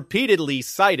Cole repeatedly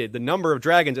cited the number of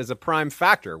dragons as a prime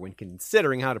factor when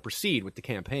considering how to proceed with the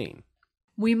campaign.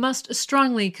 We must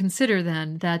strongly consider,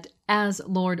 then, that as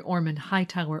Lord Ormond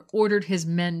Hightower ordered his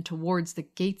men towards the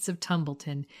gates of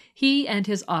Tumbleton, he and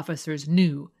his officers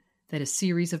knew that a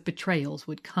series of betrayals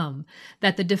would come,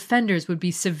 that the defenders would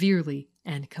be severely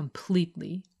and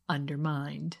completely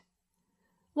undermined.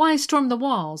 Why storm the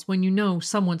walls when you know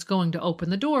someone's going to open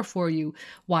the door for you?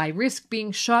 Why risk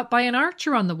being shot by an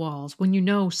archer on the walls when you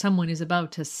know someone is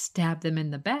about to stab them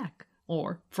in the back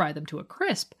or fry them to a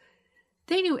crisp?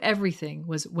 They knew everything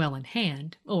was well in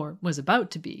hand, or was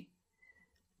about to be.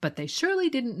 But they surely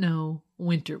didn't know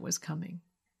winter was coming.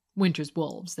 Winter's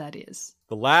Wolves, that is.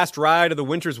 The last ride of the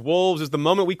Winter's Wolves is the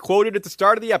moment we quoted at the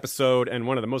start of the episode and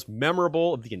one of the most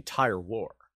memorable of the entire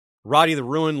war. Roddy the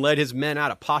Ruin led his men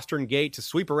out of Postern Gate to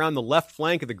sweep around the left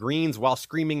flank of the Greens while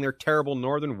screaming their terrible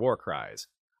northern war cries.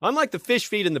 Unlike the Fish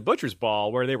Feed and the Butcher's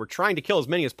Ball, where they were trying to kill as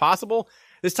many as possible,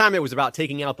 this time it was about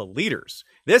taking out the leaders.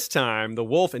 This time, the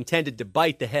wolf intended to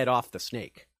bite the head off the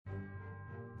snake.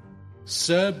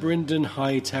 Sir Brynden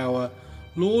Hightower,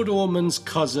 Lord Ormond's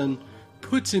cousin,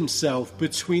 put himself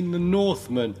between the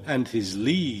Northman and his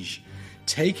liege,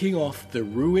 taking off the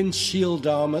ruined shield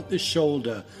arm at the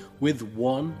shoulder with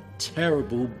one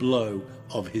terrible blow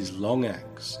of his long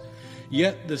axe.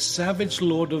 Yet the savage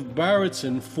Lord of Barrow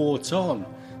fought on,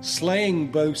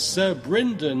 slaying both Sir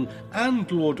Brynden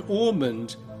and Lord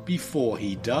Ormond before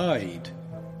he died.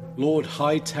 Lord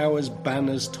Hightower's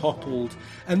banners toppled,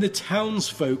 and the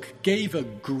townsfolk gave a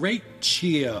great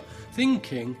cheer,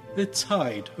 thinking the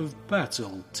tide of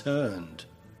battle turned.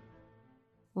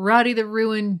 Roddy the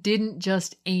Ruin didn't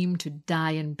just aim to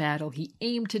die in battle, he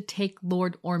aimed to take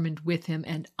Lord Ormond with him,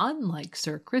 and unlike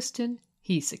Sir Criston,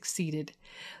 he succeeded.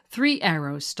 3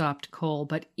 arrows stopped Cole,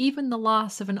 but even the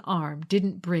loss of an arm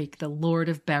didn't break the Lord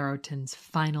of Barrowton's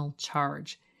final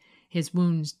charge. His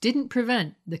wounds didn't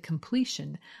prevent the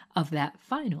completion of that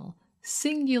final,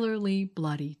 singularly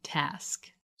bloody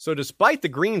task. So despite the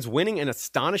Greens winning an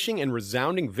astonishing and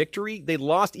resounding victory, they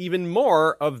lost even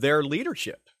more of their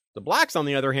leadership. The Blacks, on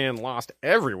the other hand, lost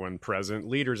everyone present,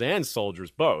 leaders and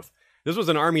soldiers both. This was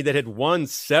an army that had won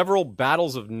several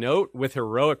battles of note, with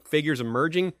heroic figures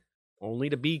emerging, only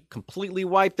to be completely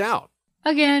wiped out.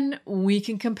 Again, we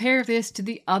can compare this to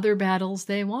the other battles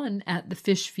they won at the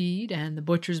Fish Feed and the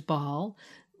Butcher's Ball.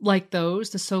 Like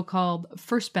those, the so-called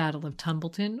First Battle of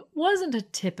Tumbleton wasn't a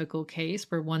typical case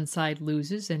where one side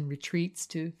loses and retreats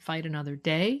to fight another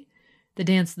day. The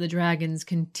Dance of the Dragons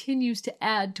continues to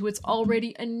add to its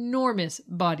already enormous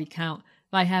body count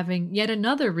by having yet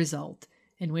another result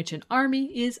in which an army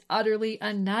is utterly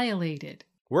annihilated.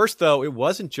 Worse, though, it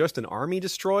wasn't just an army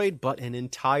destroyed, but an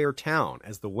entire town,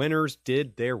 as the winners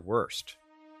did their worst.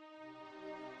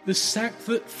 The sack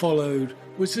that followed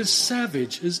was as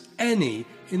savage as any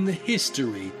in the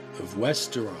history of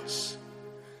Westeros.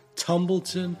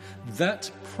 Tumbleton, that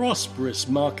prosperous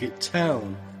market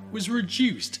town, was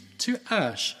reduced to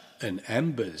ash and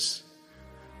embers.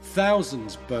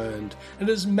 Thousands burned, and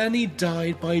as many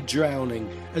died by drowning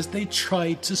as they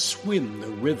tried to swim the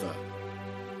river.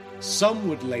 Some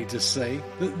would later say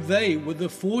that they were the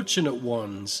fortunate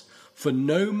ones, for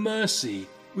no mercy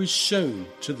was shown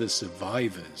to the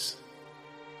survivors.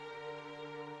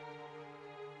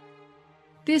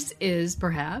 This is,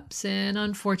 perhaps, an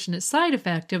unfortunate side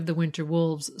effect of the Winter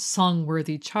Wolves'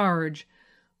 song-worthy charge.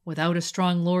 Without a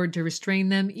strong lord to restrain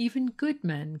them, even good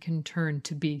men can turn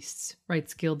to beasts,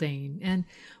 writes Gildane, and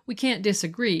we can't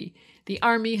disagree. The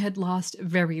army had lost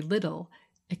very little,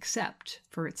 except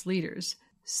for its leaders.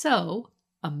 So,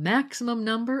 a maximum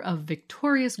number of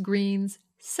victorious Greens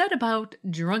set about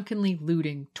drunkenly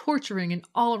looting, torturing, and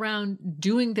all around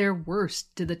doing their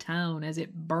worst to the town as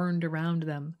it burned around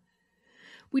them.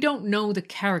 We don't know the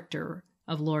character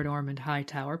of Lord Ormond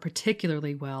Hightower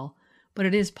particularly well, but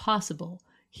it is possible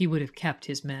he would have kept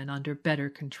his men under better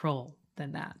control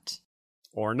than that.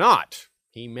 Or not.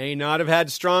 He may not have had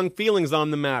strong feelings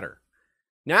on the matter.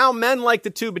 Now men like the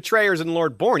 2 betrayers and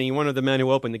Lord Borny, one of the men who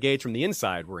opened the gates from the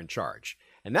inside, were in charge.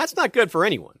 And that's not good for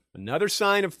anyone. Another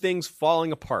sign of things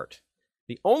falling apart.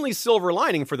 The only silver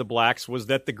lining for the Blacks was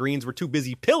that the Greens were too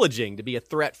busy pillaging to be a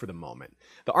threat for the moment.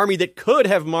 The army that could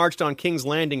have marched on King's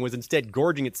Landing was instead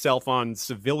gorging itself on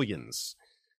civilians.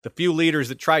 The few leaders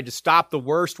that tried to stop the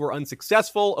worst were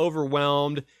unsuccessful,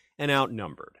 overwhelmed, and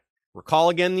outnumbered. Recall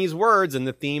again these words and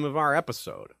the theme of our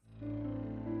episode.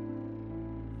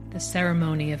 The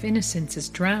ceremony of innocence is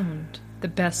drowned. The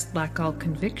best lack all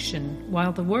conviction,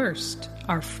 while the worst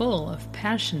are full of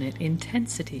passionate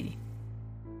intensity.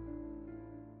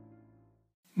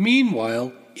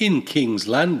 Meanwhile, in King's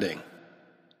Landing,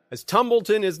 As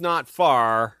Tumbleton is not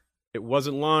far, it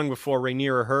wasn't long before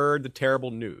Rhaenyra heard the terrible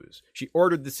news. She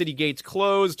ordered the city gates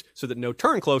closed so that no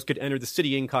turncloaks could enter the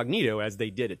city incognito as they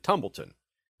did at Tumbleton.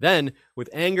 Then, with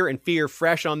anger and fear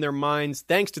fresh on their minds,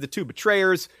 thanks to the 2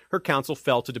 betrayers, her council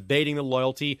fell to debating the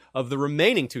loyalty of the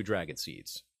remaining 2 dragon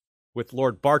seeds. With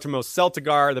Lord Bartimos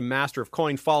Celtigar, the master of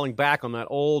coin, falling back on that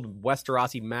old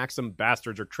Westerosi maxim,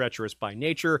 bastards are treacherous by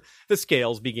nature, the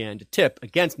scales began to tip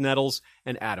against Nettles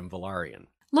and Adam Velaryon.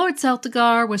 Lord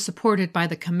Celtigar was supported by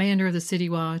the commander of the City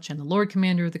Watch and the Lord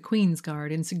Commander of the Queen's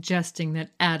Guard in suggesting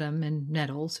that Adam and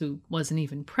Nettles, who wasn't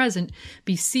even present,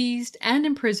 be seized and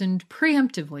imprisoned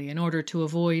preemptively in order to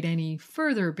avoid any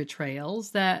further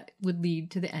betrayals that would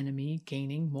lead to the enemy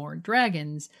gaining more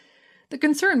dragons. The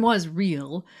concern was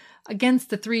real. Against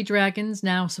the 3 dragons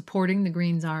now supporting the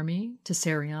Green's army,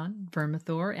 Tessarion,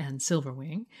 Vermithor, and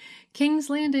Silverwing, King's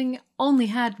Landing only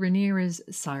had Rhaenyra's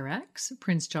Syrax,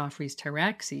 Prince Joffrey's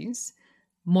Tyraxes,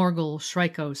 Morgul,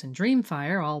 Shrykos, and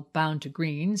Dreamfire, all bound to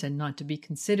Greens and not to be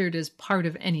considered as part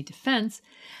of any defense,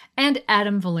 and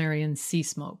Adam Valerian's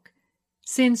Seasmoke.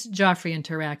 Since Joffrey and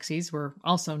Tyraxes were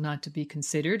also not to be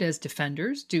considered as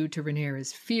defenders due to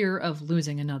Rhaenyra's fear of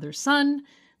losing another son,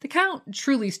 the count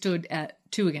truly stood at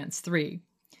 2 against 3.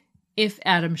 If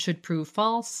Adam should prove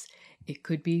false, it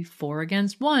could be 4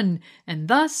 against 1, and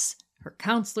thus her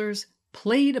counselors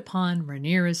played upon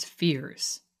Rhaenyra's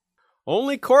fears.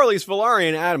 Only Corlys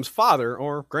Velaryon, Adam's father,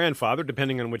 or grandfather,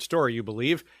 depending on which story you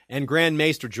believe, and Grand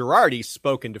Maester Girardi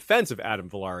spoke in defense of Adam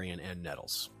Velaryon and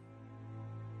Nettles.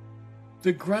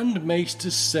 The Grand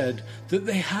Maester said that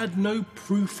they had no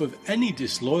proof of any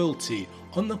disloyalty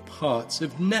on the parts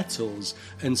of Nettles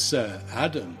and Sir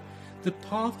Adam. The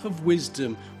path of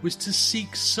wisdom was to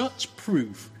seek such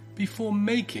proof before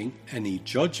making any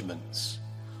judgments.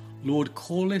 Lord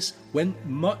Corlys went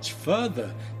much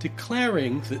further,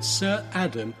 declaring that Sir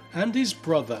Adam and his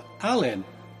brother Alyn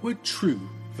were true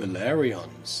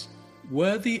Velaryons,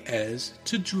 worthy heirs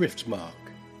to Driftmark.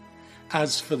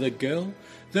 As for the girl,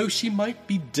 though she might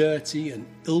be dirty and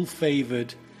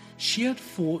ill-favoured, she had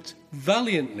fought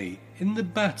valiantly in the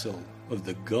Battle of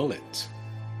the Gullet.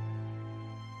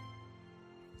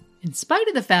 In spite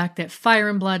of the fact that Fire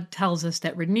and Blood tells us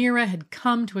that Rhaenyra had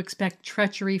come to expect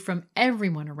treachery from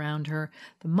everyone around her,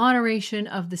 the moderation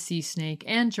of the Sea Snake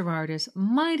and Gerardus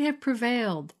might have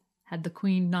prevailed had the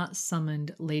Queen not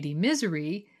summoned Lady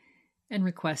Misery and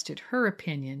requested her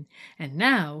opinion. And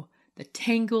now, the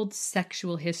tangled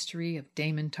sexual history of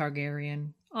Daemon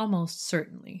Targaryen almost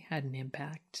certainly had an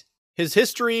impact. His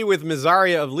history with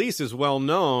Mysaria of Lys is well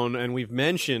known, and we've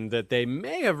mentioned that they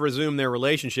may have resumed their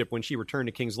relationship when she returned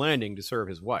to King's Landing to serve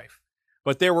his wife.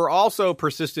 But there were also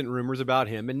persistent rumors about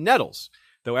him and Nettles,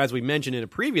 though as we mentioned in a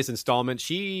previous installment,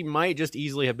 she might just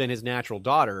easily have been his natural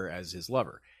daughter as his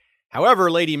lover. However,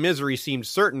 Lady Misery seemed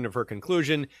certain of her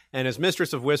conclusion, and as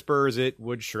Mistress of Whispers, it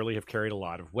would surely have carried a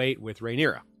lot of weight with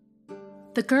Rhaenyra.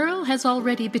 The girl has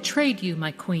already betrayed you,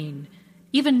 my queen.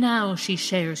 Even now she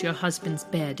shares your husband's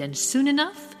bed, and soon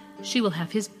enough she will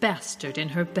have his bastard in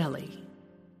her belly.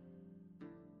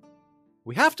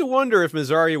 We have to wonder if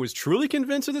Mysaria was truly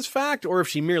convinced of this fact, or if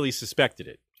she merely suspected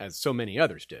it, as so many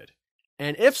others did.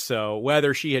 And if so,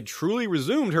 whether she had truly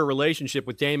resumed her relationship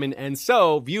with Daemon and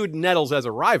so viewed Nettles as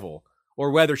a rival,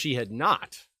 or whether she had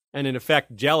not, and in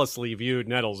effect jealously viewed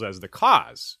Nettles as the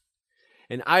cause.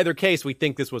 In either case, we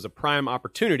think this was a prime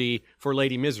opportunity for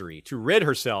Lady Misery to rid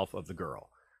herself of the girl.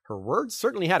 Her words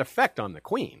certainly had effect on the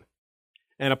Queen,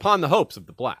 and upon the hopes of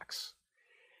the Blacks.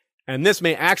 And this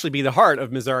may actually be the heart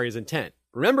of Mysaria's intent.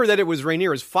 Remember that it was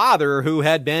Rhaenyra's father who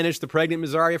had banished the pregnant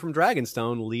Mysaria from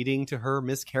Dragonstone, leading to her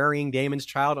miscarrying Daemon's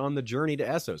child on the journey to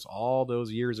Essos all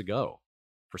those years ago.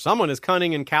 For someone as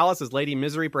cunning and callous as Lady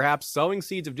Misery, perhaps sowing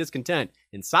seeds of discontent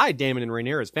inside Daemon and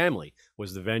Rhaenyra's family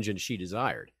was the vengeance she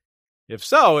desired. If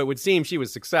so, it would seem she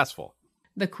was successful.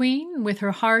 The Queen, with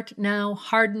her heart now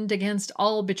hardened against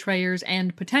all betrayers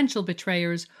and potential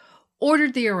betrayers,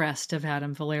 ordered the arrest of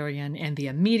Adam Valerian and the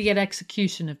immediate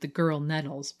execution of the girl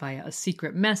Nettles via a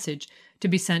secret message to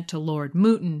be sent to Lord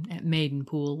Mooton at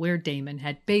Maidenpool, where Daemon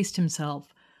had based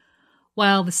himself.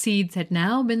 While the seeds had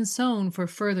now been sown for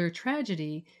further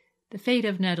tragedy, the fate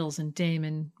of Nettles and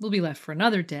Daemon will be left for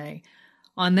another day.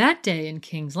 On that day in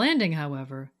King's Landing,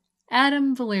 however,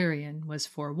 Adam Valerian was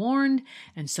forewarned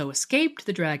and so escaped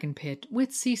the dragon pit with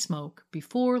Seasmoke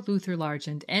before Luther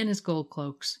Largent and his gold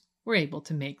cloaks were able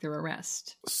to make their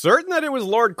arrest. Certain that it was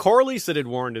Lord Corlys that had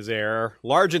warned his heir,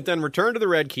 Largent then returned to the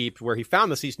Red Keep, where he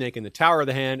found the Sea Snake in the Tower of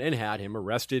the Hand and had him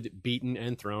arrested, beaten,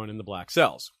 and thrown in the Black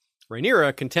Cells.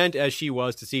 Rhaenyra, content as she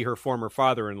was to see her former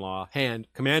father-in-law, Hand,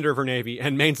 commander of her navy,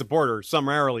 and main supporter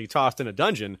summarily tossed in a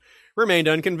dungeon, remained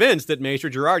unconvinced that Maester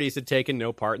Girardius had taken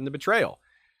no part in the betrayal.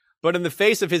 But in the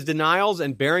face of his denials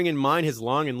and bearing in mind his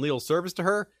long and leal service to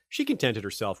her, she contented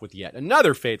herself with yet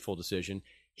another fateful decision.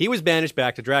 He was banished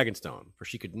back to Dragonstone, for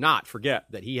she could not forget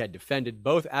that he had defended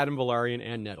both Adam Valerian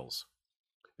and Nettles.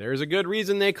 There's a good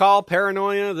reason they call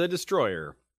paranoia the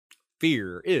destroyer.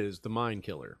 Fear is the mind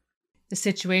killer. The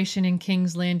situation in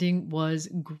King's Landing was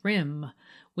grim.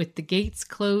 With the gates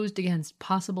closed against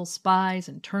possible spies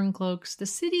and turncloaks, the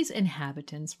city's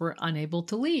inhabitants were unable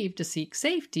to leave to seek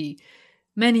safety.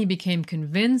 Many became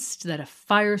convinced that a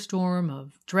firestorm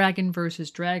of dragon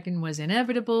versus dragon was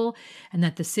inevitable and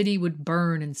that the city would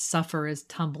burn and suffer as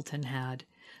Tumbleton had.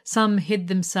 Some hid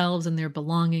themselves and their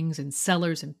belongings in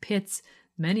cellars and pits,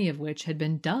 many of which had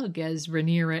been dug as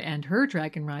Rhaenyra and her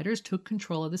dragon riders took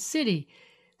control of the city.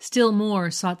 Still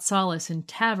more sought solace in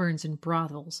taverns and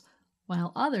brothels,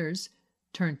 while others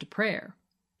turned to prayer.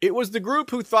 It was the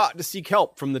group who thought to seek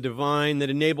help from the divine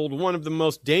that enabled one of the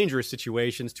most dangerous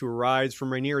situations to arise from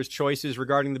Rhaenyra's choices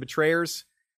regarding the betrayers.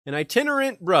 An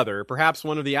itinerant brother, perhaps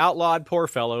one of the outlawed poor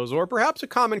fellows, or perhaps a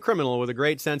common criminal with a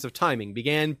great sense of timing,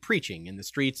 began preaching in the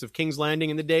streets of King's Landing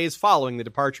in the days following the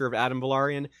departure of Adam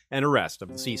Velaryon and arrest of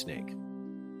the Sea Snake.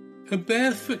 A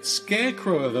barefoot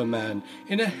scarecrow of a man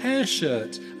in a hair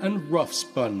shirt and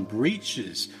rough-spun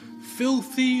breeches,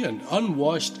 filthy and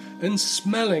unwashed and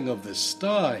smelling of the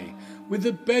sty, with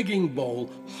a begging bowl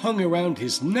hung around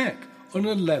his neck on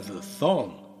a leather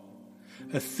thong.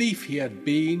 A thief he had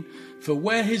been, for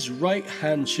where his right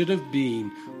hand should have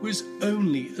been was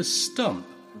only a stump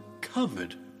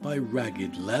covered by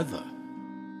ragged leather.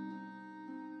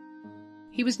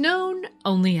 He was known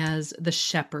only as the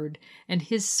Shepherd, and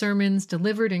his sermons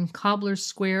delivered in Cobbler's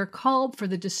Square called for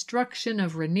the destruction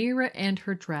of Rhaenyra and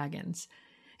her dragons.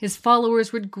 His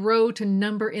followers would grow to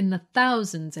number in the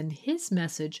thousands, and his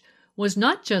message was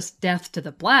not just death to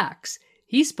the Blacks.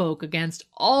 He spoke against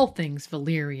all things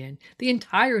Valyrian, the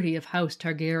entirety of House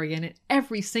Targaryen, and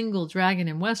every single dragon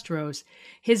in Westeros.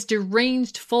 His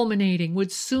deranged fulminating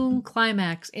would soon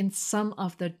climax in some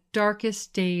of the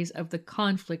darkest days of the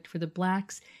conflict for the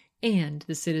Blacks and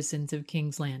the citizens of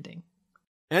King's Landing.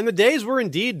 And the days were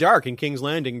indeed dark in King's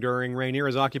Landing during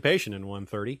Rhaenyra's occupation in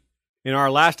 130. In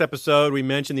our last episode, we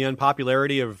mentioned the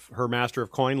unpopularity of her Master of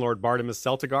Coin, Lord Bartimaeus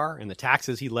Celtigar, and the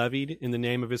taxes he levied in the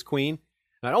name of his queen.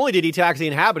 Not only did he tax the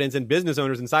inhabitants and business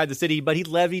owners inside the city, but he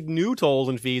levied new tolls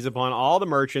and fees upon all the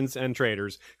merchants and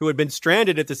traders who had been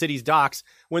stranded at the city's docks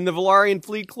when the Velaryon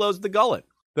fleet closed the gullet.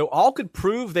 Though all could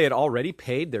prove they had already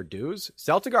paid their dues,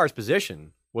 Celtigar's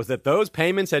position was that those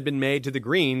payments had been made to the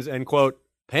Greens and, quote,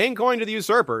 paying coin to the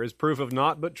usurper is proof of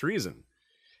naught but treason.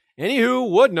 Any who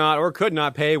would not or could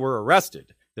not pay were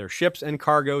arrested, their ships and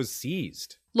cargoes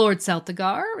seized. Lord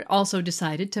Celtigar also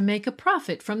decided to make a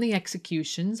profit from the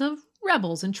executions of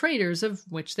rebels and traitors, of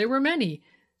which there were many.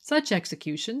 Such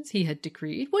executions, he had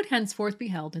decreed, would henceforth be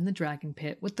held in the dragon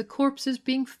pit, with the corpses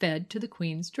being fed to the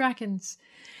queen's dragons.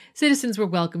 Citizens were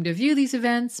welcome to view these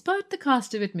events, but the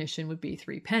cost of admission would be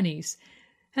 3 pennies.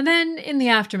 And then, in the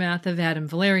aftermath of Adam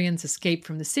Velaryon's escape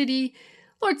from the city,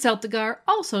 Lord Celtigar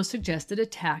also suggested a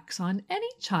tax on any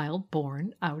child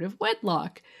born out of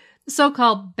wedlock. The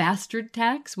so-called bastard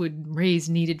tax would raise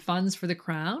needed funds for the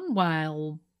crown,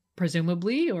 while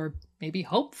presumably, or maybe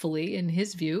hopefully in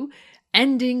his view,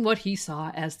 ending what he saw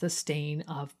as the stain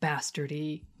of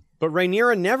bastardy. But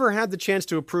Rhaenyra never had the chance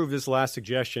to approve this last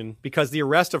suggestion, because the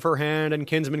arrest of her hand and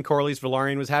kinsman Corlys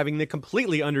Velaryon was having the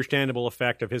completely understandable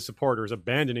effect of his supporters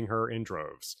abandoning her in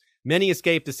droves. Many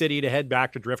escaped the city to head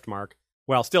back to Driftmark,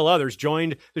 while still others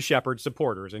joined the Shepherd's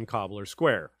supporters in Cobbler's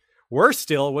Square. Worse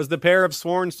still was the pair of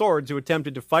sworn swords who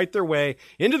attempted to fight their way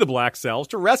into the Black Cells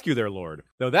to rescue their lord.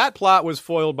 Though that plot was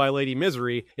foiled by Lady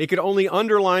Misery, it could only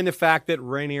underline the fact that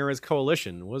Rhaenyra's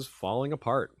coalition was falling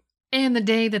apart. And the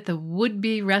day that the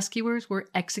would-be rescuers were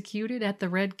executed at the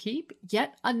Red Keep,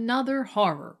 yet another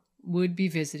horror would be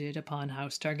visited upon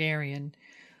House Targaryen.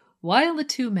 While the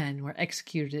 2 men were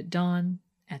executed at dawn,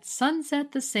 at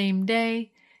sunset the same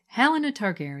day, Helaena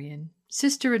Targaryen,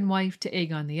 sister and wife to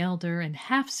Aegon the Elder and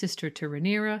half-sister to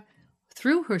Rhaenyra,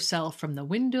 threw herself from the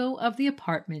window of the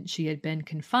apartment she had been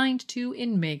confined to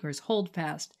in Maegor's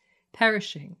Holdfast,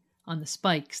 perishing on the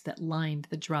spikes that lined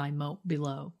the dry moat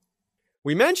below.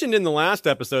 We mentioned in the last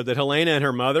episode that Helaena and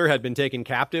her mother had been taken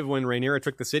captive when Rhaenyra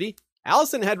took the city.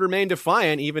 Alicent had remained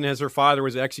defiant even as her father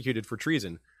was executed for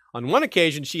treason. On one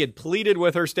occasion, she had pleaded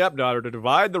with her stepdaughter to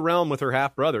divide the realm with her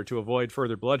half-brother to avoid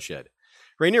further bloodshed.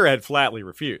 Rhaenyra had flatly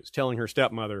refused, telling her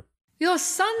stepmother, "Your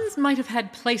sons might have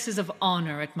had places of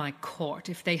honor at my court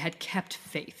if they had kept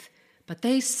faith, but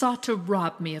they sought to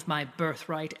rob me of my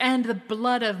birthright, and the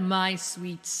blood of my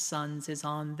sweet sons is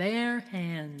on their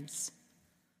hands."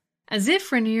 As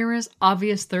if Rhaenyra's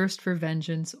obvious thirst for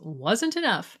vengeance wasn't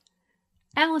enough,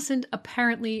 Alicent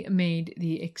apparently made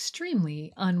the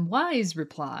extremely unwise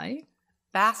reply,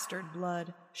 Bastard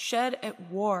blood, shed at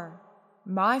war.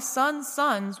 My son's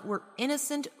sons were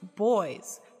innocent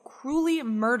boys, cruelly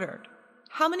murdered.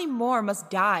 How many more must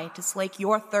die to slake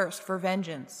your thirst for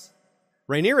vengeance?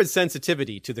 Rhaenyra's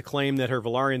sensitivity to the claim that her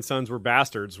Velaryon sons were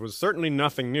bastards was certainly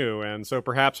nothing new, and so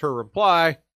perhaps her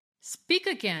reply, Speak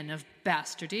again of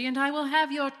bastardy, and I will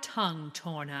have your tongue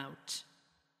torn out,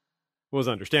 was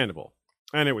understandable.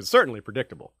 And it was certainly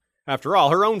predictable. After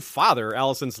all, her own father,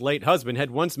 Alicent's late husband,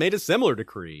 had once made a similar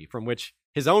decree, from which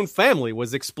his own family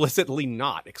was explicitly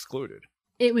not excluded.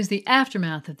 It was the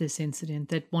aftermath of this incident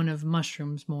that one of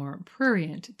Mushroom's more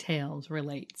prurient tales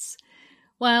relates.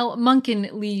 While Munkin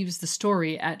leaves the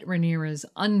story at Rhaenyra's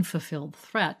unfulfilled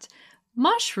threat,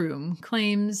 Mushroom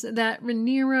claims that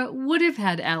Rhaenyra would have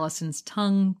had Alicent's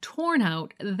tongue torn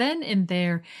out then and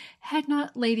there had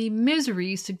not Lady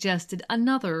Misery suggested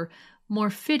another, more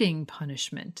fitting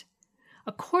punishment.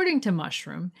 According to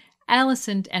Mushroom,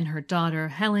 Alicent and her daughter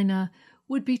Helena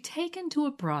would be taken to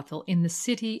a brothel in the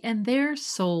city and there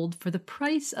sold for the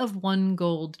price of 1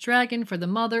 gold dragon for the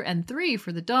mother and 3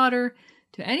 for the daughter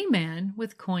to any man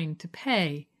with coin to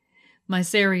pay.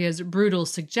 Mysaria's brutal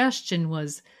suggestion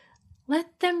was,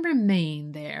 let them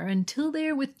remain there until they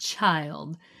are with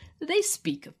child. They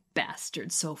speak of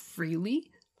bastards so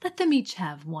freely. Let them each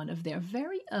have one of their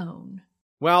very own.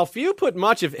 While few put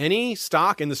much, if any,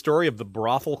 stock in the story of the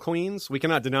brothel queens, we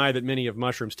cannot deny that many of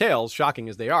Mushroom's tales, shocking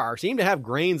as they are, seem to have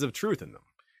grains of truth in them.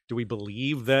 Do we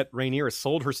believe that Rhaenyra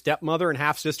sold her stepmother and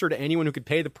half-sister to anyone who could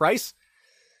pay the price?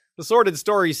 The sordid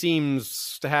story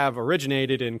seems to have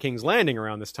originated in King's Landing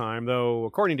around this time, though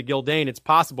according to Gildane, it's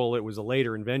possible it was a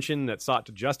later invention that sought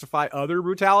to justify other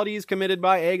brutalities committed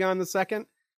by Aegon II.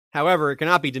 However, it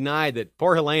cannot be denied that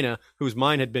poor Helaena, whose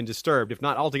mind had been disturbed, if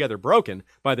not altogether broken,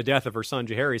 by the death of her son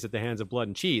Jaehaerys at the hands of Blood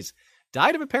and Cheese,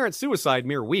 died of apparent suicide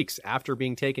mere weeks after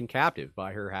being taken captive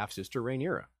by her half-sister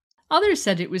Rhaenyra. Others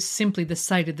said it was simply the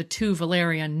sight of the 2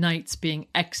 Valyrian knights being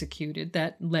executed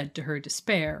that led to her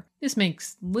despair. This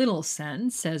makes little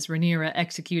sense, as Rhaenyra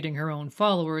executing her own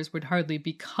followers would hardly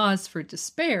be cause for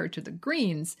despair to the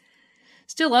Greens.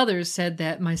 Still others said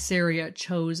that Mysaria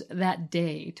chose that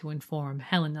day to inform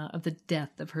Helena of the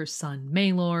death of her son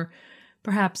Maelor,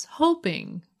 perhaps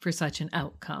hoping for such an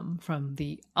outcome from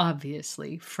the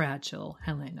obviously fragile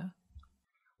Helena.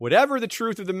 Whatever the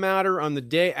truth of the matter, on the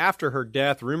day after her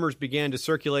death, rumors began to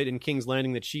circulate in King's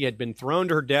Landing that she had been thrown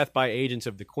to her death by agents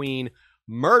of the Queen,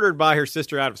 murdered by her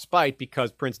sister out of spite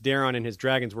because Prince Daeron and his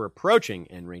dragons were approaching,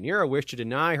 and Rhaenyra wished to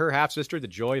deny her half-sister the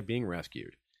joy of being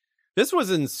rescued. This was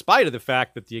in spite of the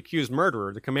fact that the accused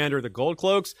murderer, the commander of the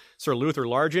Goldcloaks, Sir Luther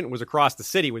Largent, was across the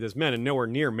city with his men and nowhere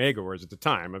near Maegor's at the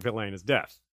time of Helena's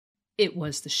death. It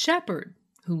was the shepherd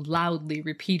who loudly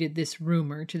repeated this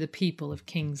rumor to the people of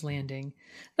King's Landing,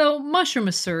 though Mushroom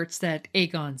asserts that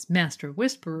Aegon's master of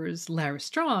whisperers, Larys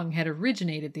Strong, had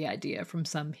originated the idea from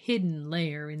some hidden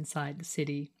lair inside the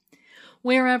city.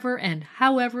 Wherever and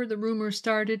however the rumor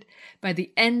started, by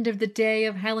the end of the day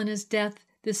of Helena's death,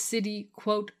 the city,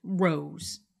 quote,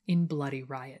 rose in bloody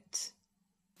riot.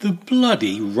 The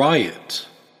bloody riot.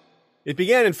 It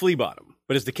began in Flea Bottom,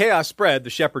 but as the chaos spread, the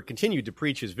shepherd continued to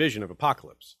preach his vision of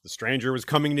apocalypse. The stranger was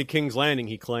coming to King's Landing,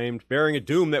 he claimed, bearing a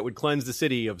doom that would cleanse the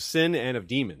city of sin and of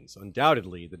demons,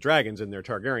 undoubtedly the dragons and their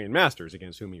Targaryen masters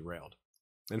against whom he railed.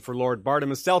 And for Lord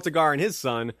Bartimaeus Celtigar and his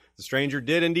son, the stranger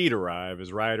did indeed arrive,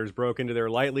 as rioters broke into their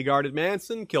lightly guarded manse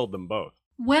and killed them both.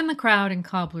 When the crowd in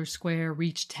Cobbler Square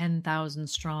reached 10,000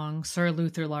 strong, Sir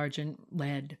Luther Largent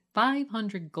led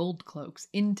 500 Goldcloaks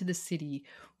into the city,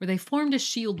 where they formed a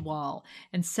shield wall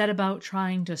and set about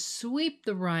trying to sweep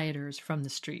the rioters from the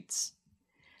streets.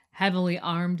 Heavily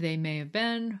armed they may have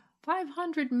been,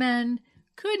 500 men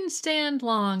couldn't stand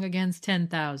long against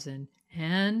 10,000,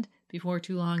 and before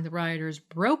too long, the rioters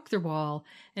broke the wall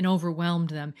and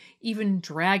overwhelmed them, even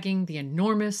dragging the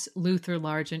enormous Luther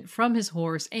Largent from his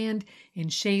horse, and, in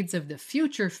shades of the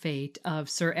future fate of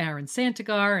Sir Aaron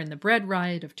Santagar and the Bread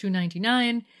Riot of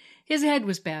 299, his head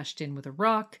was bashed in with a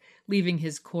rock, leaving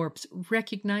his corpse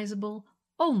recognizable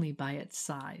only by its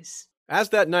size. As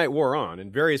that night wore on,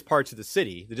 in various parts of the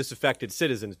city, the disaffected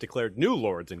citizens declared new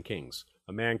lords and kings.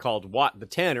 A man called Wat the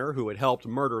Tanner, who had helped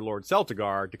murder Lord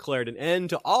Celtigar, declared an end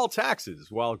to all taxes,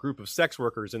 while a group of sex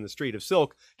workers in the Street of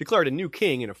Silk declared a new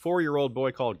king in a 4-year-old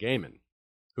boy called Gaiman,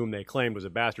 whom they claimed was a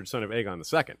bastard son of Aegon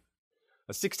II.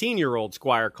 A 16-year-old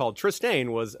squire called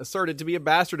Trystane was asserted to be a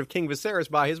bastard of King Viserys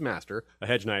by his master, a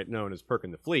hedge knight known as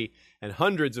Perkin the Flea, and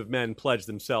hundreds of men pledged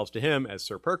themselves to him as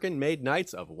Sir Perkin made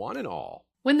knights of one and all.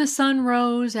 When the sun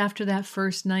rose after that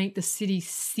first night, the city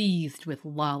seethed with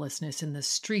lawlessness and the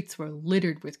streets were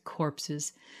littered with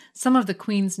corpses. Some of the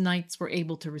queen's knights were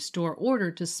able to restore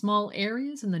order to small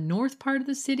areas in the north part of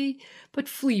the city, but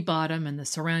Flea Bottom and the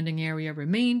surrounding area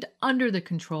remained under the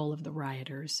control of the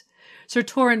rioters. Sir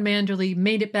Torrin Manderley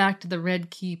made it back to the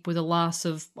Red Keep with a loss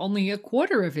of only a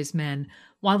quarter of his men,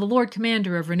 while the Lord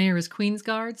Commander of Rhaenyra's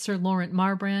Queensguard, Sir Laurent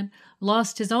Marbrand,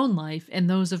 lost his own life and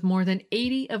those of more than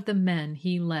 80 of the men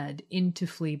he led into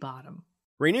Flea Bottom.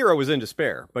 Rhaenyra was in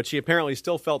despair, but she apparently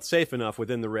still felt safe enough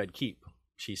within the Red Keep.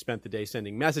 She spent the day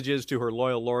sending messages to her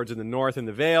loyal lords in the north and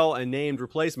the Vale and named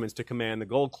replacements to command the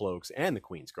Gold Cloaks and the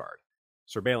Queensguard.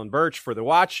 Sir Balon Birch for the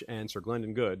Watch and Sir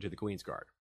Glendon Good to the Queensguard.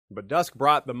 But dusk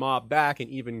brought the mob back in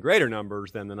even greater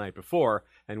numbers than the night before,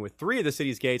 and with 3 of the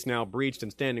city's gates now breached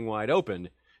and standing wide open,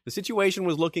 the situation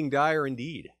was looking dire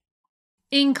indeed.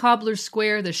 In Cobbler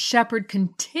Square, the shepherd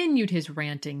continued his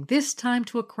ranting, this time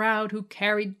to a crowd who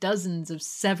carried dozens of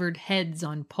severed heads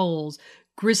on poles,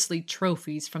 grisly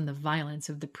trophies from the violence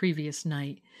of the previous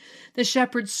night. The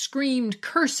shepherd screamed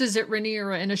curses at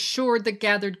Rhaenyra and assured the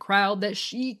gathered crowd that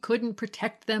she couldn't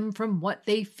protect them from what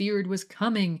they feared was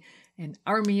coming, an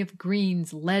army of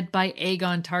greens led by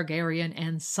Aegon Targaryen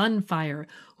and Sunfire,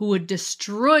 who would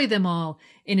destroy them all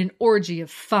in an orgy of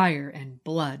fire and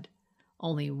blood.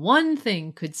 Only one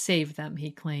thing could save them, he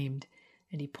claimed,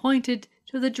 and he pointed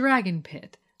to the dragon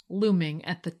pit looming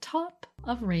at the top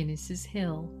of Rhaenys'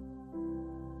 Hill.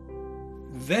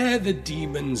 There the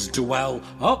demons dwell,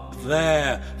 up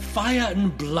there, fire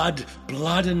and blood,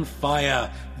 blood and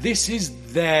fire. This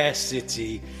is their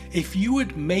city. If you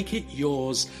would make it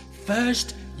yours,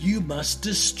 first you must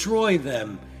destroy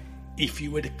them. If you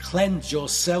would cleanse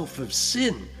yourself of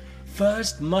sin,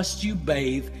 first must you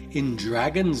bathe in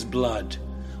dragon's blood,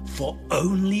 for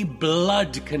only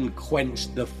blood can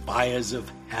quench the fires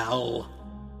of hell.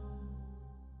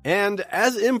 And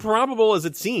as improbable as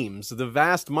it seems, the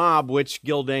vast mob, which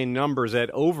Gyldayn numbers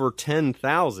at over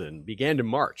 10,000, began to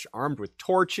march, armed with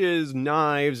torches,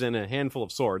 knives, and a handful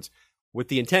of swords, with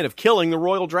the intent of killing the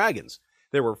royal dragons.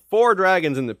 There were 4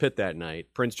 dragons in the pit that night: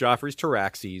 Prince Joffrey's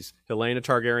Tyraxes, Helaena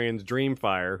Targaryen's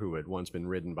Dreamfire, who had once been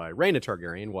ridden by Rhaena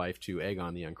Targaryen, wife to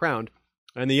Aegon the Uncrowned,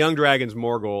 and the young dragons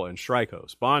Morgul and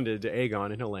Shrykos, bonded to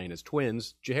Aegon and Helena's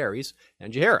twins, Jaehaerys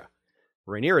and Jaehaera.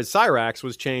 Rhaenyra's Syrax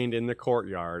was chained in the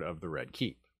courtyard of the Red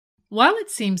Keep. While it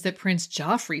seems that Prince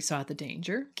Joffrey saw the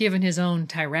danger, given his own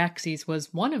Tyraxes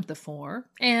was one of the 4,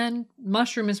 and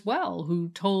Mushroom as well, who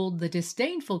told the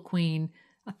disdainful queen,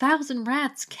 1,000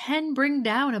 rats can bring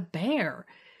down a bear,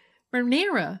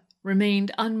 Rhaenyra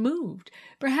remained unmoved.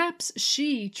 Perhaps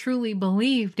she truly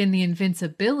believed in the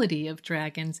invincibility of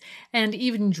dragons, and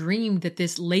even dreamed that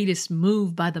this latest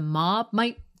move by the mob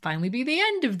might finally be the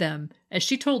end of them. As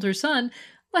she told her son,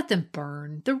 let them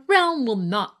burn. The realm will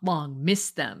not long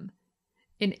miss them.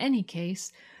 In any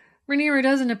case, Rhaenyra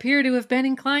doesn't appear to have been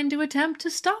inclined to attempt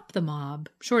to stop the mob,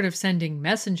 short of sending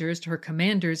messengers to her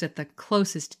commanders at the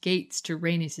closest gates to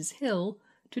Rhaenys' Hill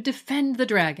to defend the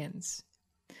dragons.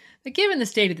 But given the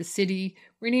state of the city,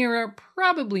 Rhaenyra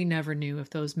probably never knew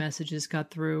if those messages got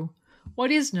through.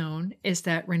 What is known is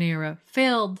that Rhaenyra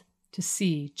failed to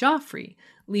see Joffrey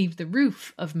leave the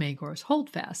roof of Maegor's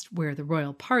Holdfast, where the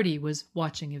royal party was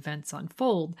watching events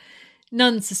unfold.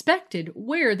 None suspected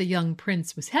where the young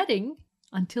prince was heading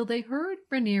until they heard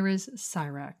Rhaenyra's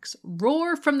Syrax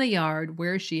roar from the yard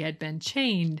where she had been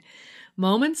chained.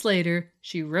 Moments later,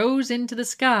 she rose into the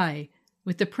sky,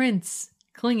 with the prince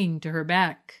clinging to her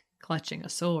back, clutching a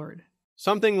sword.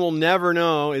 Something we'll never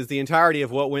know is the entirety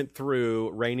of what went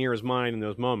through Rhaenyra's mind in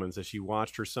those moments as she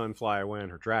watched her son fly away on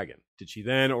her dragon. Did she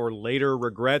then or later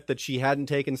regret that she hadn't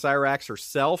taken Syrax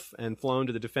herself and flown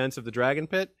to the defense of the dragon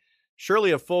pit?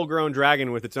 Surely a full-grown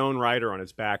dragon with its own rider on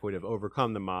its back would have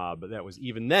overcome the mob that was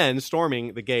even then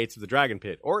storming the gates of the dragon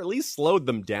pit, or at least slowed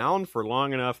them down for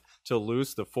long enough to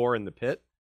loose the 4 in the pit.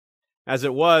 As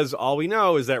it was, all we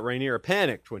know is that Rhaenyra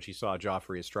panicked when she saw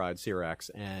Joffrey astride Syrax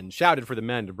and shouted for the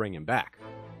men to bring him back.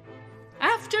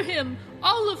 After him,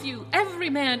 all of you, every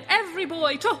man, every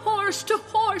boy, to horse,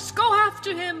 go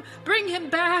after him, bring him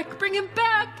back,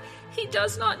 he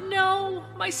does not know,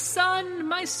 my son,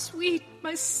 my sweet,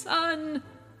 my son.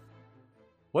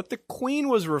 What the queen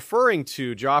was referring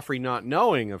to, Joffrey not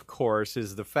knowing, of course,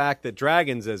 is the fact that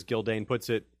dragons, as Gyldayn puts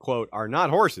it, quote, are not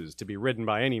horses to be ridden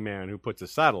by any man who puts a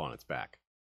saddle on its back.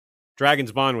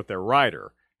 Dragons bond with their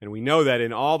rider, and we know that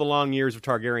in all the long years of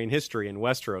Targaryen history in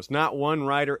Westeros, not one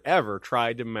rider ever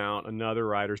tried to mount another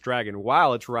rider's dragon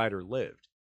while its rider lived.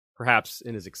 Perhaps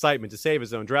in his excitement to save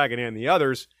his own dragon and the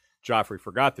others, Joffrey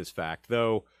forgot this fact,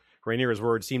 though Rhaenyra's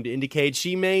words seem to indicate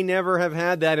she may never have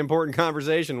had that important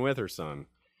conversation with her son.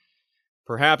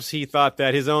 Perhaps he thought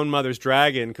that his own mother's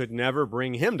dragon could never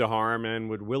bring him to harm and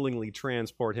would willingly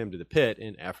transport him to the pit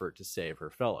in effort to save her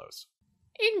fellows.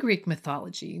 In Greek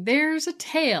mythology, there's a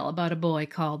tale about a boy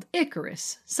called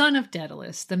Icarus, son of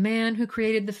Daedalus, the man who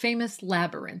created the famous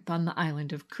labyrinth on the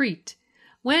island of Crete.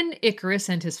 When Icarus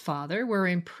and his father were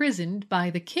imprisoned by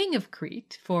the king of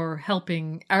Crete for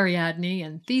helping Ariadne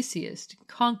and Theseus to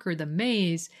conquer the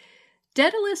maze,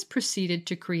 Daedalus proceeded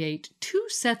to create 2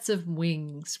 sets of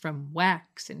wings from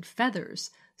wax and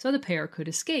feathers so the pair could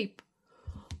escape.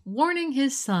 Warning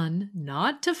his son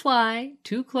not to fly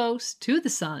too close to the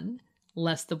sun,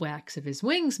 lest the wax of his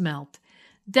wings melt,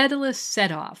 Daedalus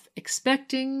set off,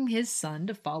 expecting his son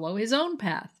to follow his own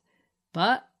path.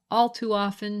 But all too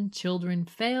often, children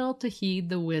fail to heed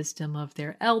the wisdom of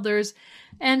their elders,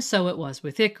 and so it was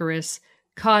with Icarus.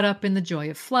 Caught up in the joy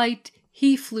of flight,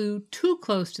 he flew too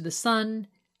close to the sun,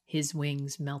 his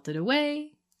wings melted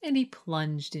away, and he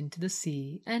plunged into the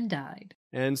sea and died.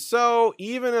 And so,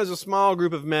 even as a small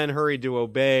group of men hurried to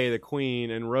obey the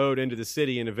queen and rode into the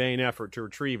city in a vain effort to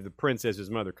retrieve the prince as his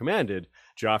mother commanded,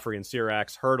 Joffrey and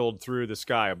Syrax hurtled through the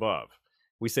sky above.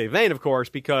 We say vain, of course,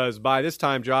 because by this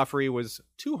time Joffrey was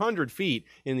 200 feet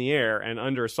in the air and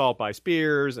under assault by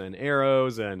spears and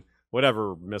arrows and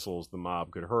whatever missiles the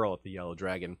mob could hurl at the Yellow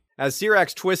Dragon. As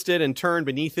Syrax twisted and turned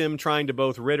beneath him, trying to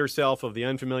both rid herself of the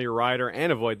unfamiliar rider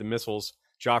and avoid the missiles,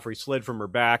 Joffrey slid from her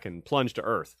back and plunged to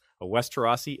earth, a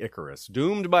Westerosi Icarus,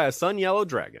 doomed by a sun-yellow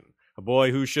dragon, a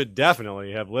boy who should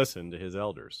definitely have listened to his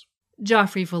elders.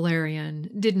 Joffrey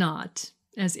Valerian did not,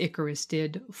 as Icarus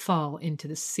did, fall into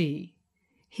the sea.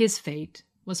 His fate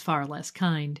was far less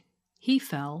kind. He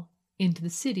fell into the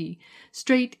city,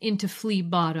 straight into Flea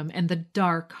Bottom and the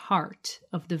dark heart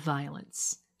of the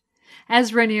violence.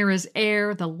 As Rhaenyra's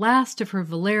heir, the last of her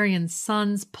Valerian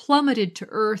sons, plummeted to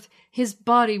earth, his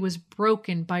body was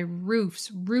broken by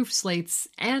roofs, roof slates,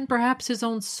 and perhaps his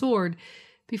own sword,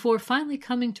 before finally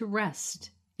coming to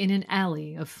rest in an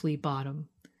alley of Flea Bottom.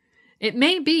 It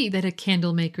may be that a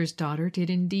candlemaker's daughter did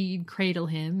indeed cradle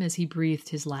him as he breathed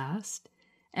his last,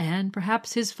 and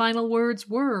perhaps his final words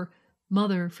were,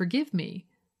 "Mother, forgive me."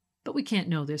 But we can't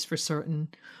know this for certain.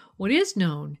 What is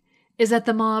known is that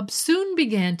the mob soon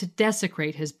began to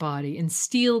desecrate his body and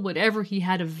steal whatever he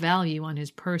had of value on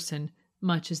his person,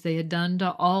 much as they had done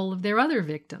to all of their other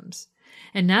victims.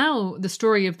 And now the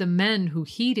story of the men who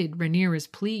heeded Rhaenyra's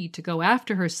plea to go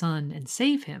after her son and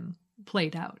save him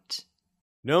played out.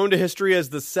 Known to history as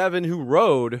the 7 who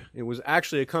rode, it was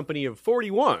actually a company of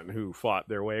 41 who fought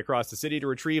their way across the city to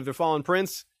retrieve the fallen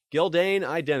prince. Gildane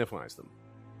identifies them.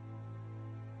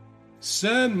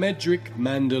 Sir Medric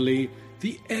Manderley,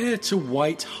 the heir to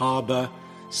White Harbour,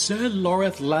 Sir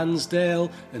Loreth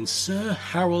Lansdale and Sir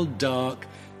Harold Dark,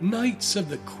 Knights of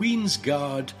the Queen's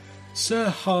Guard, Sir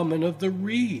Harmon of the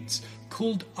Reeds,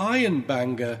 called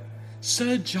Ironbanger,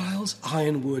 Sir Giles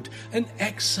Ironwood, an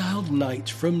exiled knight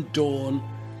from Dorne,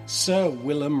 Sir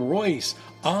Willem Royce,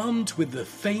 armed with the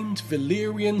famed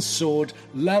Valyrian sword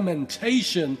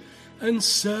Lamentation, and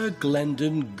Sir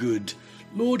Glendon Good,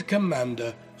 Lord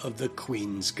Commander of the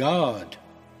Queen's Guard.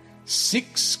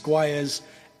 6 squires,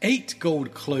 8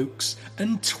 gold cloaks,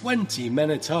 and 20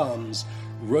 men-at-arms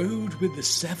rode with the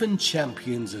 7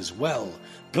 champions as well,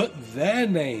 but their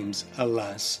names,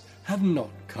 alas, have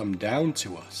not come down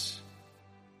to us.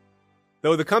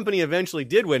 Though the company eventually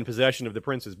did win possession of the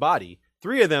prince's body,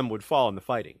 3 of them would fall in the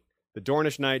fighting. The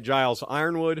Dornish knight Giles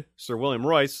Ironwood, Sir William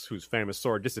Royce, whose famous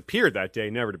sword disappeared that day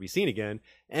never to be seen again,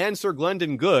 and Sir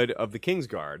Glendon Good of the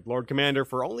Kingsguard, Lord Commander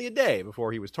for only a day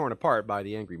before he was torn apart by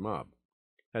the angry mob.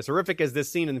 As horrific as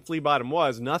this scene in Flea Bottom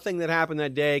was, nothing that happened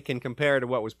that day can compare to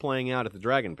what was playing out at the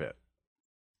Dragon Pit.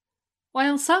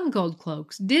 While some gold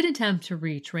cloaks did attempt to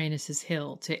reach Rhaenys'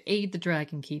 Hill to aid the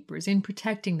Dragon Keepers in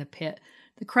protecting the pit,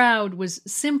 the crowd was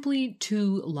simply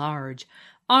too large.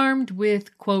 Armed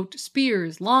with, quote,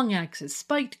 spears, long axes,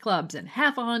 spiked clubs, and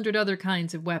 100 other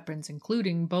kinds of weapons,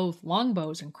 including both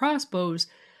longbows and crossbows,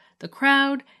 the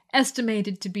crowd,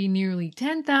 estimated to be nearly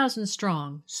 10,000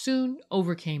 strong, soon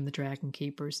overcame the Dragon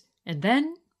Keepers, and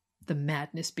then the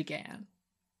madness began.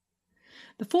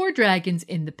 The 4 dragons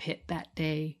in the pit that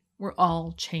day were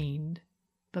all chained,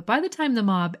 but by the time the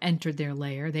mob entered their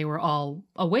lair, they were all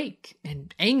awake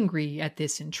and angry at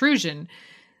this intrusion.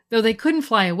 Though they couldn't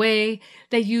fly away,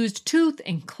 they used tooth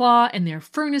and claw and their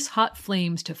furnace-hot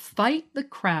flames to fight the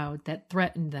crowd that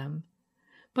threatened them.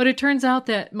 But it turns out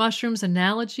that Mushroom's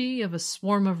analogy of a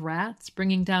swarm of rats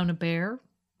bringing down a bear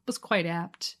was quite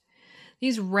apt.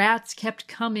 These rats kept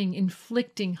coming,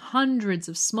 inflicting hundreds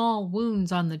of small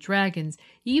wounds on the dragons,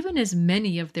 even as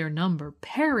many of their number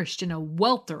perished in a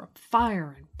welter of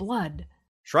fire and blood.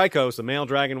 Shrykos, a male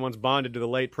dragon once bonded to the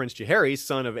late Prince Jaehaerys,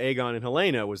 son of Aegon and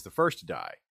Helena, was the first to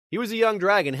die. He was a young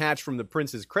dragon hatched from the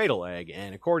prince's cradle egg,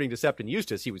 and according to Septon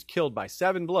Eustace, he was killed by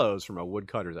 7 blows from a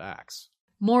woodcutter's axe.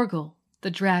 Morgul,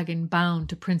 the dragon bound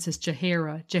to Princess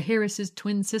Jaehaera, Jaehaerys'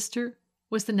 twin sister,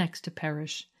 was the next to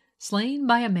perish, slain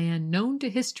by a man known to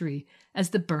history as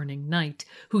the Burning Knight,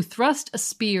 who thrust a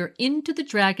spear into the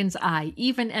dragon's eye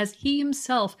even as he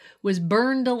himself was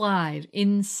burned alive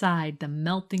inside the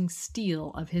melting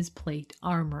steel of his plate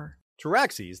armor.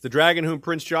 Tyraxes, the dragon whom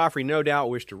Prince Joffrey no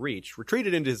doubt wished to reach,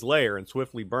 retreated into his lair and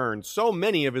swiftly burned so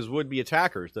many of his would-be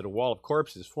attackers that a wall of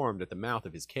corpses formed at the mouth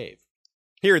of his cave.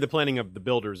 Here, the planning of the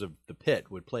builders of the pit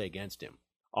would play against him.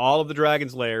 All of the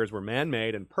dragon's lairs were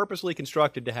man-made and purposely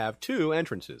constructed to have 2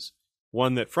 entrances,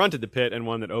 one that fronted the pit and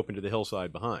one that opened to the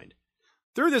hillside behind.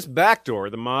 Through this back door,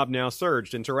 the mob now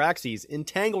surged, and Tyraxes,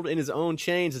 entangled in his own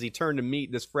chains as he turned to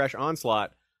meet this fresh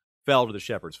onslaught, fell to the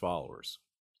shepherd's followers.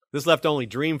 This left only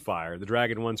Dreamfire, the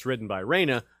dragon once ridden by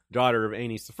Rhaena, daughter of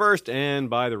Aenys I, and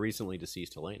by the recently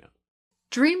deceased Helena.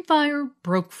 Dreamfire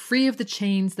broke free of the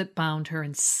chains that bound her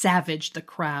and savaged the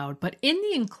crowd, but in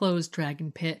the enclosed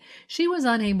dragon pit, she was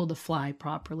unable to fly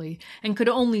properly and could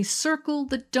only circle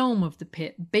the dome of the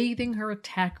pit, bathing her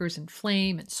attackers in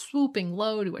flame and swooping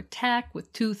low to attack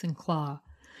with tooth and claw.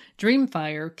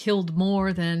 Dreamfire killed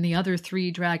more than the other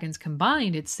 3 dragons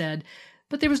combined, it said,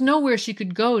 but there was nowhere she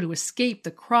could go to escape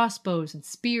the crossbows and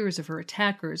spears of her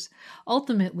attackers.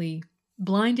 Ultimately,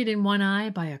 blinded in one eye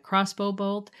by a crossbow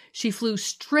bolt, she flew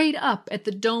straight up at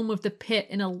the dome of the pit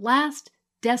in a last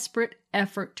desperate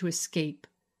effort to escape.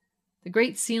 The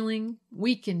great ceiling,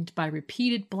 weakened by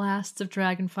repeated blasts of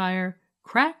dragonfire,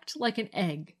 cracked like an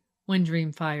egg when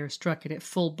Dreamfire struck it at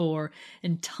full bore,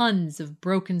 and tons of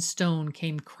broken stone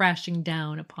came crashing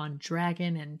down upon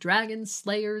dragon and dragon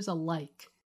slayers alike.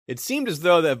 It seemed as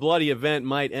though that bloody event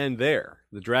might end there.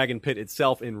 The dragon pit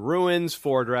itself in ruins,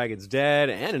 4 dragons dead,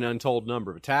 and an untold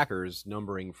number of attackers,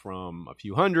 numbering from a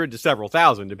few hundred to several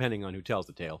thousand, depending on who tells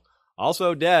the tale.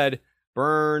 Also dead,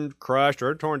 burned, crushed,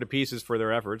 or torn to pieces for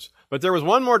their efforts. But there was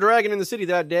one more dragon in the city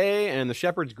that day, and the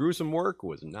shepherd's gruesome work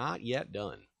was not yet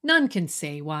done. None can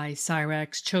say why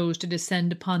Syrax chose to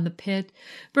descend upon the pit.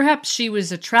 Perhaps she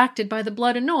was attracted by the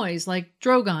blood and noise, like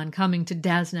Drogon coming to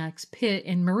Daznak's pit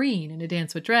in Meereen in A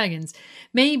Dance with Dragons.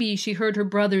 Maybe she heard her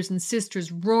brothers and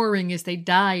sisters roaring as they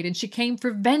died, and she came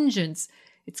for vengeance.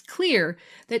 It's clear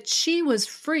that she was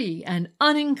free and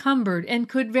unencumbered and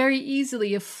could very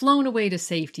easily have flown away to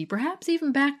safety, perhaps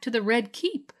even back to the Red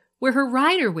Keep, where her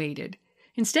rider waited.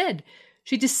 Instead,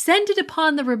 she descended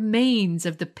upon the remains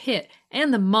of the pit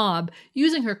and the mob,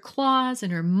 using her claws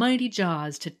and her mighty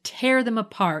jaws to tear them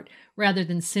apart rather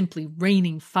than simply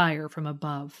raining fire from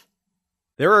above.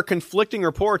 There are conflicting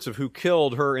reports of who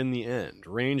killed her in the end,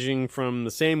 ranging from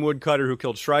the same woodcutter who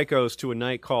killed Shrykos to a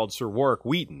knight called Sir Warwick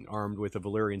Wheaton, armed with a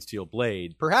Valyrian steel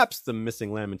blade, perhaps the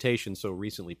missing Lamentation so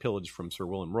recently pillaged from Sir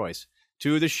Willem Royce,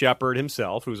 to the shepherd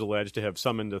himself, who's alleged to have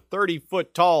summoned a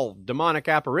 30-foot-tall demonic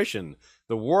apparition,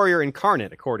 the warrior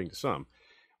incarnate, according to some,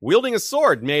 wielding a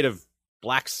sword made of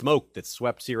black smoke that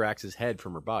swept Syrax's head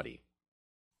from her body.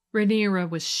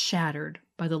 Rhaenyra was shattered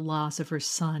by the loss of her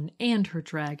son and her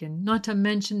dragon, not to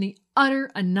mention the utter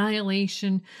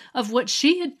annihilation of what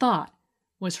she had thought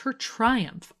was her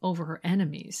triumph over her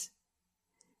enemies.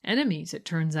 Enemies, it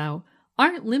turns out,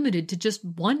 aren't limited to just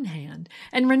one hand,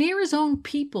 and Rhaenyra's own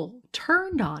people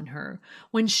turned on her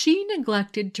when she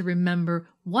neglected to remember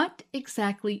what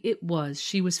exactly it was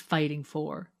she was fighting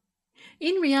for.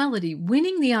 In reality,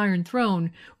 winning the Iron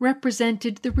Throne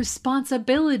represented the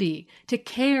responsibility to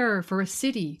care for a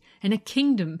city and a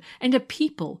kingdom and a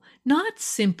people, not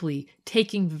simply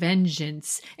taking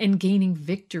vengeance and gaining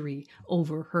victory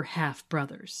over her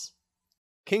half-brothers.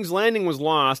 King's Landing was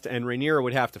lost, and Rhaenyra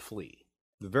would have to flee.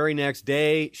 The very next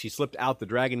day, she slipped out the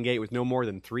Dragon Gate with no more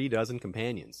than 36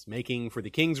 companions, making for the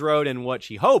King's Road and what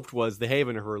she hoped was the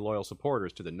haven of her loyal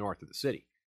supporters to the north of the city.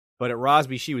 But at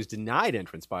Rosby, she was denied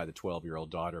entrance by the 12-year-old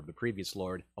daughter of the previous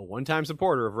lord, a one-time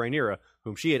supporter of Rhaenyra,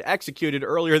 whom she had executed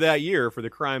earlier that year for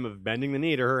the crime of bending the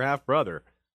knee to her half-brother.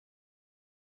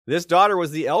 This daughter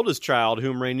was the eldest child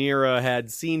whom Rhaenyra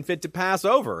had seen fit to pass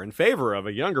over in favor of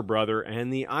a younger brother,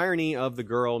 and the irony of the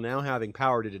girl now having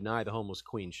power to deny the homeless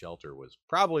queen shelter was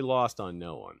probably lost on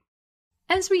no one.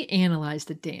 As we analyze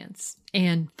the dance,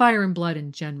 and Fire and Blood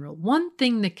in general, one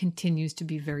thing that continues to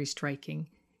be very striking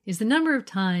is the number of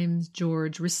times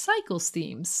George recycles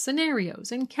themes,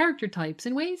 scenarios, and character types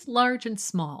in ways large and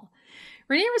small.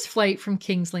 Rhaenyra's flight from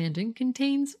King's Landing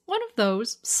contains one of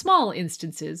those small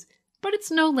instances, but it's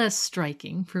no less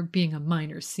striking for being a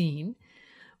minor scene.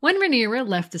 When Rhaenyra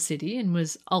left the city and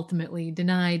was ultimately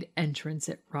denied entrance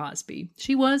at Rosby,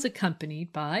 she was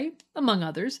accompanied by, among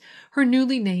others, her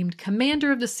newly named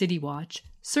commander of the City Watch,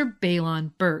 Sir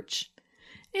Balon Birch.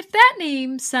 If that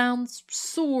name sounds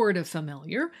sort of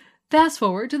familiar, fast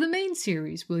forward to the main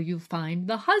series where you'll find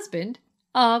the husband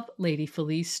of Lady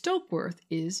Felice Stokeworth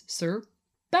is Sir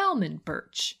Balman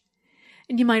Birch.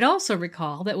 And you might also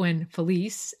recall that when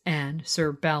Felice and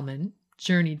Sir Balman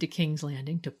journeyed to King's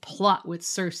Landing to plot with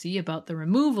Cersei about the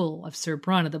removal of Sir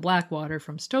Bronn of the Blackwater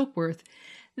from Stokeworth,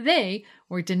 they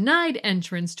were denied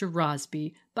entrance to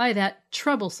Rosby by that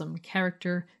troublesome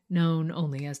character known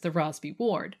only as the Rosby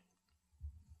Ward.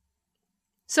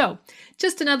 So,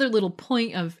 just another little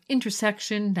point of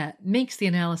intersection that makes the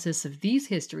analysis of these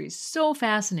histories so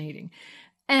fascinating.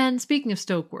 And speaking of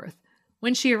Stokeworth,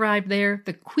 when she arrived there,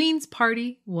 the Queen's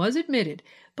party was admitted,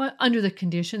 but under the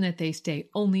condition that they stay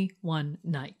only one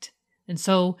night. And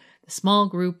so the small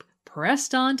group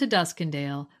pressed on to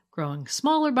Duskendale, growing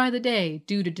smaller by the day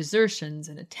due to desertions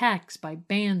and attacks by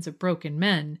bands of broken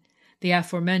men. The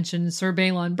aforementioned Sir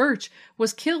Balon Birch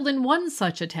was killed in one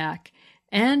such attack,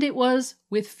 and it was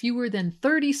with fewer than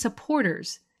 30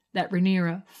 supporters that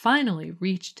Rhaenyra finally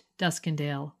reached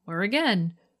Duskendale, where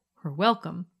again, her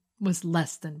welcome was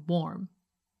less than warm.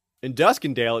 In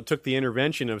Duskendale, it took the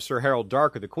intervention of Sir Harold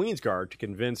Dark of the Queensguard to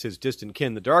convince his distant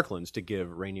kin, the Darklands, to give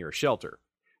Rhaenyra shelter.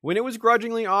 When it was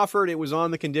grudgingly offered, it was on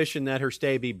the condition that her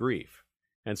stay be brief.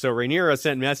 And so Rhaenyra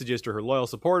sent messages to her loyal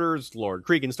supporters, Lord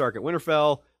Cregan Stark at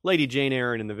Winterfell, Lady Jane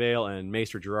Eyre in the Vale, and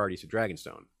Maester Gerardys at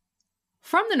Dragonstone.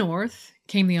 From the north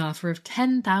came the offer of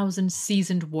 10,000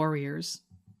 seasoned warriors,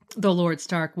 though Lord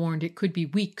Stark warned it could be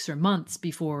weeks or months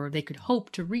before they could hope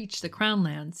to reach the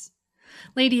Crownlands.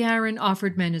 Lady Arryn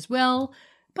offered men as well,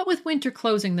 but with winter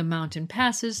closing the mountain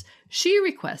passes, she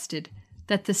requested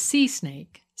that the Sea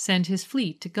Snake send his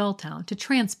fleet to Gulltown to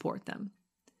transport them.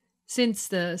 Since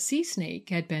the Sea Snake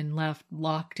had been left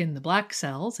locked in the Black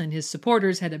Cells and his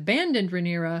supporters had abandoned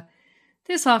Rhaenyra,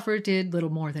 this offer did little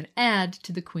more than add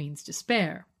to the Queen's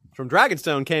despair. From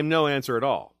Dragonstone came no answer at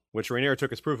all, which Rhaenyra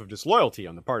took as proof of disloyalty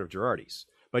on the part of Gerardys.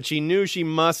 But she knew she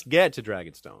must get to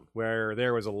Dragonstone, where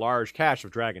there was a large cache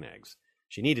of dragon eggs.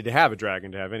 She needed to have a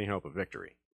dragon to have any hope of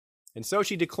victory. And so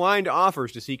she declined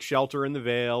offers to seek shelter in the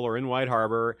Vale or in White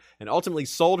Harbor, and ultimately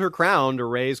sold her crown to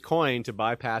raise coin to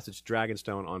buy passage to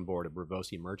Dragonstone on board a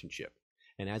Braavosi merchant ship.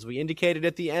 And as we indicated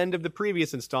at the end of the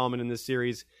previous installment in this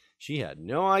series, she had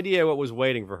no idea what was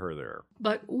waiting for her there.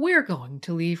 But we're going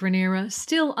to leave Rhaenyra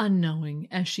still unknowing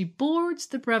as she boards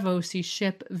the Braavosi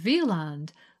ship Violand,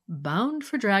 bound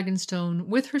for Dragonstone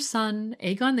with her son,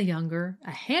 Aegon the Younger,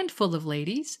 a handful of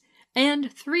ladies,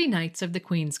 and 3 knights of the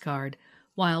Queensguard,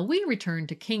 while we return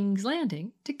to King's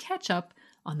Landing to catch up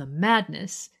on the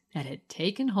madness that had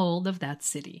taken hold of that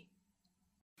city.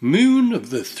 Moon of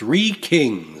the Three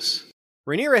Kings.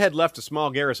 Rhaenyra had left a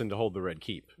small garrison to hold the Red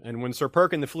Keep, and when Sir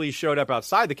Perkin the Fleece showed up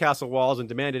outside the castle walls and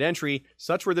demanded entry,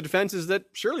 such were the defenses that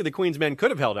surely the Queen's men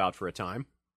could have held out for a time.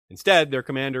 Instead, their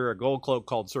commander, a gold cloak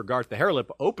called Sir Garth the Harelip,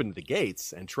 opened the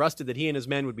gates and trusted that he and his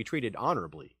men would be treated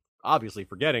honorably, obviously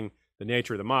forgetting the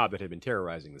nature of the mob that had been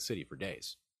terrorizing the city for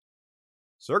days.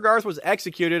 Sir Garth was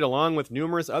executed along with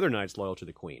numerous other knights loyal to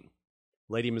the Queen.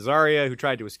 Lady Mysaria, who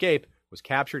tried to escape, was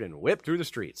captured and whipped through the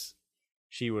streets.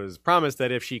 She was promised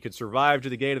that if she could survive to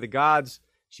the Gate of the Gods,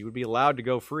 she would be allowed to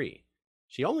go free.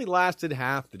 She only lasted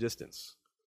half the distance.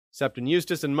 Septon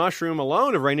Eustace and Mushroom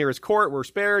alone of Rhaenyra's court were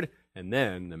spared, and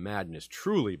then the madness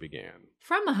truly began.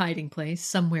 From a hiding place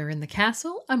somewhere in the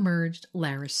castle emerged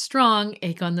Larys Strong,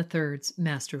 Aegon III's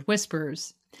Master of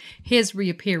Whispers. His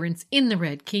reappearance in the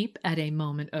Red Keep at a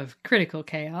moment of critical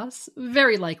chaos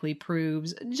very likely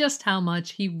proves just how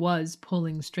much he was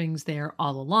pulling strings there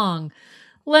all along,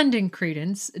 lending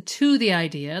credence to the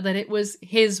idea that it was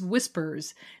his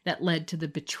whispers that led to the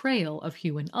betrayal of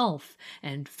Hugh and Ulf,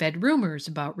 and fed rumors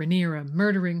about Rhaenyra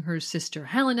murdering her sister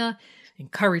Helena,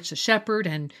 encouraged the shepherd,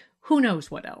 and who knows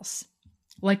what else.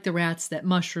 Like the rats that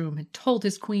Mushroom had told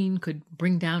his queen could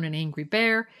bring down an angry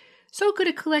bear, so could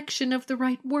a collection of the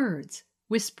right words,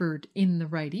 whispered in the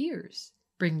right ears,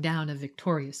 bring down a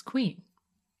victorious queen.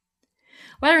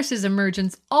 Larys's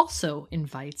emergence also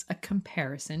invites a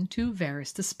comparison to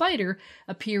Varys the Spider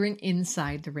appearing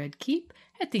inside the Red Keep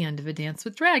at the end of A Dance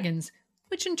with Dragons,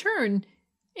 which in turn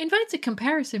invites a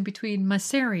comparison between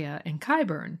Mysaria and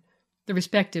Qyburn, the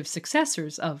respective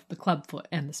successors of the Clubfoot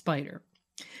and the Spider.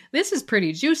 This is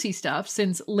pretty juicy stuff,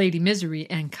 since Lady Misery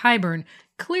and Qyburn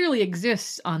clearly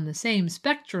exist on the same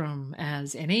spectrum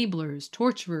as enablers,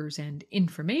 torturers, and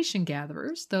information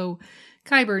gatherers, though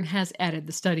Qyburn has added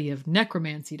the study of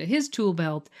necromancy to his tool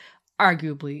belt,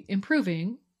 arguably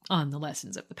improving on the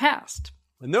lessons of the past.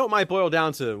 And though it might boil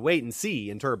down to wait and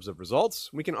see in terms of results,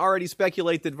 we can already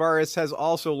speculate that Varys has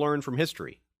also learned from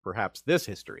history, perhaps this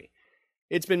history.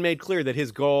 It's been made clear that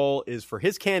his goal is for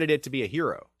his candidate to be a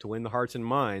hero, to win the hearts and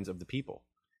minds of the people.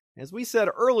 As we said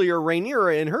earlier,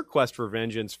 Rhaenyra, in her quest for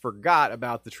vengeance, forgot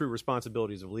about the true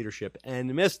responsibilities of leadership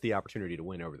and missed the opportunity to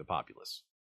win over the populace.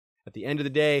 At the end of the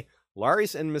day,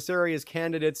 Larys and Mysaria's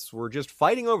candidates were just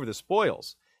fighting over the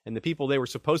spoils, and the people they were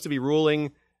supposed to be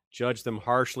ruling judged them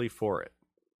harshly for it.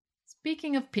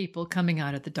 Speaking of people coming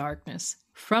out of the darkness,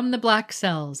 from the Black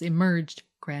Cells emerged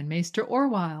Grand Maester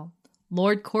Orwyle,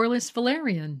 Lord Corlys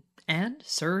Velaryon, and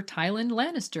Sir Tywin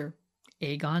Lannister,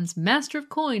 Aegon's Master of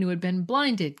Coin, who had been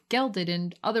blinded, gelded,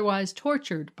 and otherwise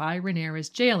tortured by Rhaenyra's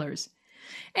jailers.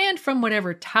 And from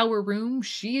whatever tower room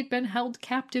she had been held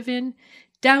captive in,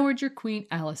 Dowager Queen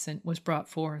Alicent was brought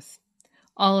forth.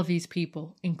 All of these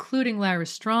people, including Larys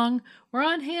Strong, were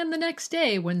on hand the next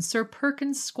day when Sir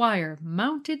Perkin's squire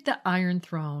mounted the Iron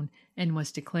Throne and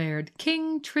was declared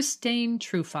King Trystane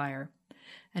Truefire.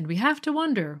 And we have to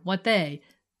wonder what they,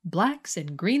 blacks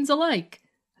and greens alike,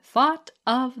 thought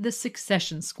of the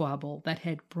succession squabble that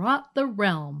had brought the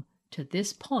realm to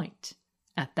this point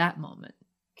at that moment.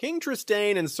 King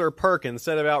Trystane and Sir Perkin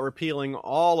set about repealing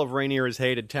all of Rhaenyra's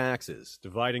hated taxes,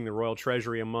 dividing the royal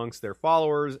treasury amongst their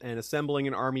followers, and assembling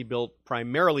an army built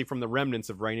primarily from the remnants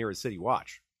of Rhaenyra's city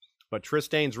watch. But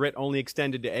Trystane's writ only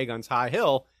extended to Aegon's High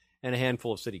Hill and a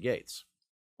handful of city gates.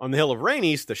 On the Hill of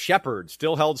Rhaenys, the shepherd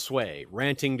still held sway,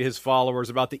 ranting to his followers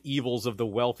about the evils of the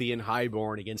wealthy and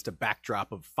highborn against a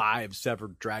backdrop of 5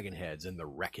 severed dragon heads and the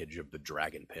wreckage of the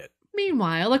dragon pit.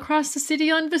 Meanwhile, across the city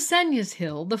on Visenya's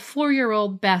Hill, the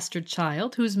 4-year-old bastard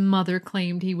child, whose mother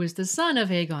claimed he was the son of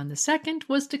Aegon II,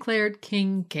 was declared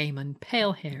King Gaemon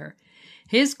Palehair.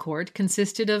 His court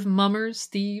consisted of mummers,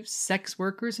 thieves, sex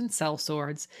workers, and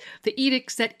sellswords. The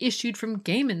edicts that issued from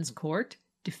Gaemon's court,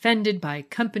 defended by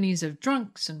companies of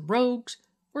drunks and rogues,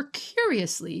 were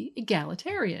curiously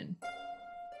egalitarian.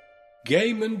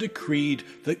 Gaemon decreed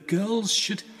that girls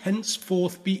should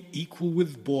henceforth be equal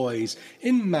with boys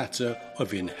in matter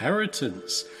of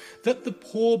inheritance, that the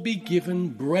poor be given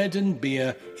bread and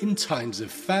beer in times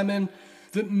of famine,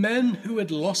 that men who had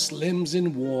lost limbs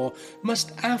in war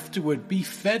must afterward be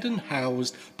fed and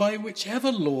housed by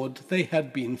whichever lord they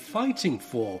had been fighting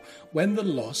for when the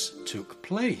loss took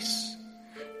place.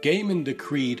 Gaemon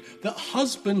decreed that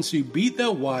husbands who beat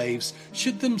their wives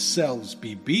should themselves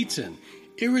be beaten,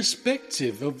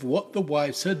 irrespective of what the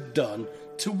wives had done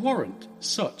to warrant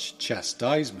such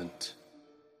chastisement.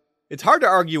 It's hard to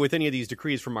argue with any of these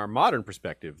decrees from our modern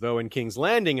perspective, though in King's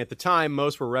Landing at the time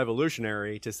most were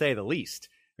revolutionary, to say the least.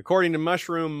 According to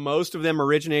Mushroom, most of them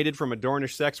originated from a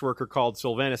Dornish sex worker called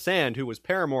Sylvana Sand, who was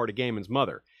paramour to Gaemon's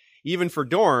mother. Even for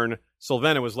Dorne,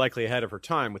 Sylvana was likely ahead of her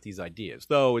time with these ideas,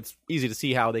 though it's easy to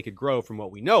see how they could grow from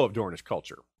what we know of Dornish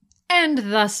culture. And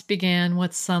thus began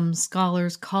what some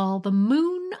scholars call the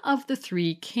Moon of the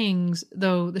Three Kings,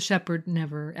 though the shepherd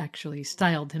never actually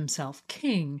styled himself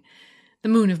king. The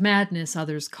Moon of Madness,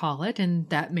 others call it, and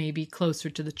that may be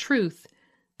closer to the truth.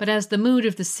 But as the mood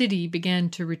of the city began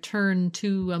to return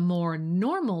to a more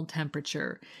normal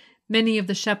temperature, many of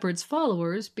the shepherd's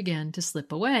followers began to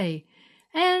slip away.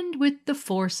 And with the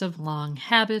force of long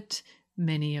habit,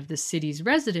 many of the city's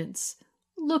residents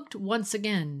looked once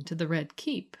again to the Red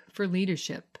Keep for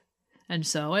leadership. And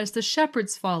so, as the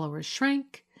shepherd's followers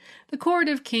shrank, the court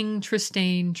of King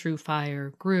Trystane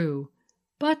Truefire grew.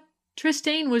 But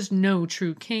Trystane was no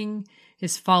true king,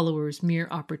 his followers mere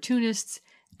opportunists,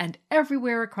 and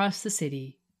everywhere across the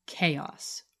city,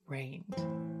 chaos reigned.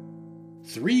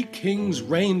 3 kings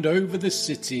reigned over the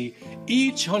city,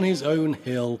 each on his own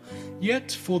hill,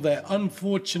 yet for their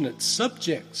unfortunate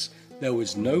subjects there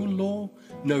was no law,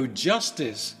 no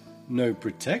justice, no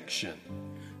protection.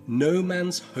 No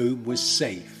man's home was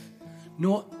safe,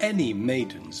 nor any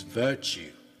maiden's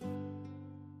virtue.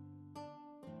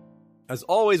 As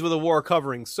always with a war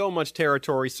covering so much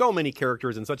territory, so many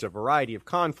characters, and such a variety of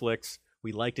conflicts,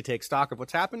 we like to take stock of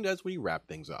what's happened as we wrap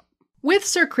things up. With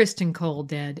Sir Criston Cole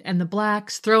dead, and the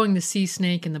Blacks throwing the Sea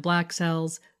Snake in the Black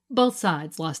Cells, both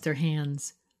sides lost their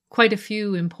hands. Quite a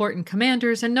few important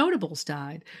commanders and notables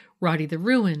died. Roddy the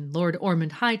Ruin, Lord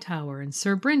Ormond Hightower and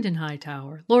Sir Brynden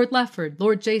Hightower, Lord Lefford,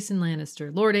 Lord Jason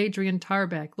Lannister, Lord Adrian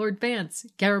Tarbeck, Lord Vance,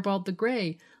 Garibald the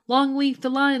Grey, Longleaf the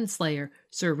Lion Slayer,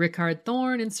 Sir Rickard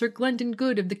Thorne and Sir Glendon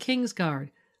Good of the Kingsguard,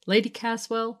 Lady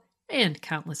Caswell, and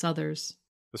countless others.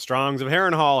 The Strongs of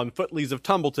Harrenhal and Footleys of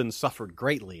Tumbleton suffered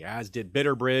greatly, as did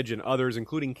Bitterbridge and others,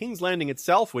 including King's Landing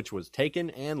itself, which was taken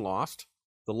and lost.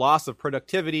 The loss of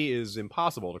productivity is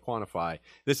impossible to quantify.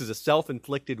 This is a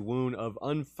self-inflicted wound of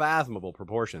unfathomable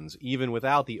proportions, even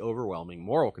without the overwhelming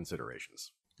moral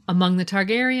considerations. Among the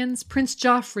Targaryens, Prince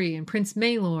Joffrey and Prince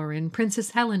Maelor and Princess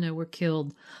Helena were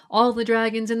killed. All the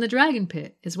dragons in the Dragon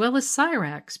Pit, as well as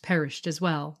Syrax, perished as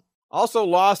well. Also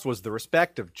lost was the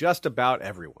respect of just about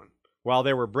everyone. While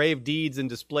there were brave deeds and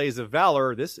displays of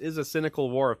valor, this is a cynical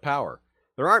war of power.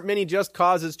 There aren't many just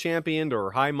causes championed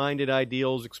or high-minded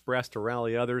ideals expressed to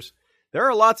rally others. There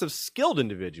are lots of skilled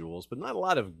individuals, but not a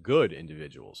lot of good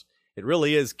individuals. It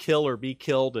really is kill or be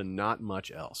killed and not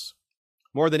much else.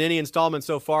 More than any installment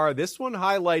so far, this one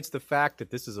highlights the fact that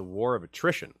this is a war of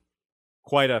attrition.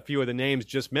 Quite a few of the names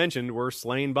just mentioned were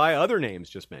slain by other names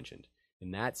just mentioned.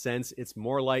 In that sense, it's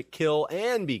more like kill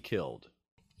and be killed.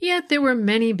 Yet there were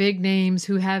many big names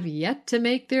who have yet to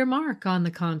make their mark on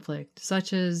the conflict,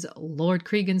 such as Lord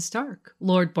Cregan Stark,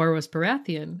 Lord Boros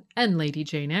Baratheon, and Lady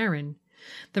Jane Arryn.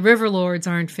 The Riverlords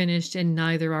aren't finished, and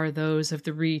neither are those of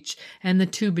the Reach, and the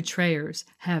two betrayers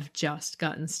have just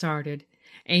gotten started.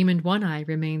 Aemond One-Eye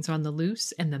remains on the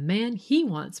loose, and the man he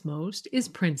wants most is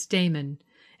Prince Daemon.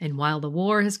 And while the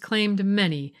war has claimed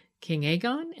many, King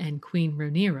Aegon and Queen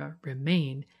Rhaenyra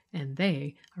remain, and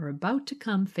they are about to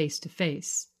come face to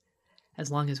face.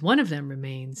 As long as one of them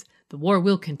remains, the war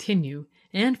will continue,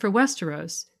 and for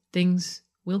Westeros, things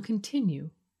will continue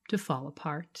to fall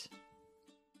apart.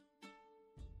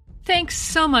 Thanks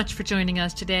so much for joining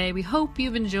us today. We hope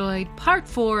you've enjoyed part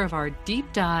 4 of our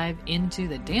deep dive into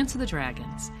the Dance of the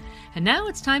Dragons. And now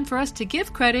it's time for us to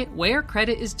give credit where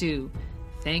credit is due.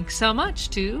 Thanks so much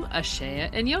to Ashea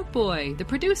and Yolkboy, the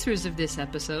producers of this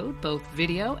episode, both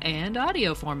video and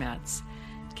audio formats.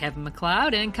 Kevin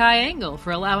MacLeod and Kai Engel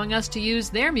for allowing us to use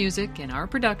their music in our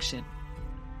production.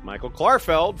 Michael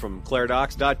Klarfeld from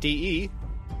clairdocs.de.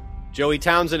 Joey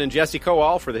Townsend and Jesse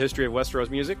Kowal for the history of Westeros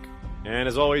music. And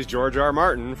as always, George R.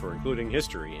 Martin for including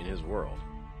history in his world.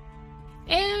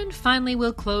 And finally,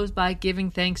 we'll close by giving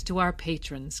thanks to our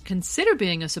patrons. Consider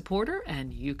being a supporter,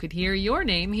 and you could hear your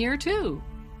name here too.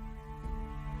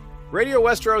 Radio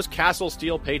Westeros Castle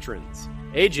Steel patrons: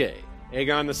 AJ,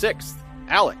 Aegon VI,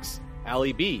 Alex,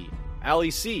 Ali B, Ali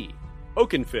C,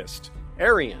 Oakenfist,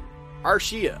 Arian,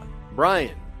 Arshia,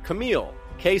 Brian, Camille,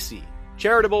 Casey,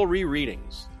 Charitable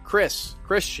Rereadings, Chris,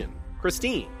 Christian,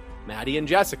 Christine, Maddie and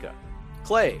Jessica,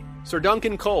 Clay, Sir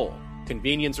Duncan Cole,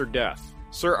 Convenience or Death,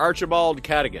 Sir Archibald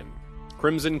Cadigan,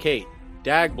 Crimson Kate,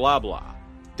 Dag Blah Blah,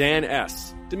 Dan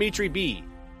S, Dimitri B,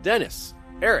 Dennis,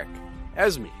 Eric,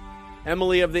 Esme,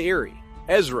 Emily of the Eyrie,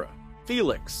 Ezra,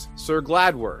 Felix, Sir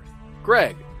Gladworth,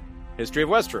 Greg, History of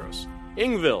Westeros,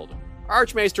 Ingvild,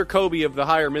 Archmaester Kobe of the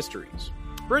Higher Mysteries,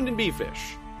 Brendan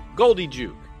Beefish, Goldie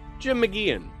Juke, Jim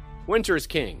McGeehan, Winter's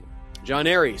King, John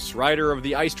Aries, Rider of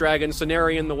the Ice Dragon,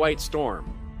 Cenarion the White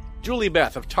Storm, Julie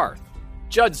Beth of Tarth,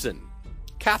 Judson,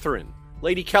 Catherine,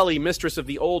 Lady Kelly, Mistress of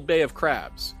the Old Bay of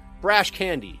Crabs, Brash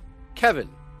Candy, Kevin,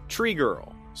 Tree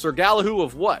Girl, Sir Galahoo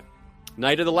of What,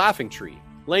 Knight of the Laughing Tree,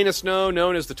 Lena Snow,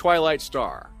 known as the Twilight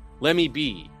Star, Lemmy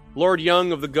B, Lord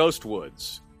Young of the Ghost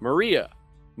Woods, Maria,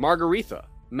 Margaretha,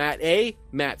 Matt A,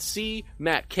 Matt C,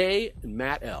 Matt K, and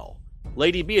Matt L,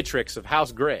 Lady Beatrix of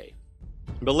House Grey,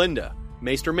 Belinda,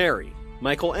 Maester Mary,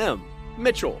 Michael M,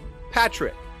 Mitchell,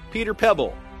 Patrick, Peter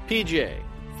Pebble, PJ,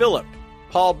 Philip,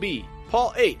 Paul B,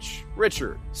 Paul H,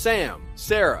 Richard, Sam,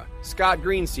 Sarah, Scott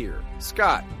Greenseer,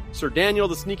 Scott, Sir Daniel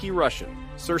the Sneaky Russian,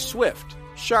 Sir Swift,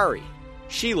 Shari,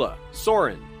 Sheila,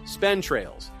 Soren,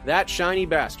 Spentrails, That Shiny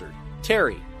Bastard,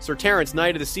 Terry, Sir Terrence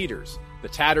Knight of the Cedars, The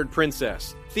Tattered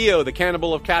Princess, Theo the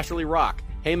Cannibal of Casterly Rock,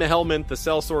 Hema Helminth the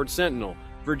Sellsword Sentinel,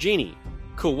 Virginie,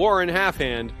 Kilwarren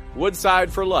Halfhand,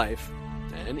 Woodside for Life,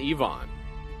 and Yvonne.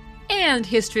 And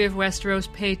History of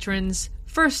Westeros patrons: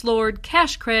 First Lord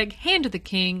Cash Craig, Hand of the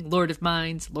King, Lord of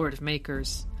Mines, Lord of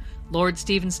Makers. Lord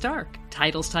Stephen Stark,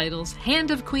 Titles,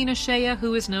 Hand of Queen Ashea,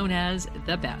 who is known as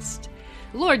the Best.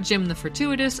 Lord Jim the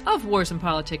Fortuitous of Wars and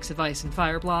Politics of Ice and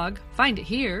Fire blog, find it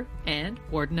here, and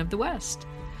Warden of the West.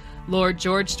 Lord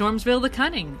George Stormsville the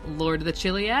Cunning, Lord of the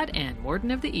Chiliad and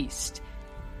Warden of the East.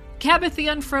 Cabbath the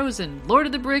Unfrozen, Lord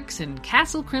of the Bricks and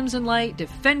Castle Crimson Light,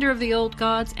 Defender of the Old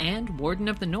Gods and Warden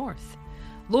of the North.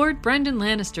 Lord Brendan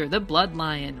Lannister the Blood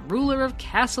Lion, Ruler of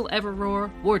Castle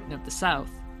Everroar, Warden of the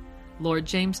South. Lord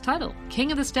James Tuttle,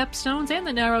 King of the Stepstones and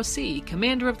the Narrow Sea,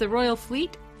 Commander of the Royal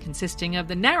Fleet, consisting of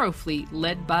the Narrow Fleet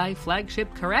led by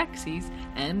flagship Caraxes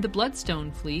and the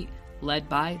Bloodstone Fleet led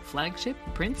by flagship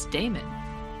Prince Daemon.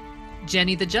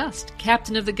 Jenny the Just,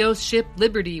 captain of the ghost ship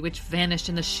Liberty, which vanished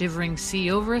in the shivering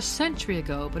sea over a century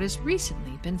ago but has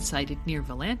recently been sighted near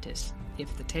Volantis,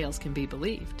 if the tales can be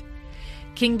believed.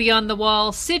 King Beyond the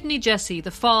Wall, Sidney Jesse, the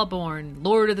Fallborn,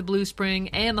 Lord of the Blue Spring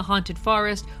and the Haunted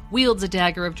Forest, wields a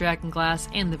dagger of dragonglass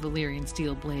and the Valyrian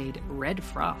steel blade Red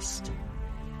Frost.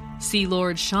 Sea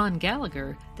Lord Sean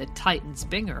Gallagher, the Titan's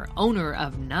Binger, owner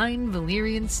of 9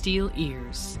 Valyrian steel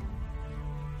ears.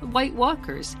 The White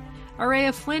Walkers,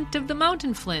 Araya Flint of the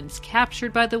Mountain Flints,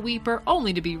 captured by the Weeper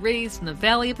only to be raised in the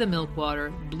Valley of the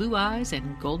Milkwater, Blue Eyes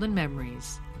and Golden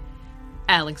Memories.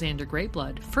 Alexander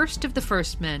Greyblood, first of the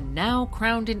First Men, now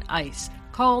crowned in ice,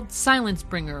 called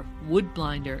Silencebringer,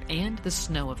 Woodblinder, and the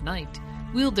Snow of Night,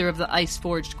 wielder of the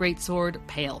ice-forged greatsword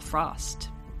Pale Frost.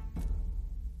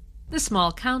 The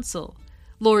Small Council,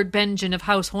 Lord Benjen of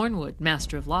House Hornwood,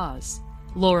 Master of Laws.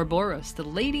 Laura Boros, the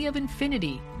Lady of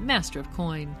Infinity, Master of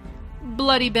Coin.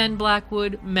 Bloody Ben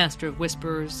Blackwood, Master of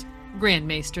Whisperers. Grand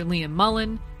Maester Liam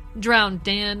Mullen. Drowned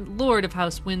Dan, Lord of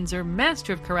House Windsor,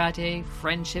 Master of Karate,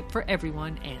 Friendship for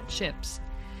Everyone and Ships.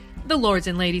 The lords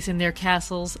and ladies in their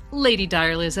castles, Lady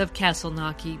Direliz of Castle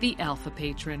Naki, the Alpha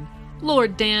Patron.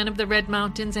 Lord Dan of the Red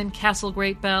Mountains and Castle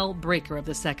Great Bell, Breaker of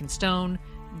the Second Stone.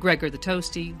 Gregor the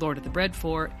Toasty, Lord of the Bread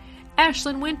Fort.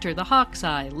 Ashlyn Winter, the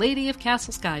Hawk's-Eye, Lady of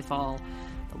Castle Skyfall.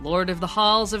 The Lord of the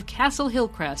Halls of Castle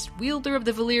Hillcrest, wielder of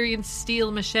the Valyrian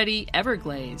steel machete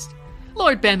Everglazed.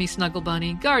 Lord Bammy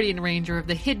Snugglebunny, Guardian Ranger of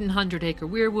the Hidden 100-Acre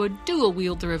Weirwood, dual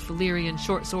wielder of Valyrian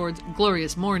short swords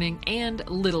Glorious Morning and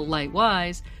Little Light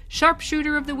Wise,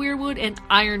 sharpshooter of the Weirwood and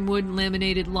Ironwood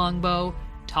laminated longbow,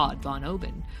 Todd Von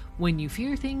Oben. When you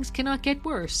fear things cannot get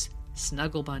worse,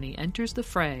 Snugglebunny enters the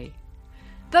fray.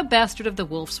 The Bastard of the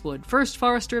Wolfswood, first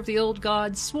Forester of the Old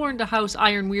Gods, sworn to House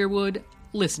Iron Weirwood,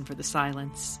 listen for the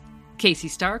silence. Casey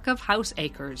Stark of House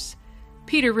Acres.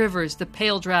 Peter Rivers, the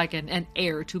Pale Dragon and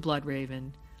heir to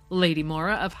Bloodraven. Lady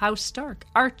Mora of House Stark,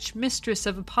 Arch-Mistress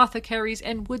of Apothecaries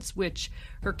and Woods Witch.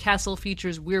 Her castle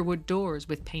features weirwood doors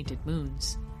with painted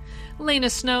moons. Lena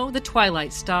Snow, the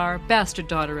Twilight Star, bastard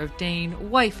daughter of Dane,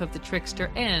 wife of the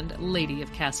Trickster, and Lady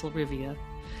of Castle Rivia.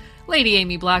 Lady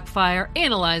Amy Blackfire,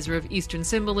 analyzer of Eastern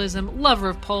symbolism, lover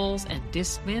of poles, and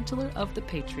dismantler of the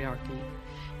patriarchy.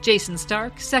 Jason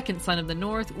Stark, second son of the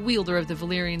North, wielder of the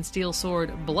Valyrian steel sword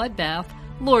Bloodbath,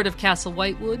 Lord of Castle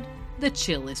Whitewood, the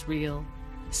chill is real.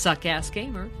 Suck-ass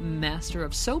gamer, master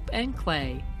of soap and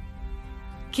clay.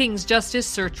 King's Justice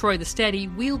Sir Troy the Steady,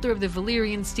 wielder of the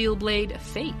Valyrian steel blade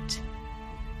Fate.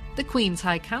 The Queen's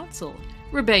High Council,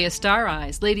 Rebea Star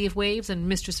Eyes, Lady of Waves and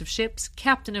Mistress of Ships,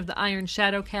 Captain of the Iron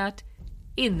Shadow Cat.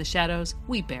 In the shadows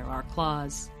we bear our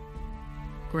claws.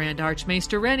 Grand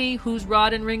Archmaester Rennie, whose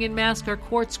rod and ring and mask are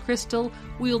quartz crystal,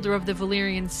 wielder of the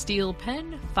Valyrian steel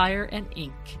pen, fire, and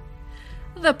ink.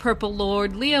 The Purple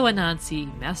Lord Leo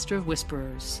Anansi, Master of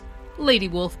Whisperers. Lady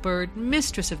Wolfbird,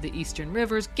 Mistress of the Eastern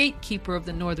Rivers, Gatekeeper of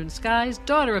the Northern Skies,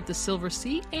 Daughter of the Silver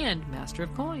Sea, and Master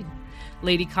of Coin.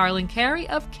 Lady Carlin Carey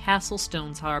of Castle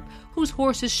Stonesharp, whose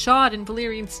horse is shod in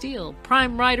Valyrian steel,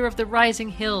 Prime Rider of the Rising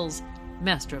Hills,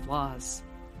 Master of Laws.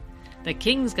 The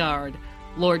Kingsguard,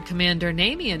 Lord Commander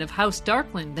Namian of House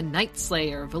Darkland, the Night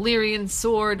Slayer, Valyrian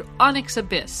Sword, Onyx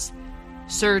Abyss.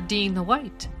 Sir Dean the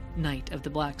White, Knight of the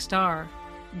Black Star.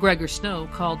 Gregor Snow,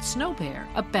 called Snowbear,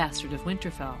 a bastard of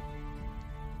Winterfell.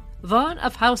 Vaughn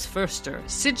of House Furster,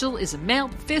 sigil is a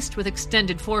mailed fist with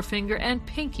extended forefinger and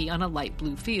pinky on a light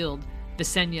blue field.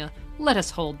 Visenya, let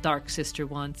us hold Dark Sister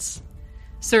once.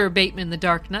 Sir Bateman the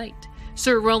Dark Knight.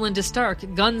 Sir Roland de Stark,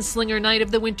 gunslinger knight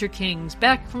of the Winter Kings,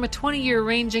 back from a 20-year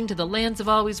ranging to the lands of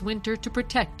always winter to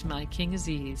protect my King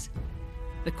Aziz.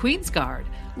 The Queen's Guard,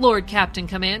 Lord Captain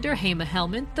Commander Haema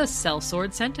Helmont, the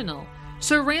Sellsword Sentinel.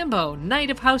 Sir Rambo,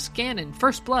 Knight of House Gannon,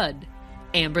 First Blood.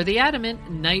 Amber the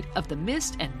Adamant, Knight of the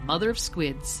Mist and Mother of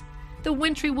Squids. The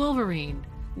Wintry Wolverine,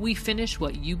 we finish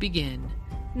what you begin.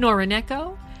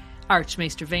 Norineko,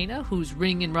 Archmaester Vena, whose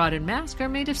ring and rod and mask are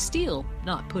made of steel,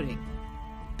 not pudding.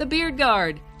 The Beard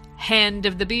Guard, Hand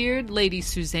of the Beard, Lady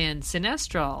Suzanne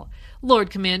Sinestral,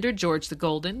 Lord Commander George the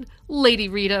Golden, Lady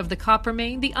Rita of the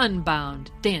Coppermane, the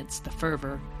Unbound, Dance the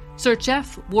Fervor. Sir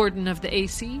Jeff, Warden of the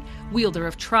AC, wielder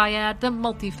of Triad, the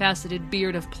multifaceted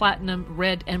beard of platinum,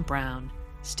 red, and brown.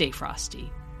 Stay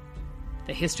frosty.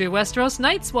 The History of Westeros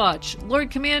Night's Watch,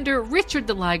 Lord Commander Richard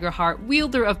the Ligerheart,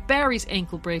 wielder of Barry's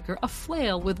Ankle-Breaker, a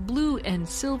flail with blue and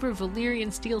silver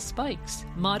Valyrian steel spikes.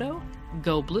 Motto,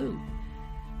 Go Blue.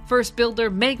 First Builder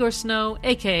Maegor Snow,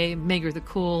 a.k.a. Maegor the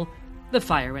Cool, the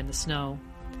Fire and the Snow.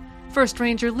 First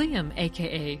Ranger Liam,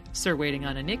 a.k.a. Sir Waiting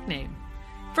on a Nickname.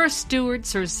 First Steward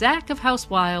Sir Zack of House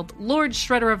Wild, Lord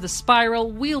Shredder of the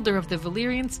Spiral, wielder of the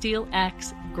Valyrian steel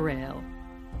axe Grail.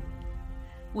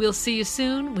 We'll see you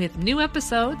soon with new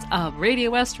episodes of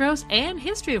Radio Westeros and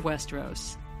History of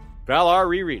Westeros. Valar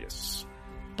Rereadus.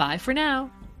 Bye for now.